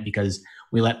Echo in it because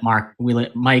we let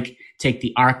Mike take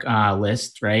the Arc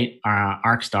list, right?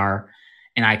 Arc Star.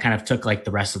 And I kind of took like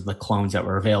the rest of the clones that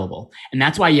were available. And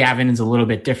that's why Yavin is a little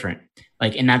bit different.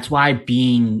 Like, and that's why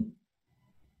being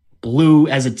blue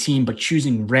as a team, but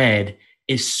choosing red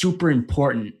is super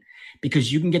important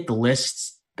because you can get the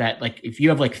lists that like, if you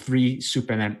have like 3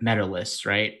 super meta lists,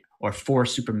 right? Or 4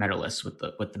 super meta lists with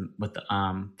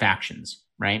the factions,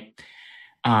 right?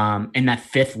 And that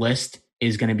 5th list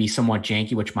is going to be somewhat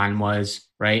janky, which mine was,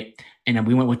 right? And then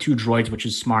we went with 2 droids, which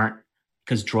is smart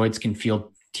because droids can field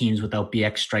teams without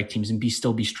BX strike teams and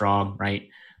still be strong, right?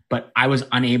 But I was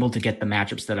unable to get the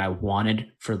matchups that I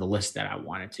wanted for the list that I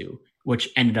wanted to, which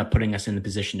ended up putting us in the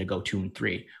position to go 2 and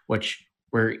 3, which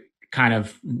we're kind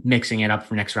of mixing it up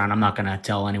for next round. I'm not going to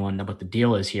tell anyone what the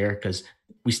deal is here because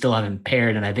we still haven't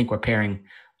paired, and I think we're pairing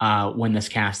when this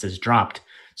cast is dropped.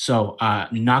 So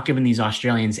not giving these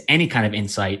Australians any kind of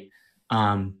insight,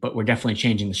 but we're definitely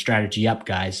changing the strategy up,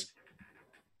 guys.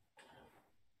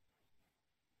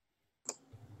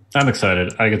 I'm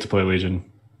excited. I get to play Legion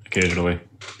occasionally.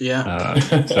 Yeah.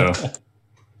 So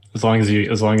as long as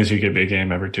you get big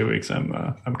game every 2 weeks,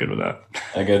 I'm good with that.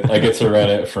 I get to run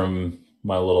it from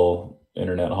my little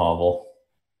internet hovel.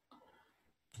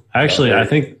 Actually, I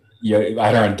think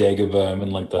I had on Dagobah. I'm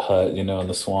in like the hut, in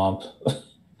the swamp.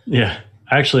 Yeah.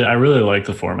 Actually, I really like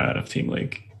the format of Team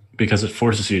League because it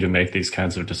forces you to make these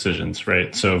kinds of decisions,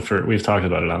 right? So we've talked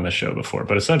about it on this show before,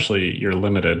 but essentially you're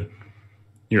limited.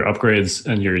 Your upgrades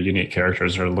and your unique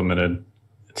characters are limited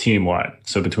team-wide.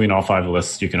 So between all 5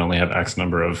 lists, you can only have X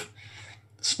number of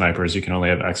snipers. You can only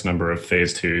have X number of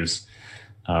phase 2s.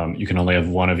 You can only have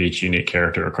 1 of each unique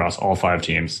character across all 5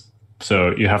 teams.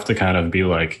 So you have to kind of be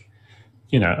like,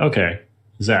 okay,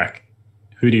 Zach,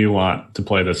 who do you want to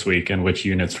play this week and which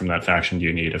units from that faction do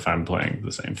you need if I'm playing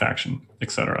the same faction,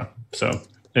 etc. So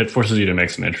it forces you to make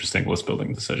some interesting list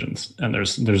building decisions, and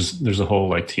there's a whole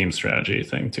like team strategy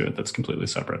thing to it that's completely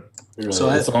separate. Really, so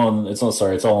it's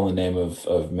all in the name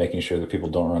of making sure that people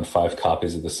don't run 5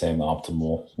 copies of the same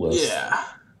optimal list. Yeah,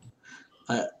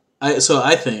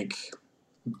 I think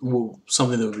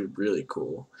something that would be really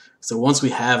cool. So once we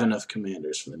have enough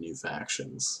commanders for the new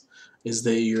factions, is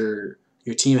that your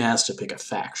team has to pick a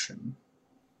faction.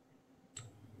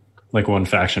 Like 1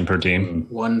 faction per team.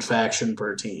 1 faction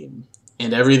per team.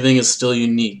 And everything is still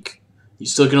unique. You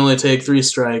still can only take 3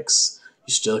 strikes.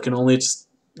 You still can only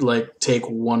take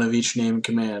 1 of each named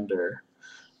commander.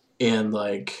 And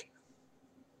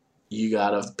you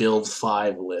gotta build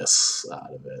 5 lists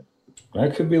out of it.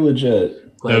 That could be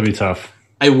legit. That would be tough.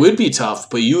 It would be tough,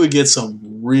 but you would get some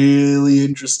really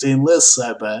interesting lists,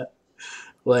 I bet.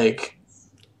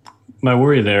 My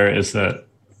worry there is that,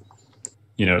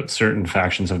 certain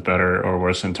factions have better or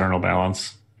worse internal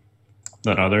balance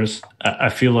than others. I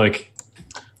feel like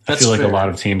fair. A lot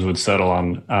of teams would settle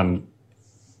on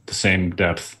the same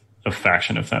depth of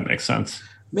faction, if that makes sense.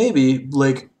 Maybe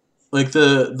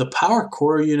the power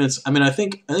core units. I mean, I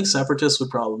think Separatists would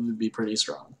probably be pretty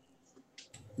strong.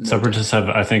 Separatists have,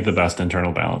 I think, the best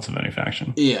internal balance of any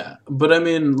faction. Yeah, but I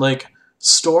mean,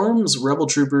 Storms, Rebel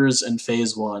Troopers, and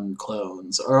Phase 1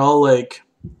 clones are all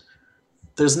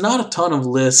there's not a ton of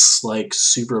lists like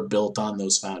super built on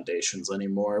those foundations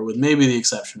anymore, with maybe the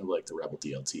exception of like the Rebel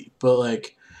DLT. But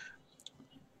like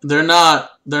they're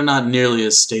not nearly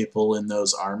as staple in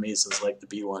those armies as like the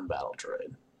B1 battle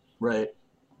droid, right?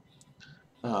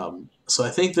 So I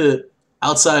think that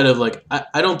outside of like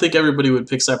I don't think everybody would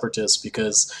pick Separatists,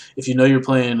 because if you know you're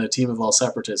playing a team of all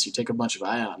Separatists, you take a bunch of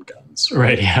ion guns.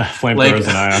 Right, yeah. Flamethrowers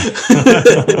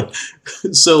and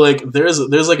ion. So like there's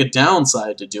like a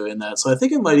downside to doing that. So I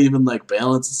think it might even like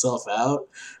balance itself out.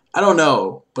 I don't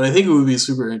know, but I think it would be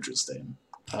super interesting.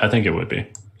 I think it would be.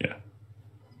 Yeah.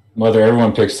 Whether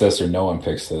everyone picks this or no one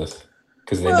picks this,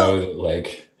 because they know that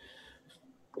like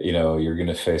you're going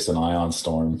to face an ion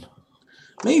storm.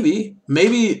 Maybe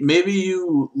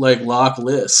you like lock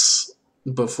lists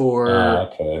before,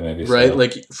 maybe right? So.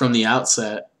 Like from the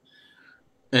outset,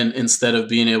 and instead of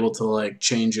being able to like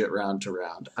change it round to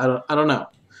round. I don't know,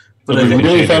 but It'll I be think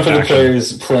really fun for the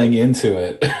players playing into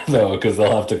it though, because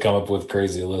they'll have to come up with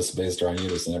crazy lists based on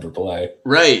units they never play.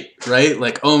 Right.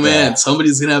 Like, oh man,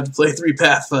 somebody's gonna have to play 3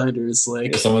 Pathfinders.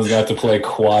 Like someone's got to play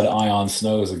quad ion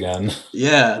snows again.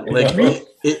 Yeah, like.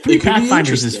 Three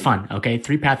Pathfinders is fun, okay?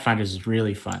 3 Pathfinders is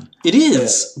really fun. It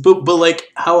is, but like,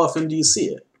 how often do you see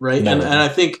it, right? And I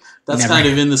think that's kind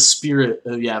of in the spirit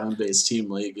of Yavin Base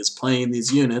Team League, is playing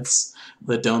these units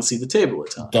that don't see the table a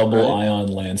ton. Double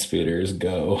ion land speeders,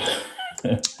 go.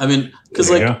 I mean, because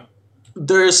like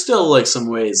there's still like some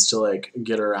ways to like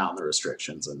get around the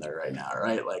restrictions in there right now,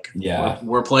 right? Like,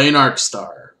 we're playing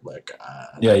Arcstar, like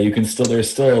you can still,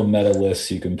 there's still meta lists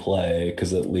you can play,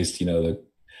 because at least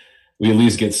we at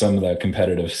least get some of that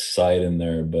competitive side in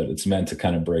there, but it's meant to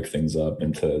kind of break things up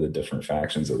into the different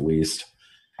factions at least.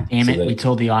 Damn it, we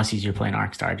told the Aussies you're playing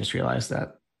Arcstar. I just realized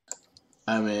that.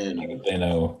 I mean, they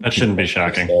know. That shouldn't be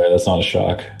shocking. That's not a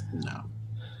shock.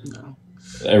 No.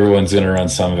 Everyone's going to run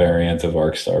some variant of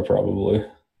Arcstar probably.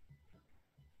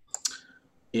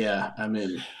 Yeah, I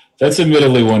mean. That's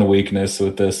admittedly one weakness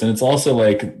with this, and it's also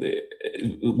like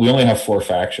we only have 4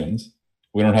 factions.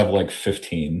 We don't have like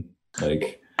 15.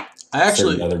 Like. I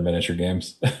actually other miniature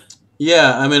games.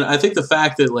 Yeah, I mean, I think the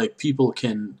fact that like people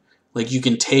can like you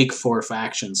can take 4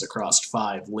 factions across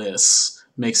 5 lists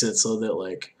makes it so that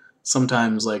like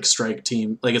sometimes like strike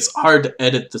team, like it's hard to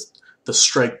edit the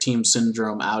strike team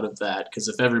syndrome out of that, because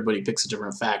if everybody picks a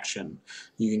different faction,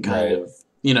 you can kind of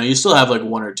you still have like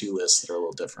 1 or 2 lists that are a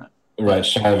little different. Right,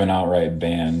 shy of an outright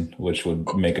ban, which would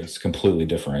make it completely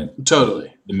different.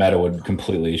 Totally, the meta would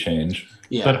completely change.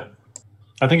 Yeah. But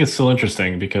I think it's still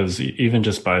interesting, because even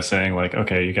just by saying like,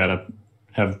 okay, you got to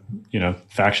have,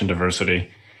 faction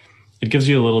diversity, it gives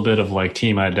you a little bit of like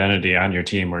team identity on your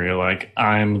team, where you're like,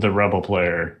 I'm the rebel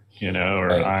player, or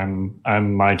right.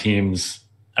 I'm my team's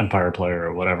empire player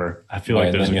or whatever. I feel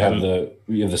like there's you have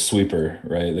the sweeper,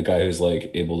 right? The guy who's like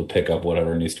able to pick up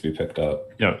whatever needs to be picked up.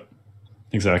 Yeah,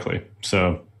 exactly.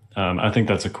 So I think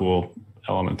that's a cool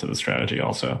element to the strategy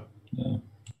also. Yeah.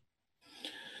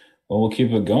 Well, we'll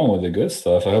keep it going with the good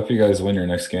stuff. I hope you guys win your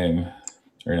next game,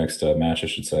 or next match, I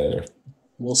should say.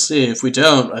 We'll see. If we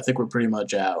don't, I think we're pretty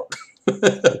much out.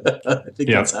 I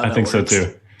think so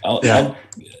too.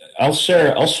 I'll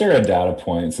share a data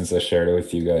point, since I shared it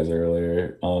with you guys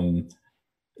earlier.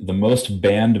 The most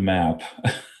banned map,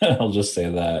 I'll just say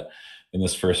that, in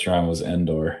this first round was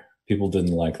Endor. People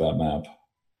didn't like that map.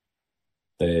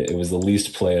 It was the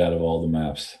least played out of all the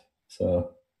maps.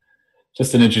 So.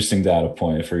 Just an interesting data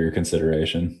point for your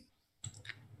consideration.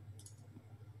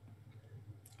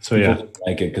 So People didn't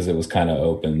like it because it was kind of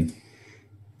open.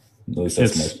 At least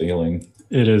that's my feeling.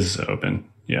 It is open,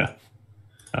 yeah.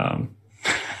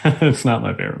 It's not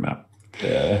my favorite map.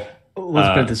 Yeah.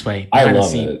 Let's put it this way.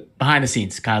 Behind the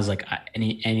scenes, Kyle's like,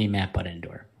 any map but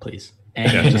Endor, please.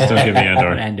 Just don't give me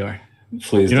Endor. Endor.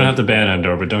 Please. You don't have to ban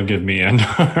Endor, but don't give me Endor.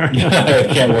 I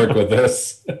can't work with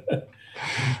this.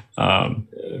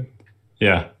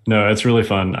 Yeah, no, it's really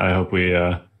fun. I hope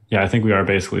I think we are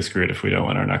basically screwed if we don't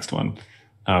win our next one.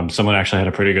 Someone actually had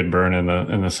a pretty good burn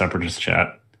in the Separatist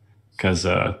chat, because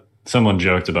someone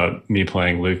joked about me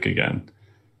playing Luke again.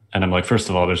 And I'm like, first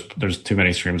of all, there's too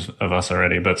many streams of us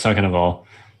already. But second of all,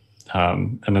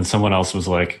 and then someone else was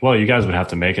like, well, you guys would have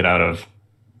to make it out of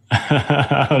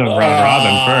round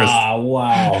robin first.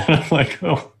 Wow. And I'm like,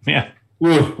 oh, man.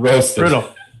 Woo, roasted.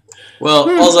 Brutal. Well,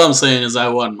 all I'm saying is I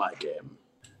won my game.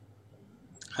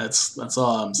 That's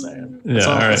all I'm saying.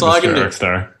 That's all I can do.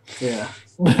 Arcstar. Yeah.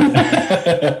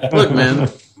 Look, man,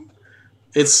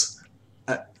 it's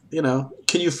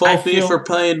can you fault me for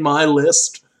playing my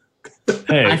list?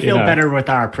 Hey, I feel better with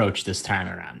our approach this time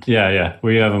around. Yeah,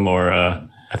 we have a more.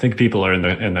 I think people are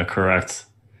in the correct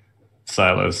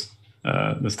silos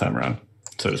this time around,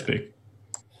 so to speak.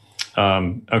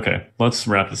 Okay, let's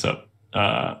wrap this up.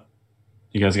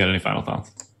 You guys got any final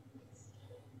thoughts?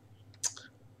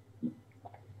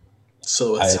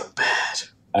 Silhouettes are bad.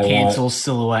 Cancel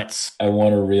silhouettes. I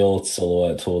want a real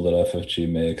silhouette tool that FFG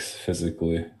makes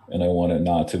physically, and I want it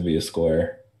not to be a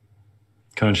square.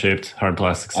 Cone-shaped, hard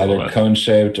plastic silhouette. Either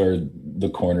cone-shaped or the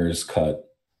corners cut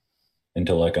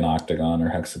into like an octagon or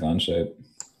hexagon shape.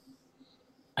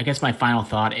 I guess my final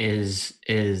thought is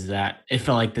that it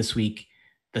felt like this week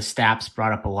the Staps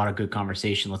brought up a lot of good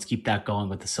conversation. Let's keep that going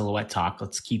with the silhouette talk.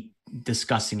 Let's keep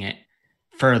discussing it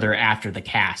further after the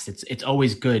cast. It's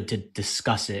always good to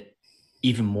discuss it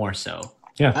even more so.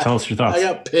 Yeah, tell us your thoughts. I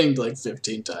got pinged like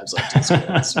 15 times on Discord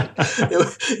last week.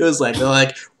 It was like, they're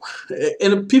like,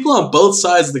 and people on both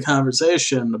sides of the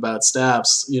conversation about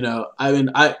Staps, you know, I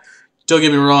mean, don't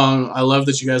get me wrong, I love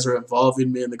that you guys are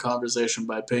involving me in the conversation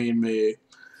by pinging me.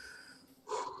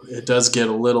 It does get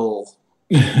a little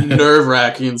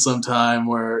nerve-wracking sometime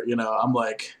where, you know, I'm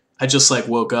like, I just like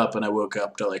woke up and I woke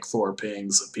up to like 4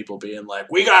 pings of people being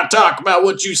like, we got to talk about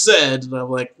what you said. And I'm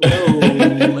like,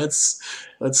 no,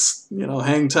 let's, you know,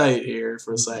 hang tight here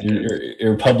for a second.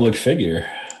 You're a public figure.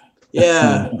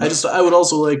 Yeah. I would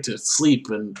also like to sleep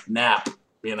and nap,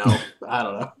 you know, I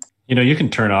don't know. You know, you can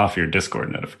turn off your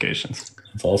Discord notifications.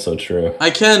 It's also true. I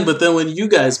can, but then when you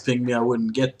guys ping me, I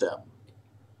wouldn't get them.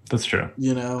 That's true.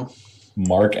 You know?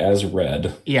 Mark as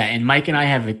read. Yeah, and Mike and I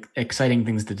have exciting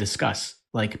things to discuss,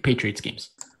 like Patriots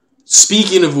games.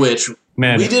 Speaking of which,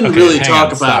 man, we didn't really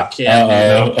talk about Cam.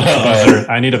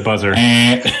 I need a buzzer. We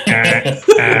almost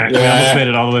made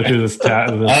it all the way through this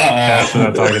cast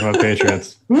without talking about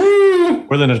Patriots.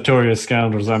 We're the notorious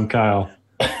Scoundrels. I'm Kyle.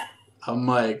 I'm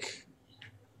Mike.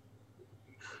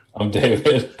 I'm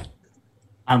David.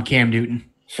 I'm Cam Newton.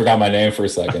 Forgot my name for a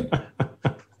second.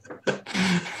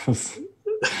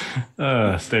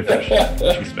 Stay fresh.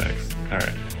 Cheese bags. All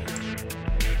right.